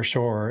the far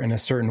shore in a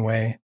certain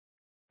way.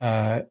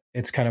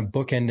 It's kind of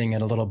bookending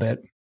it a little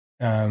bit.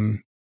 And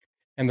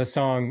the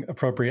song,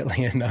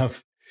 appropriately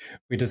enough,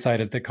 we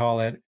decided to call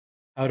it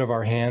Out of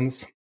Our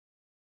Hands,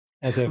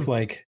 as if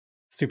like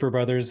Super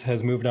Brothers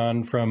has moved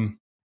on from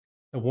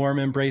the warm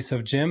embrace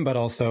of Jim, but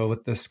also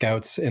with the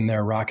scouts in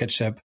their rocket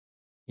ship,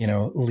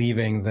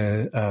 leaving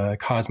the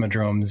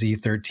Cosmodrome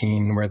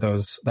Z13 where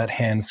that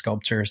hand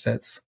sculpture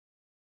sits.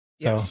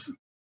 So, Yes.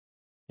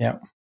 yeah.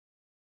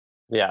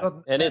 Yeah.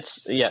 And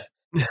it's, yeah.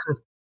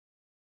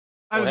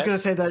 I was going to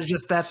say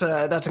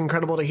that that's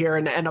incredible to hear,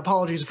 and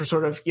apologies for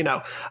sort of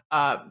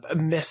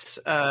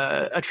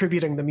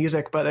attributing the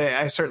music, but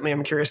I certainly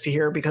am curious to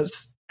hear,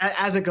 because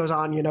as it goes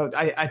on,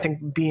 I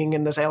think being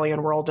in this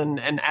alien world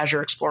and as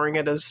you're exploring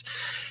it,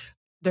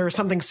 there's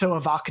something so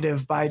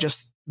evocative by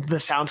just the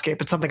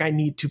soundscape. It's something I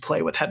need to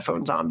play with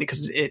headphones on,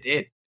 because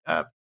it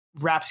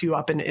wraps you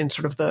up in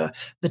sort of the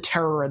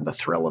terror and the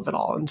thrill of it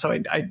all. And so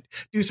I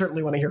do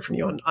certainly want to hear from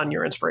you on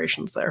your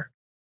inspirations there.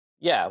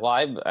 Yeah, well,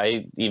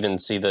 I even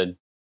see the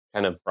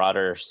kind of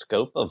broader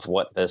scope of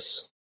what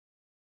this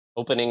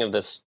opening of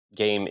this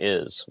game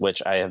is,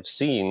 which I have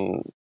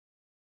seen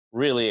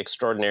really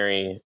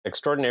extraordinarily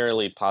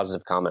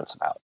positive comments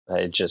about.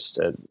 It's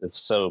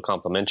so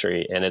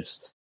complimentary, and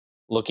it's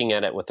looking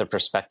at it with the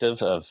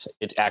perspective of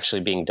it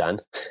actually being done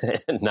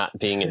and not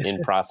being an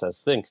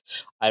in-process thing.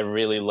 I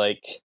really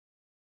like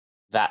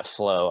that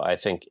flow. I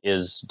think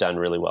is done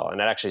really well,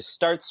 and it actually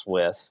starts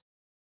with,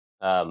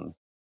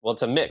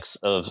 it's a mix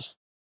of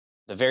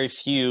the very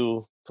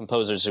few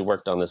composers who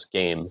worked on this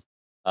game,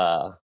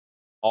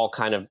 all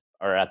kind of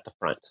are at the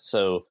front.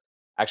 So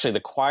actually the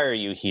choir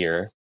you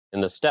hear in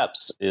the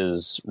steps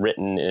is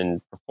written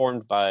and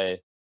performed by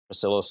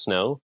Priscilla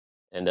Snow,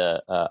 and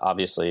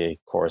obviously a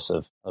chorus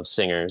of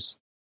singers.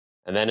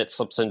 And then it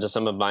slips into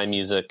some of my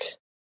music.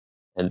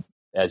 And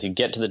as you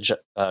get to the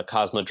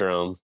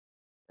Cosmodrome,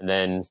 and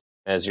then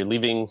as you're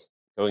leaving,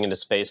 going into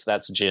space,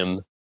 that's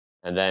Jim.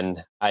 And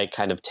then I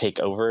kind of take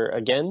over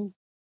again.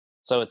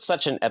 So it's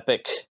such an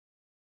epic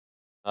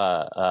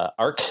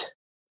arc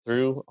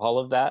through all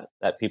of that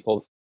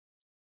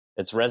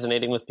it's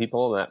resonating with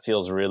people, and that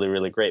feels really,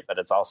 really great. But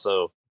it's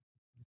also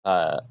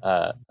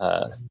a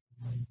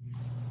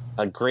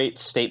great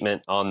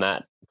statement on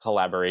that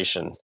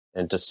collaboration,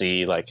 and to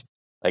see like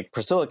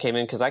Priscilla came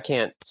in, because I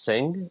can't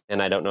sing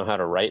and I don't know how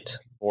to write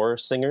for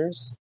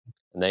singers,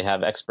 and they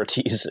have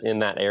expertise in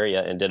that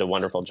area and did a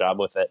wonderful job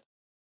with it.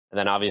 And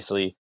then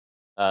obviously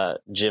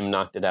Jim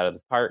knocked it out of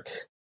the park.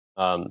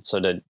 So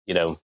to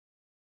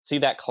see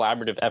that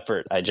collaborative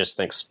effort, I just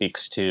think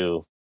speaks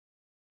to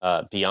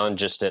beyond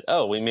just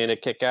we made a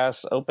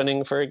kick-ass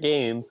opening for a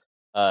game,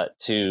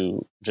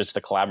 to just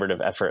the collaborative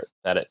effort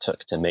that it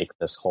took to make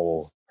this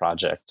whole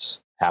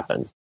project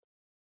happen.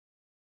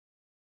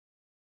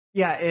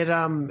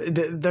 Yeah,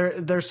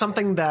 there's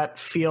something that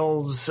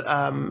feels,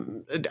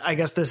 I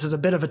guess this is a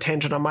bit of a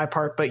tangent on my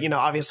part, but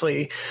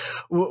obviously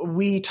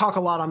we talk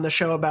a lot on the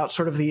show about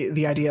sort of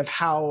the idea of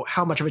how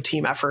much of a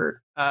team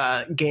effort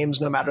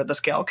games, no matter the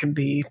scale, can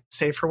be,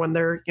 save for when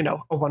they're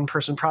a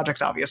one-person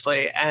project,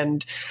 obviously.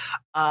 And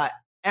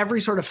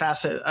every sort of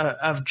facet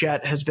of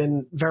Jet has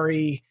been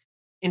very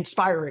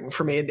inspiring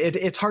for me.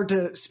 It's hard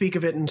to speak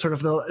of it in sort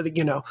of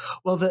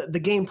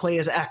the gameplay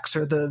is X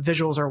or the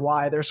visuals are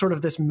Y. There's sort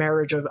of this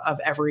marriage of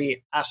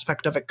every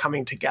aspect of it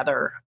coming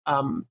together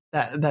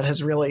that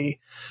has really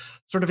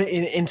sort of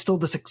instilled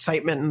this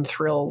excitement and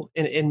thrill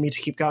in me to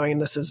keep going. And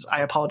this is,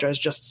 I apologize,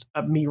 just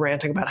me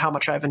ranting about how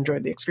much I've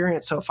enjoyed the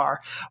experience so far.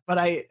 But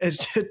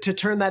to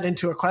turn that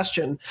into a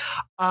question,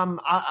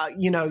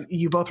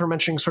 you both were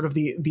mentioning sort of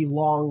the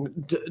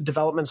long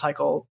development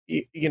cycle,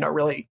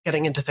 really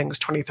getting into things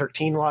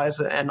 2013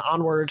 wise and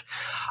onward.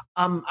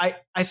 I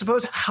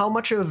suppose how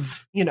much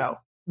of,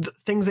 the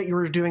things that you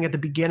were doing at the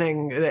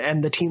beginning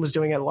and the team was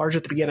doing at large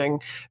at the beginning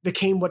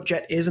became what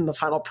Jet is in the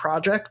final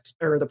project,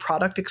 or the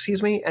product,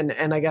 excuse me. And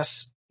I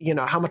guess,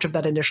 how much of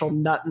that initial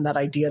nut and that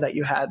idea that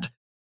you had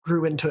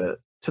grew into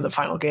the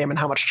final game, and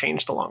how much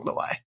changed along the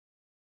way.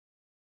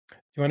 Do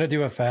you want to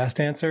do a fast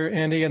answer,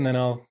 Andy, and then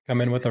I'll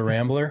come in with a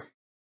rambler?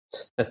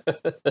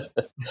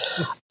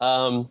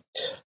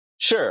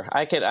 Sure,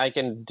 I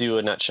can do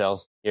a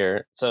nutshell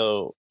here.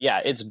 So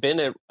yeah, it's been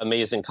an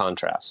amazing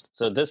contrast.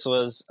 So this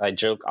was, I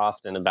joke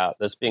often about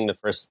this being the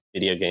first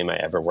video game I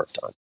ever worked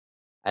on.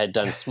 I had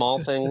done small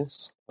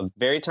things, a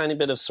very tiny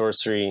bit of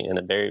sorcery, and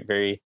a very,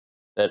 very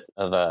bit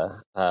of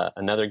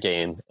another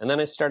game, and then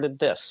I started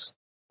this.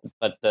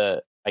 But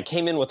I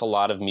came in with a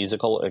lot of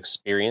musical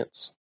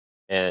experience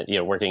and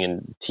working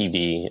in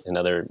TV and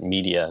other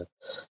media.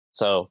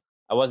 So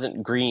I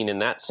wasn't green in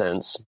that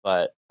sense,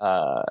 but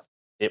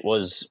it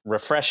was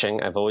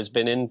refreshing. I've always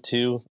been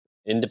into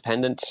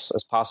independence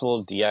as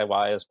possible,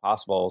 DIY as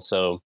possible.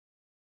 So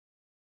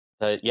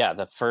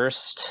the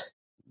first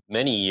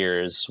many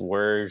years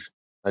were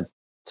a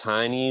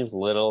tiny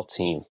little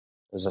team.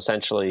 It was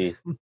essentially,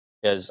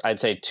 I'd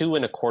say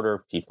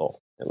 2.25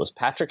 people. It was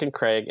Patrick and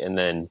Craig, and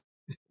then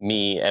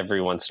me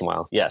every once in a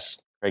while. Yes,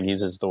 Craig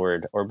uses the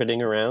word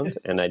orbiting around,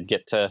 and I'd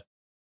get to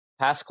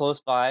pass close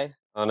by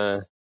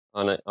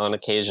on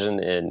occasion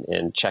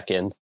and check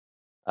in,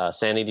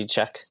 sanity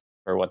check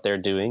for what they're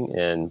doing,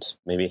 and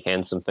maybe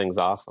hand some things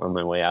off on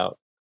my way out.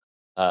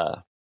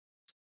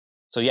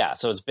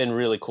 So it's been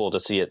really cool to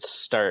see it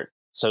start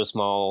so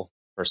small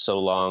for so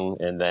long,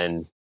 and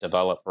then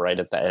develop right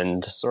at the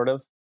end, sort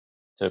of,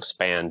 to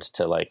expand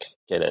to like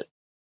get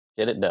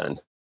it done.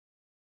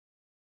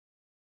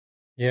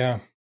 Yeah.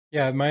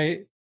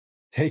 My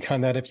take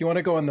on that, if you want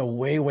to go on the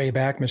way, way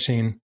back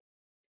machine,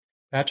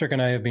 Patrick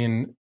and I have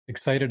been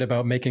excited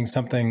about making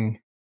something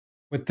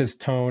with this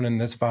tone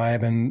and this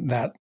vibe and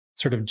that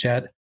sort of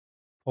jet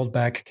pulled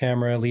back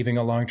camera leaving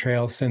a long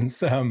trail since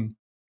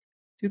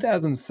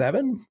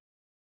 2007.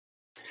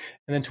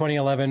 And then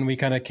 2011, we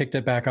kind of kicked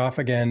it back off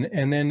again.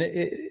 And then,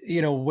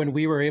 when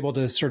we were able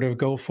to sort of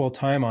go full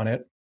time on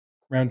it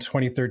around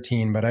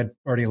 2013, but I'd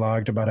already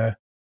logged about a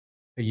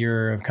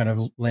year of kind of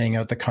laying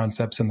out the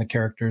concepts and the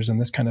characters and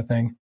this kind of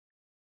thing.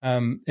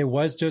 It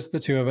was just the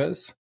two of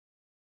us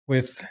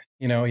with,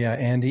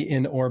 Andy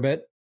in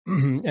orbit.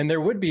 And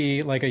there would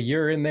be like a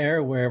year in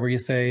there where you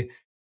say,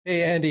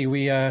 hey, Andy,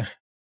 we're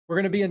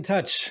going to be in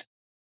touch.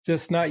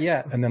 Just not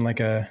yet. And then like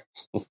an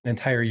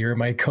entire year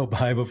might go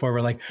by before we're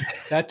like,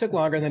 that took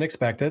longer than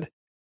expected.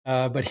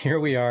 But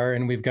here we are,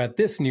 and we've got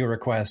this new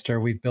request,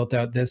 or we've built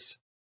out this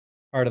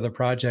part of the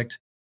project.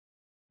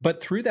 But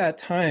through that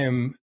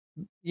time,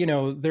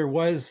 there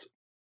was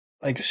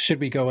like, should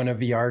we go in a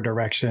VR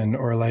direction,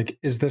 or like,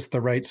 is this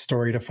the right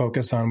story to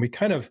focus on? We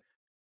kind of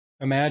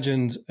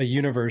imagined a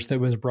universe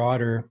that was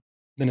broader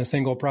than a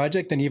single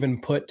project, and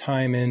even put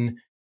time in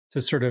to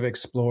sort of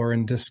explore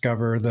and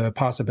discover the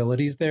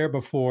possibilities there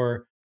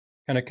before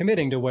kind of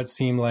committing to what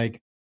seemed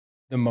like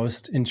the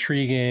most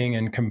intriguing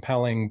and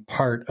compelling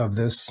part of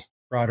this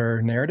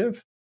broader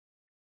narrative.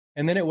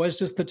 And then it was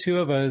just the two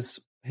of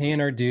us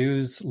paying our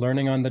dues,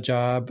 learning on the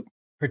job,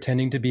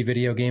 pretending to be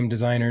video game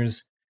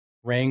designers,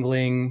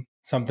 wrangling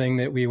something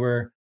that we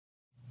were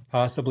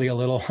possibly a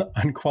little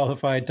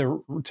unqualified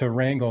to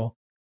wrangle,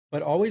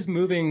 but always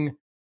moving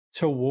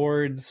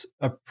towards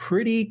a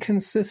pretty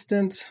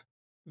consistent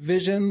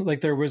vision.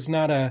 Like there was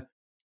not a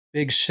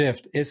big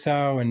shift.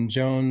 Isao and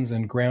Jones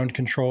and Ground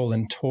Control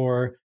and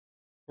Tor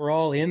were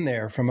all in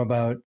there from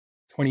about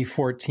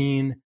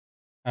 2014.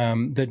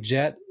 The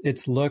jet,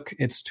 its look,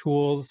 its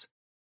tools,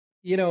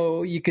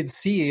 you could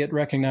see it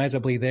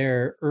recognizably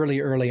there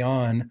early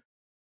on.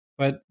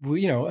 But,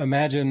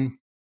 imagine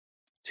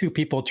two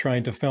people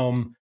trying to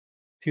film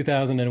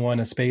 2001: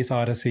 A Space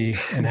Odyssey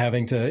and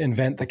having to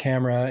invent the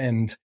camera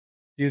and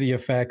do the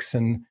effects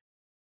and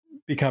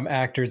become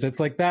actors. It's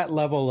like that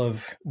level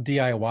of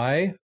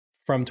DIY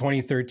from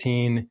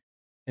 2013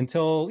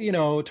 until,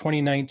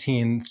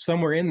 2019.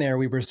 Somewhere in there,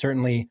 we were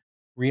certainly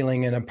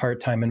reeling in a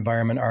part-time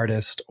environment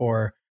artist,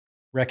 or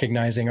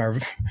recognizing our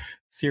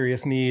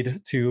serious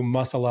need to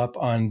muscle up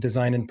on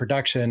design and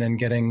production and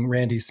getting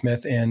Randy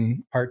Smith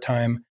in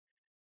part-time.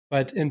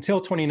 But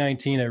until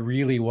 2019, it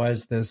really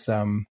was this,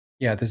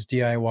 this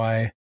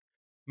DIY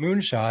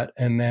moonshot.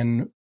 And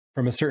then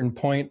from a certain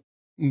point,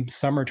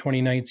 summer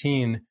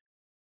 2019,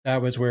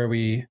 that was where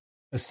we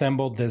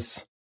assembled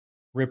this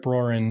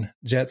rip-roaring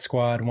Jet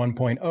Squad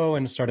 1.0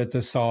 and started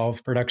to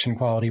solve production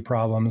quality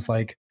problems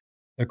like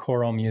the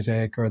choral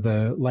music or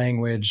the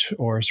language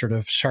or sort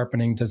of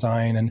sharpening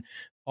design and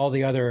all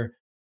the other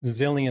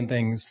zillion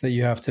things that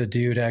you have to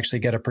do to actually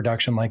get a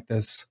production like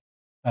this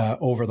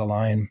over the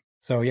line.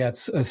 So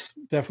it's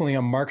definitely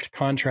a marked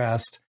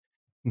contrast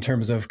in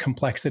terms of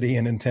complexity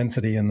and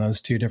intensity in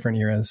those two different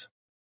eras.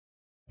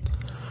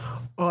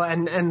 Well,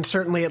 and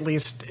certainly, at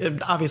least,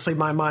 obviously,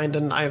 my mind,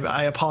 and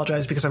I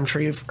apologize because I'm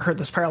sure you've heard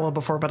this parallel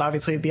before, but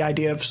obviously the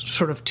idea of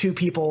sort of two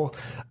people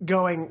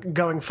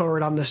going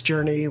forward on this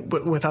journey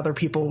with other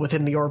people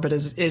within the orbit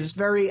is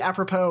very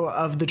apropos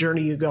of the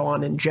journey you go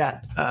on in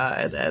Jet,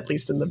 at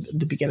least in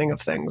the beginning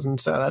of things. And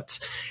so it's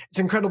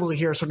incredible to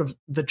hear sort of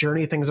the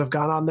journey things have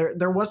gone on.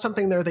 There was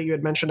something there that you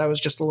had mentioned I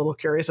was just a little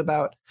curious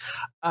about.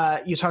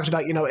 You talked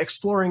about,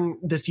 exploring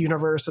this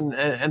universe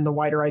and the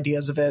wider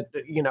ideas of it,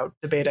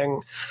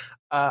 debating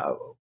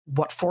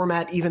what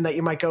format even that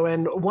you might go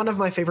in. One of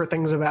my favorite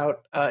things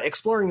about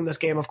exploring in this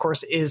game, of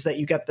course, is that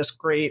you get this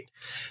great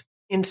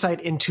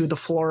insight into the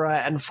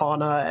flora and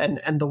fauna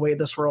and the way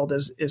this world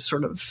is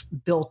sort of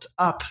built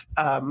up.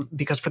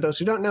 Because for those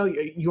who don't know,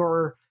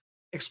 your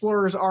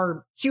explorers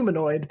are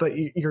humanoid, but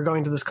you're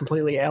going to this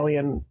completely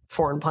alien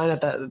foreign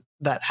planet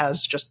that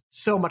has just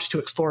so much to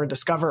explore and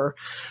discover.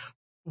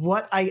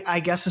 What I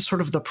guess is sort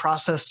of the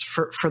process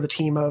for the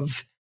team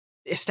of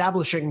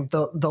establishing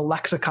the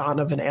lexicon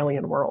of an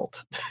alien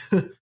world.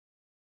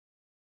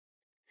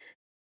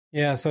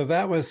 Yeah, so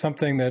that was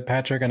something that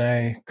Patrick and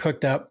I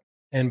cooked up,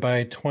 and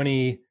by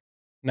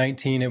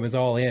 2019 it was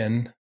all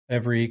in.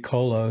 Every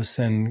Kolos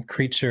and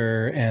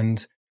creature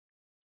and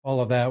all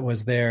of that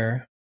was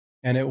there,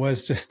 and it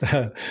was just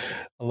a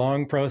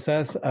long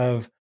process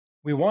of,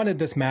 we wanted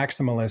this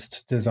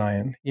maximalist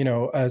design.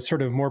 A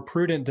sort of more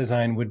prudent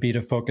design would be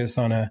to focus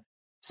on a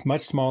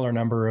much smaller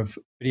number of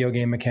video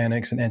game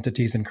mechanics and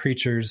entities and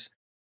creatures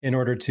in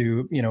order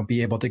to,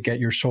 be able to get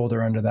your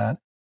shoulder under that.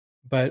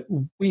 But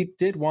we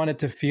did want it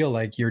to feel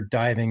like you're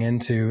diving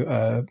into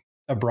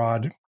a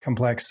broad,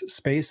 complex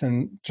space.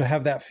 And to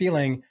have that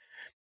feeling,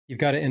 you've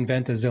got to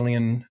invent a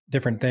zillion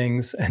different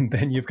things. And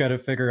then you've got to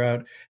figure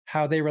out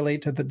how they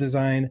relate to the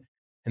design.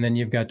 And then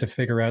you've got to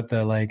figure out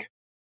the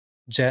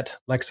Jet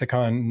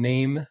lexicon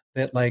name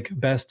that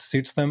best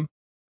suits them.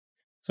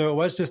 So it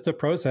was just a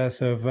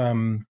process of,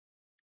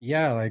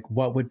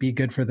 what would be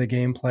good for the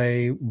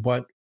gameplay?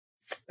 What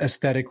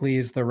aesthetically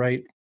is the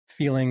right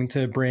feeling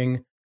to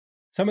bring?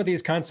 Some of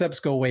these concepts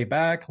go way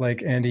back.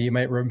 Like, Andy, you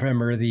might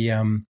remember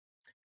the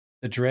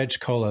dredge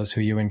Kolos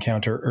who you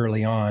encounter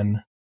early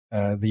on,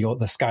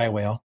 the sky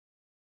whale.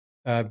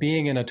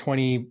 Being in a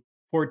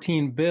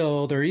 2014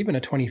 build or even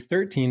a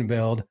 2013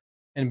 build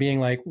and being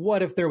like,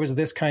 what if there was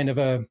this kind of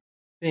a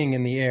thing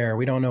in the air?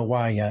 We don't know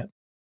why yet.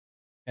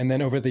 And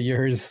then over the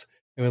years,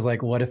 it was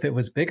like, what if it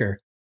was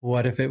bigger?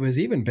 What if it was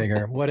even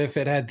bigger? What if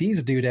it had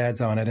these doodads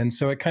on it? And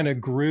so it kind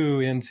of grew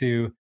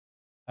into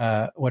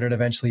what it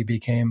eventually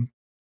became.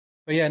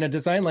 But yeah, in a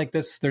design like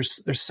this,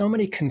 there's so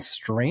many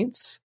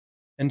constraints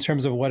in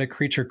terms of what a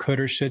creature could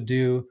or should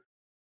do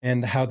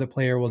and how the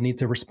player will need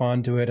to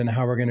respond to it and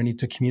how we're going to need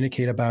to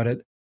communicate about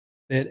it,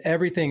 that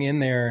everything in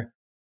there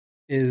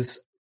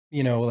is,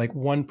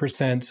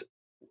 1%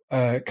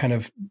 kind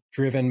of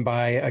driven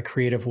by a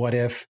creative what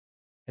if,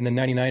 and then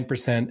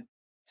 99%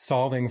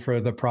 solving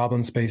for the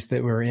problem space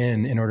that we're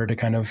in order to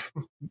kind of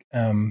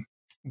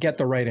get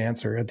the right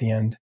answer at the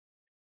end.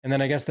 And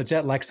then I guess the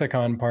Jet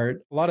lexicon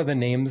part, a lot of the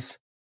names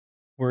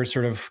were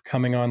sort of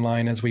coming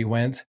online as we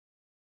went.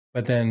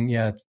 But then,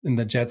 yeah, in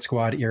the Jet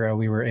Squad era,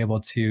 we were able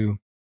to,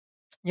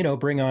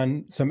 bring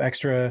on some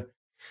extra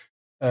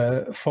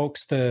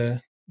folks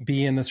to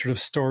be in the sort of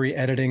story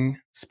editing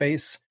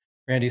space.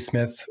 Randy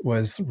Smith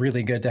was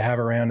really good to have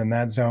around in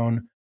that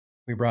zone.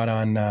 We brought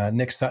on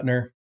Nick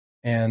Sutner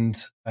and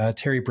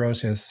Terry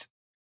Brosius,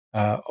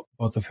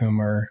 both of whom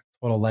are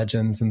total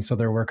legends. And so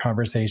there were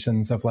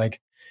conversations of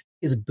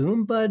is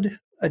Boom Bud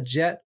a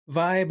Jet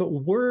vibe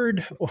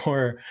word?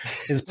 Or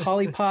is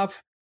Polypop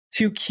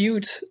too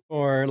cute?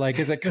 Or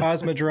is it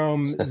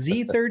Cosmodrome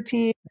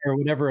Z13 or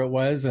whatever it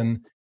was?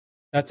 And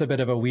that's a bit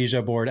of a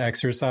Ouija board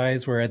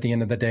exercise where at the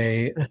end of the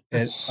day,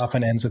 it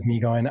often ends with me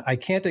going, I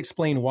can't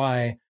explain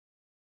why,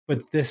 but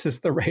this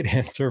is the right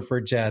answer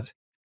for Jet.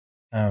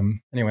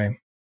 Anyway,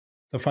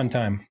 it's a fun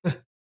time.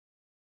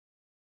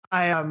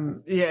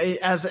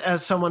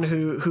 As someone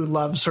who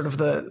loves sort of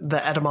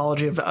the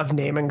etymology of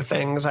naming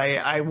things,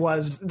 there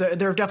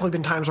have definitely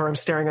been times where I'm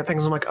staring at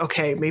things and I'm like,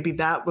 okay, maybe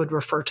that would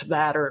refer to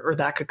that or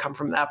that could come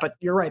from that. But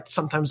you're right.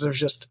 Sometimes there's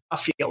just a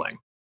feeling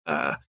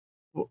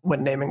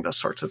when naming those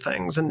sorts of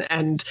things.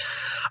 And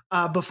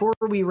before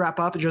we wrap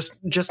up, just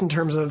in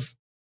terms of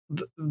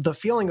the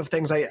feeling of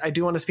things, I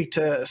do want to speak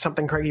to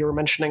something, Craig, you were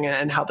mentioning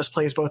and how this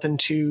plays both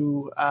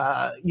into,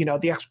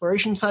 the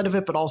exploration side of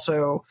it, but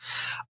also,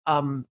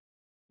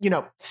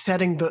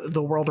 setting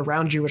the world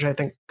around you, which I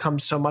think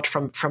comes so much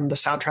from the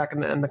soundtrack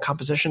and the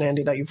composition,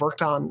 Andy, that you've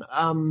worked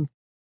on.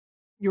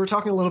 You were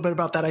talking a little bit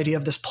about that idea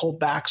of this pulled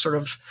back sort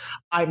of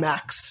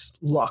IMAX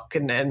look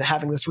and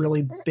having this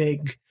really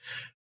big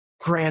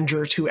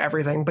grandeur to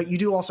everything. But you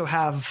do also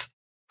have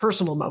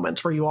personal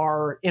moments where you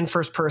are in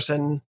first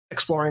person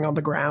exploring on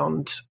the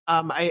ground.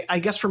 I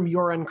guess from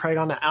your end, Craig,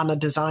 on a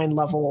design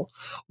level,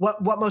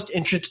 what most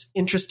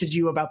interested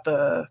you about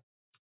the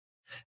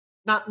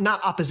not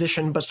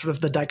opposition, but sort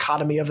of the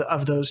dichotomy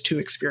of those two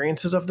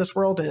experiences of this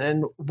world,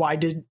 and why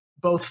did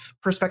both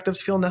perspectives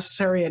feel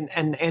necessary? And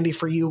Andy,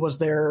 for you, was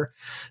there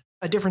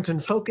a difference in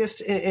focus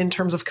in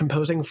terms of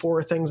composing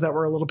for things that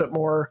were a little bit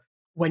more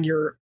when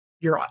you're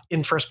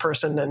in first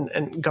person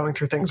and going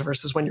through things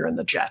versus when you're in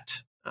the jet?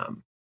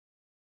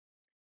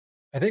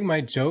 I think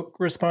my joke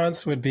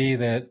response would be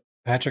that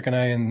Patrick and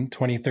I in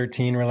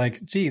 2013 were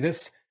like, gee,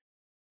 this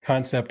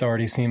concept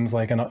already seems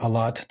like a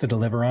lot to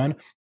deliver on.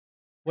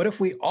 What if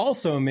we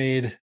also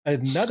made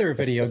another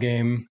video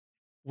game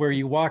where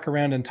you walk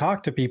around and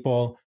talk to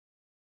people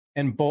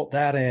and bolt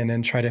that in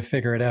and try to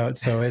figure it out?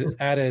 So it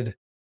added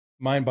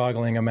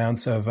mind-boggling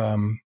amounts of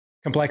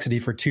complexity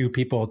for two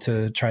people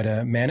to try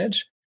to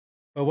manage.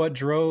 But what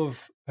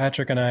drove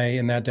Patrick and I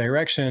in that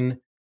direction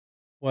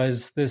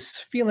was this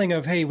feeling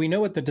of, hey, we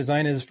know what the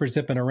design is for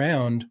zipping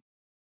around,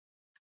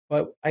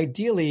 but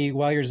ideally,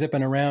 while you're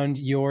zipping around,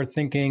 you're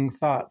thinking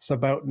thoughts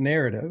about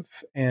narrative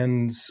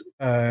and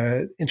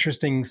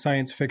interesting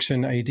science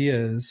fiction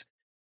ideas.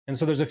 And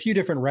so there's a few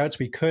different routes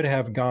we could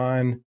have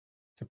gone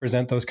to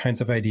present those kinds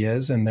of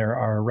ideas. And there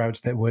are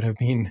routes that would have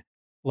been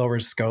lower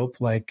scope,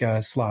 like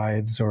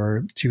slides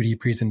or 2D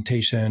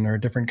presentation or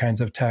different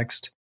kinds of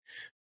text.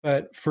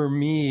 But for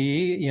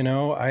me, you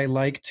know, I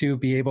like to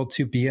be able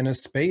to be in a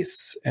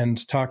space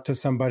and talk to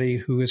somebody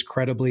who is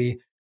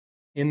credibly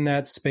in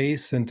that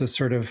space and to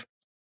sort of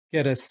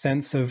get a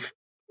sense of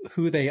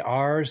who they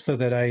are so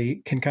that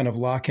I can kind of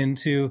lock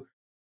into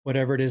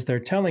whatever it is they're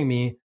telling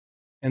me.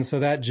 And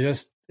so that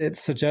just, it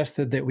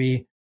suggested that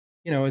we,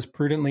 you know, as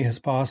prudently as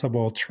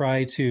possible,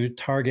 try to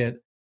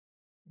target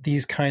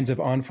these kinds of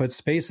on-foot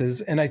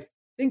spaces. And I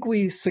think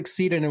we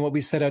succeeded in what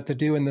we set out to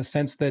do, in the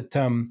sense that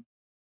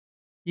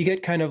you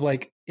get kind of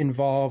like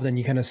involved and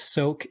you kind of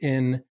soak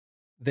in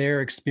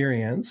their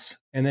experience.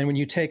 And then when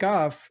you take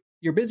off,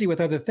 you're busy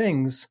with other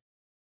things,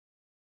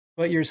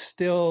 but you're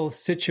still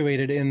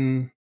situated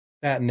in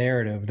that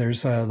narrative.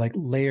 There's like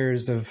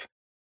layers of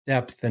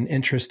depth and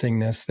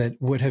interestingness that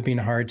would have been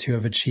hard to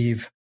have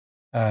achieved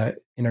in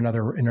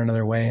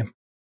another way.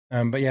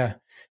 But yeah,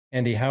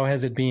 Andy, how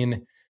has it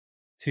been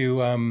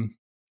to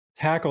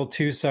tackle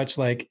two such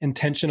like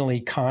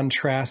intentionally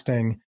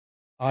contrasting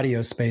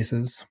audio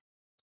spaces?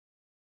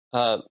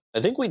 I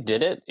think we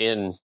did it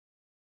in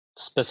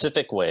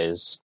specific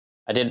ways.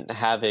 I didn't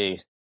have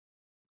a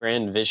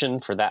grand vision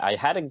for that. I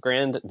had a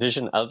grand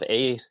vision of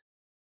a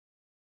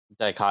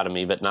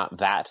dichotomy, but not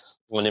that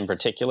one in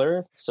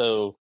particular.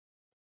 So,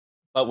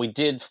 but we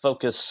did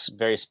focus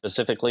very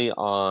specifically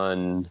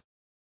on,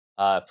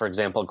 for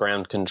example,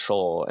 ground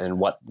control and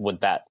what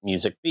would that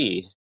music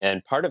be.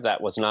 And part of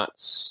that was not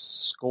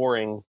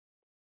scoring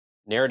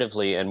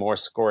narratively and more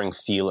scoring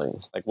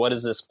feeling. Like, what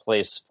is this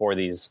place for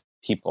these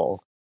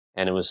people?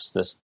 And it was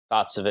this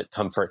thoughts of it,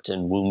 comfort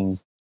and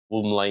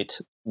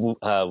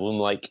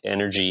womb-like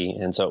energy.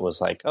 And so it was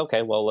like,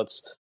 okay, well,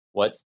 what's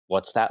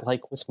that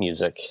like with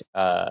music?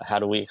 How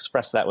do we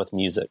express that with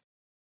music?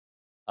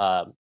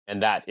 And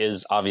that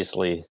is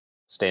obviously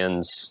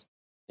stands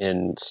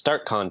in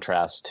stark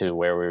contrast to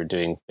where we were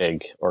doing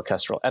big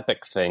orchestral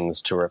epic things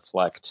to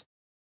reflect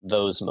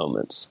those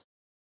moments.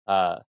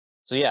 So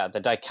yeah, the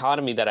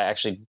dichotomy that I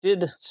actually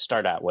did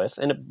start out with,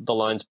 and the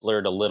lines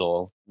blurred a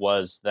little,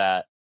 was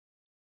that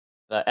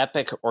the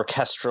epic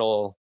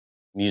orchestral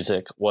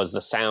music was the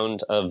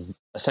sound of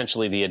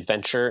essentially the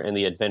adventure and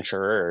the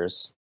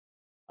adventurers,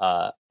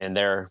 and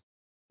they're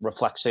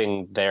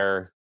reflecting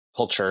their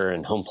culture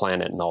and home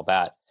planet and all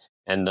that.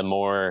 And the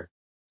more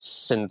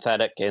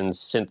synthetic and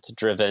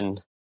synth-driven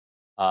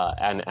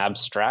and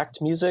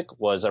abstract music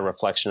was a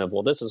reflection of,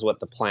 well, this is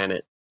what the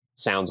planet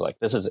sounds like.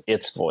 This is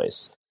its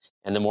voice.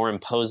 And the more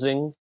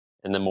imposing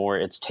and the more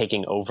it's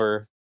taking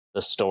over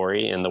the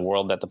story and the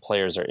world that the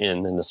players are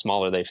in, and the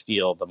smaller they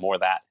feel, the more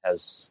that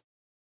has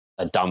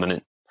a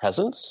dominant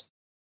presence.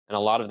 And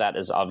a lot of that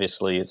is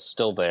obviously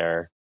still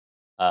there,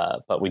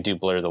 but we do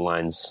blur the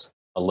lines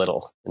a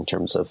little in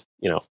terms of,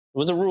 you know, it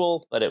was a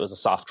rule, but it was a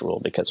soft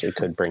rule because we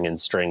could bring in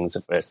strings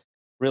if we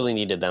really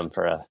needed them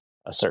for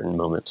a certain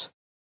moment.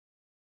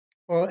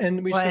 Well,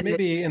 and we should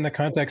maybe, in the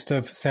context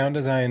of sound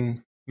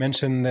design,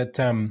 mention that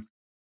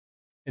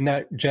in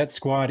that Jet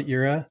Squad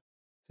era,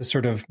 to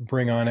sort of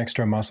bring on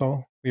extra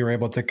muscle, we were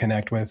able to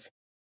connect with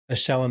A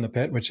Shell in the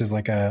Pit, which is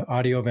like a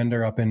audio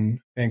vendor up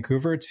in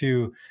Vancouver,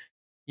 to,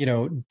 you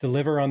know,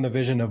 deliver on the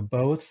vision of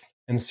both,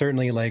 and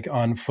certainly like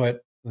on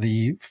foot,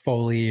 the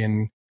Foley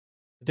and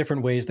the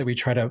different ways that we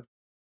try to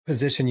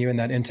position you in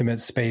that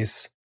intimate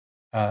space.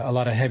 A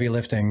lot of heavy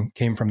lifting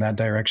came from that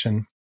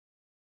direction.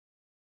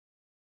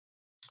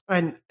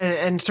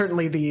 And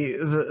certainly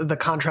the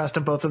contrast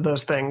of both of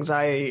those things,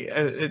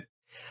 I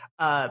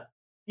am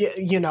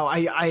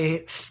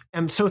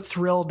so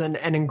thrilled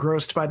and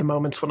engrossed by the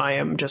moments when I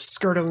am just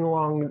skirting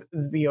along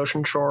the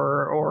ocean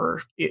shore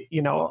or,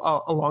 you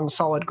know, along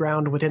solid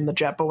ground within the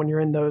jet. But when you're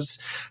in those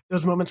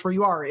moments where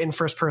you are in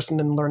first person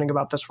and learning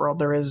about this world,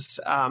 there is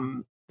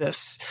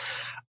this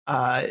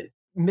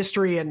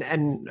mystery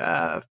and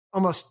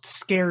almost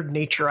scared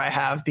nature I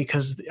have,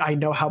 because I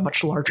know how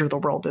much larger the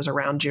world is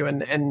around you,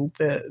 and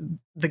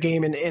the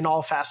game in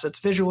all facets,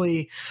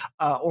 visually,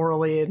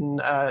 orally,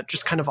 and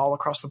just kind of all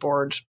across the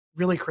board,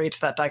 really creates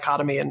that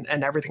dichotomy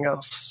and everything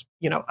else,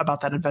 you know,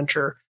 about that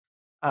adventure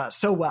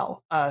so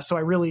well. So I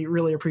really,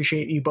 really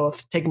appreciate you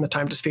both taking the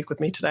time to speak with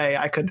me today.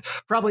 I could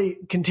probably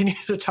continue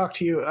to talk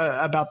to you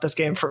about this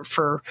game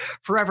for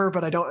forever,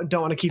 but I don't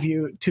want to keep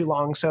you too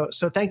long. So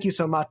thank you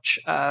so much,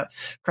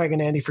 Craig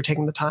and Andy, for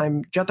taking the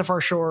time. Jet the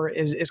Far Shore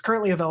is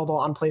currently available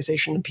on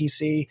PlayStation and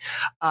PC.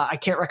 I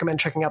can't recommend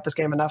checking out this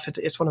game enough.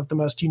 It's one of the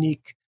most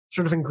unique,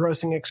 sort of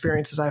engrossing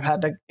experiences I've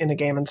had in a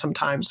game in some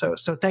time. So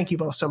thank you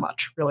both so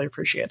much. Really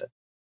appreciate it.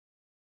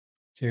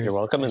 Cheers. You're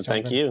welcome. Thanks,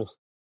 and thank you.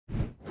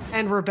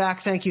 And we're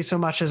back. Thank you so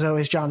much, as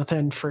always,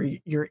 Jonathan, for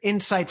your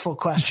insightful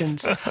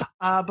questions.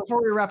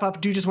 Before we wrap up,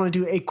 do just want to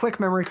do a quick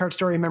memory card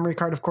story. Memory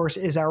card, of course,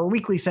 is our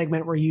weekly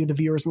segment where you, the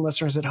viewers and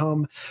listeners at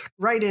home,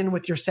 write in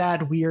with your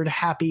sad, weird,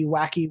 happy,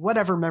 wacky,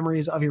 whatever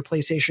memories of your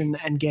PlayStation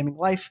and gaming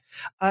life.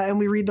 And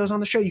we read those on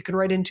the show. You can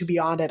write into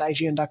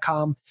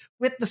beyond@ign.com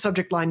with the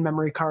subject line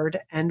memory card,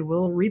 and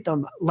we'll read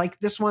them, like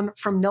this one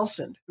from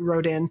Nelson, who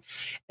wrote in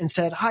and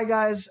said, "Hi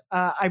guys,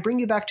 I bring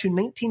you back to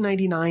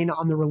 1999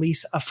 on the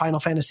release of Final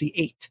Fantasy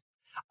VIII.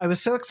 I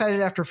was so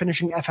excited after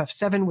finishing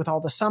FF7 with all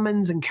the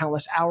summons and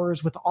countless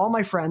hours with all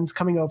my friends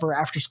coming over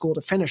after school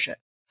to finish it.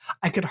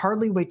 I could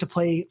hardly wait to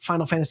play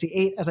Final Fantasy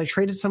VIII as I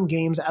traded some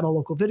games at a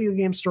local video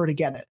game store to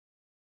get it.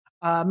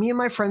 Me and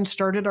my friend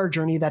started our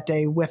journey that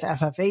day with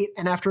FF8,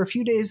 and after a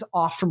few days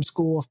off from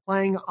school of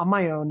playing on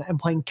my own and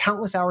playing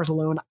countless hours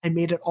alone, I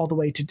made it all the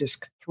way to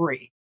Disc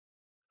 3.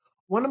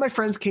 One of my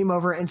friends came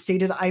over and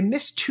stated I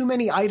missed too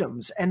many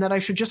items and that I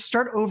should just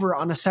start over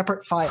on a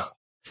separate file.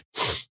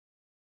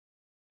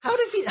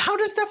 How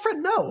does that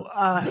friend know?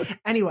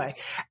 Anyway,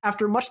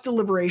 after much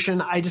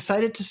deliberation, I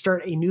decided to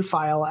start a new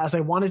file as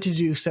I wanted to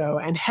do so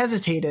and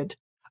hesitated.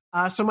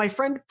 So my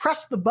friend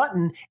pressed the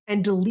button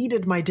and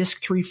deleted my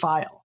Disc 3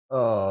 file.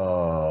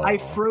 Oh. I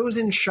froze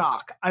in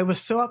shock. I was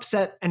so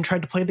upset and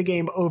tried to play the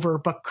game over,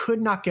 but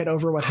could not get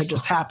over what had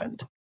just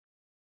happened.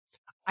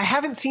 I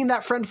haven't seen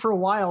that friend for a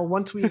while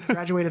once we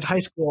graduated high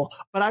school,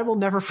 but I will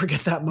never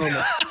forget that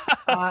moment.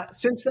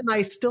 Since then,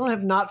 I still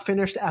have not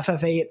finished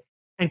FF8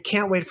 and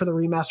can't wait for the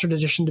remastered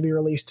edition to be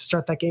released to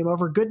start that game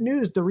over. Good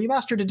news, the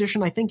remastered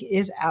edition, I think,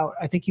 is out.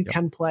 I think you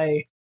can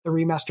play the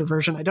remastered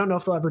version. I don't know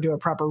if they'll ever do a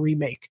proper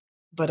remake,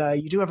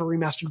 but you do have a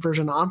remastered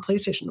version on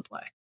PlayStation to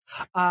play.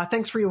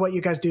 Thanks for what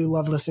you guys do.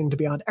 Love listening to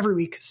Beyond every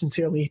week.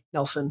 Sincerely,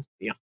 Nelson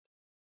Beyond.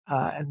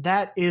 And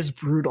that is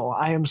brutal.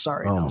 I am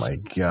sorry,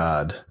 Nelson. My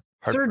God.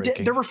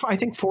 There were, I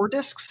think, 4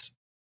 discs.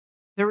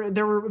 There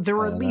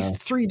were at least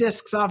 3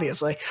 discs,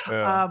 obviously.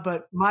 Yeah.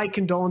 But my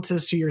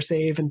condolences to your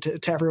save and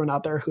to everyone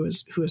out there who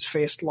has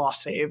faced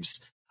lost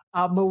saves,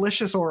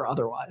 malicious or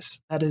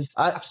otherwise. That is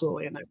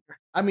absolutely a nightmare.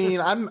 I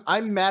mean,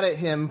 I'm mad at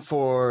him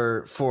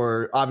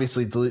for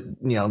obviously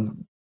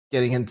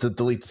getting him to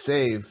delete the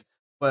save.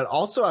 But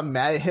also, I'm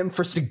mad at him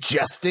for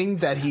suggesting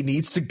that he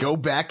needs to go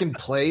back and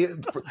play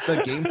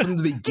the game from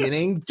the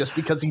beginning just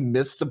because he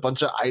missed a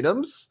bunch of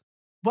items.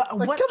 What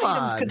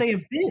items could they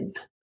have been?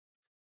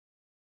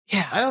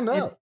 Yeah, I don't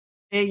know.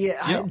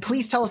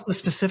 Please tell us the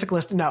specific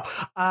list. No,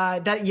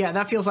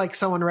 that feels like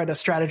someone read a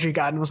strategy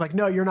guide and was like,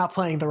 "No, you're not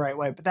playing the right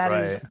way." But that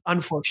is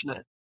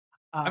unfortunate.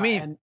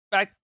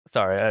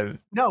 Sorry.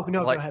 Go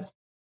ahead.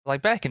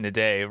 Like back in the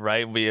day,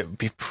 right? We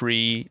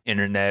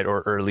pre-internet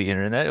or early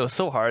internet. It was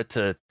so hard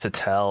to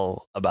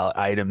tell about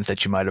items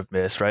that you might have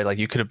missed, right? Like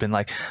you could have been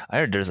like, I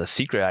heard there's a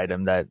secret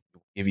item that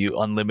give you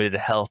unlimited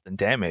health and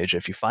damage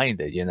if you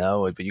find it,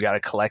 but you got to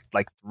collect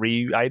like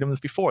 3 items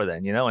before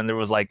then, and there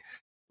was like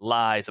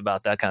lies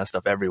about that kind of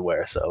stuff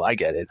everywhere. So I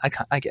get it.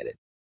 I get it.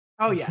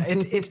 Oh yeah,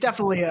 it's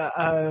definitely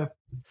a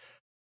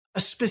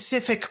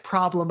specific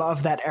problem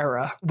of that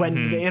era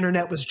when the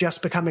internet was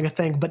just becoming a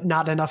thing, but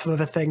not enough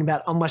of a thing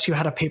that unless you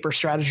had a paper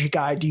strategy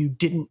guide, you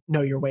didn't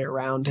know your way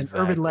around. And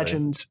urban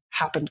legends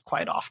happened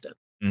quite often.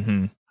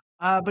 Mm-hmm.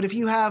 But if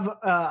you have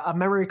a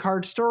memory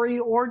card story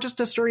or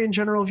just a story in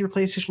general of your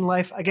PlayStation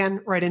life,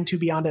 again, write into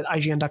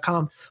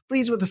beyond@ign.com,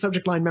 please, with the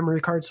subject line memory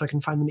card so I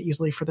can find them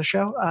easily for the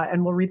show,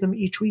 and we'll read them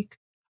each week.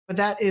 But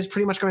that is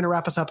pretty much going to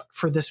wrap us up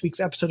for this week's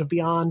episode of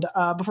Beyond.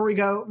 Before we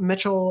go,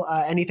 Mitchell,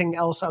 anything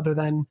else other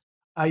than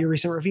your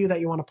recent review that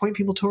you want to point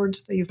people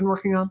towards that you've been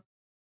working on?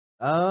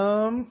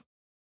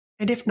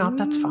 And if not,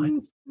 that's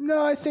fine.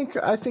 No, I think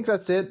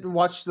that's it.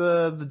 Watch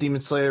the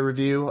Demon Slayer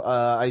review.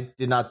 I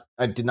did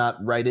not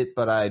write it,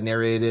 but I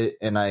narrated it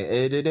and I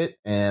edited it,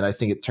 and I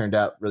think it turned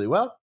out really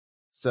well.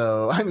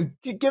 So I'm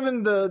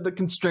given the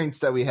constraints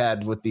that we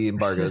had with the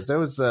embargoes. There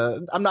was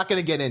I'm not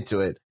going to get into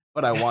it,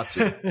 but I want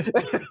to.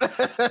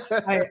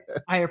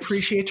 I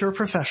appreciate your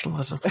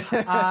professionalism.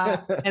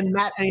 And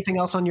Matt, anything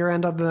else on your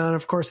end other than,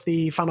 of course,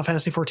 the Final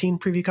Fantasy XIV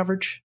preview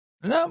coverage?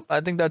 No,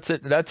 I think that's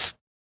it. That's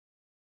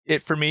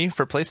it for me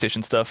for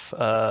PlayStation stuff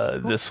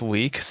this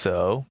week.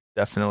 So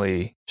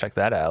definitely check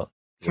that out.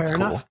 Fair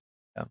enough.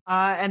 Yeah.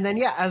 And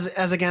then,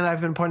 as again,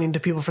 I've been pointing to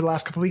people for the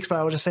last couple of weeks, but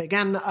I will just say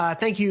again,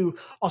 thank you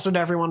also to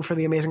everyone for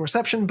the amazing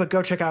reception, but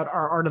go check out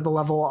our Art of the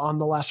Level on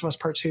The Last of Us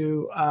Part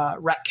 2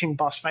 Rat King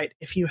boss fight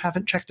if you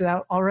haven't checked it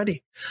out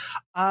already.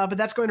 But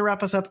that's going to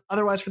wrap us up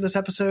otherwise for this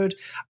episode.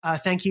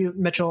 Thank you,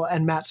 Mitchell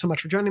and Matt, so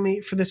much for joining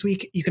me for this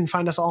week. You can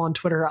find us all on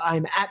Twitter.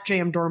 I'm at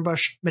JM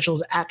Dornbush,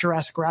 Mitchell's at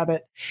Jurassic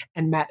Rabbit,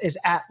 and Matt is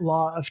at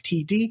Law of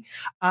TD.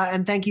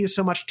 And thank you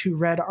so much to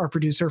Red, our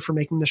producer, for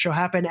making the show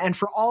happen, and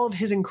for all of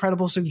his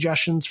incredible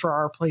suggestions for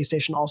our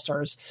PlayStation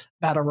All-Stars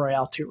Battle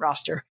Royale 2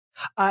 roster.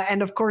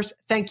 And of course,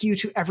 thank you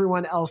to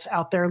everyone else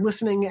out there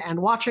listening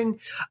and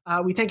watching.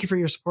 We thank you for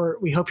your support.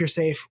 We hope you're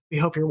safe. We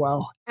hope you're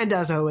well. And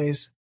as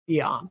always,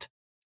 Beyond.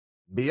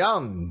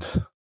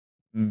 Beyond.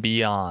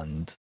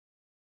 Beyond.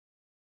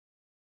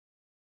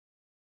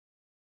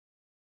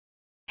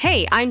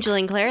 Hey, I'm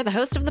Jillian Clare, the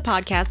host of the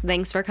podcast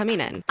Thanks for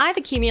Coming In. I've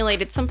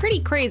accumulated some pretty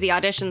crazy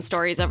audition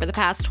stories over the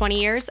past 20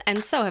 years,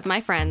 and so have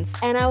my friends.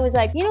 And I was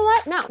like, you know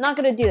what? No, not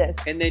gonna do this.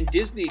 And then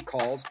Disney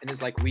calls and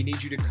is like, we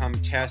need you to come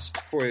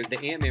test for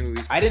the Ant-Man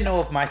movies. I didn't know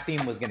if my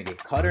scene was gonna get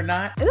cut or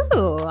not.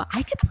 Ooh,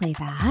 I could play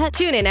that.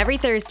 Tune in every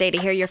Thursday to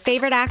hear your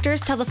favorite actors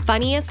tell the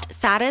funniest,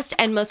 saddest,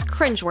 and most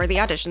cringeworthy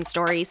audition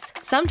stories.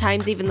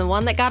 Sometimes even the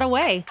one that got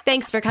away.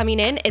 Thanks for Coming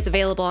In is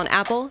available on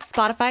Apple,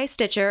 Spotify,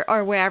 Stitcher,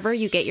 or wherever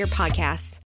you get your podcasts.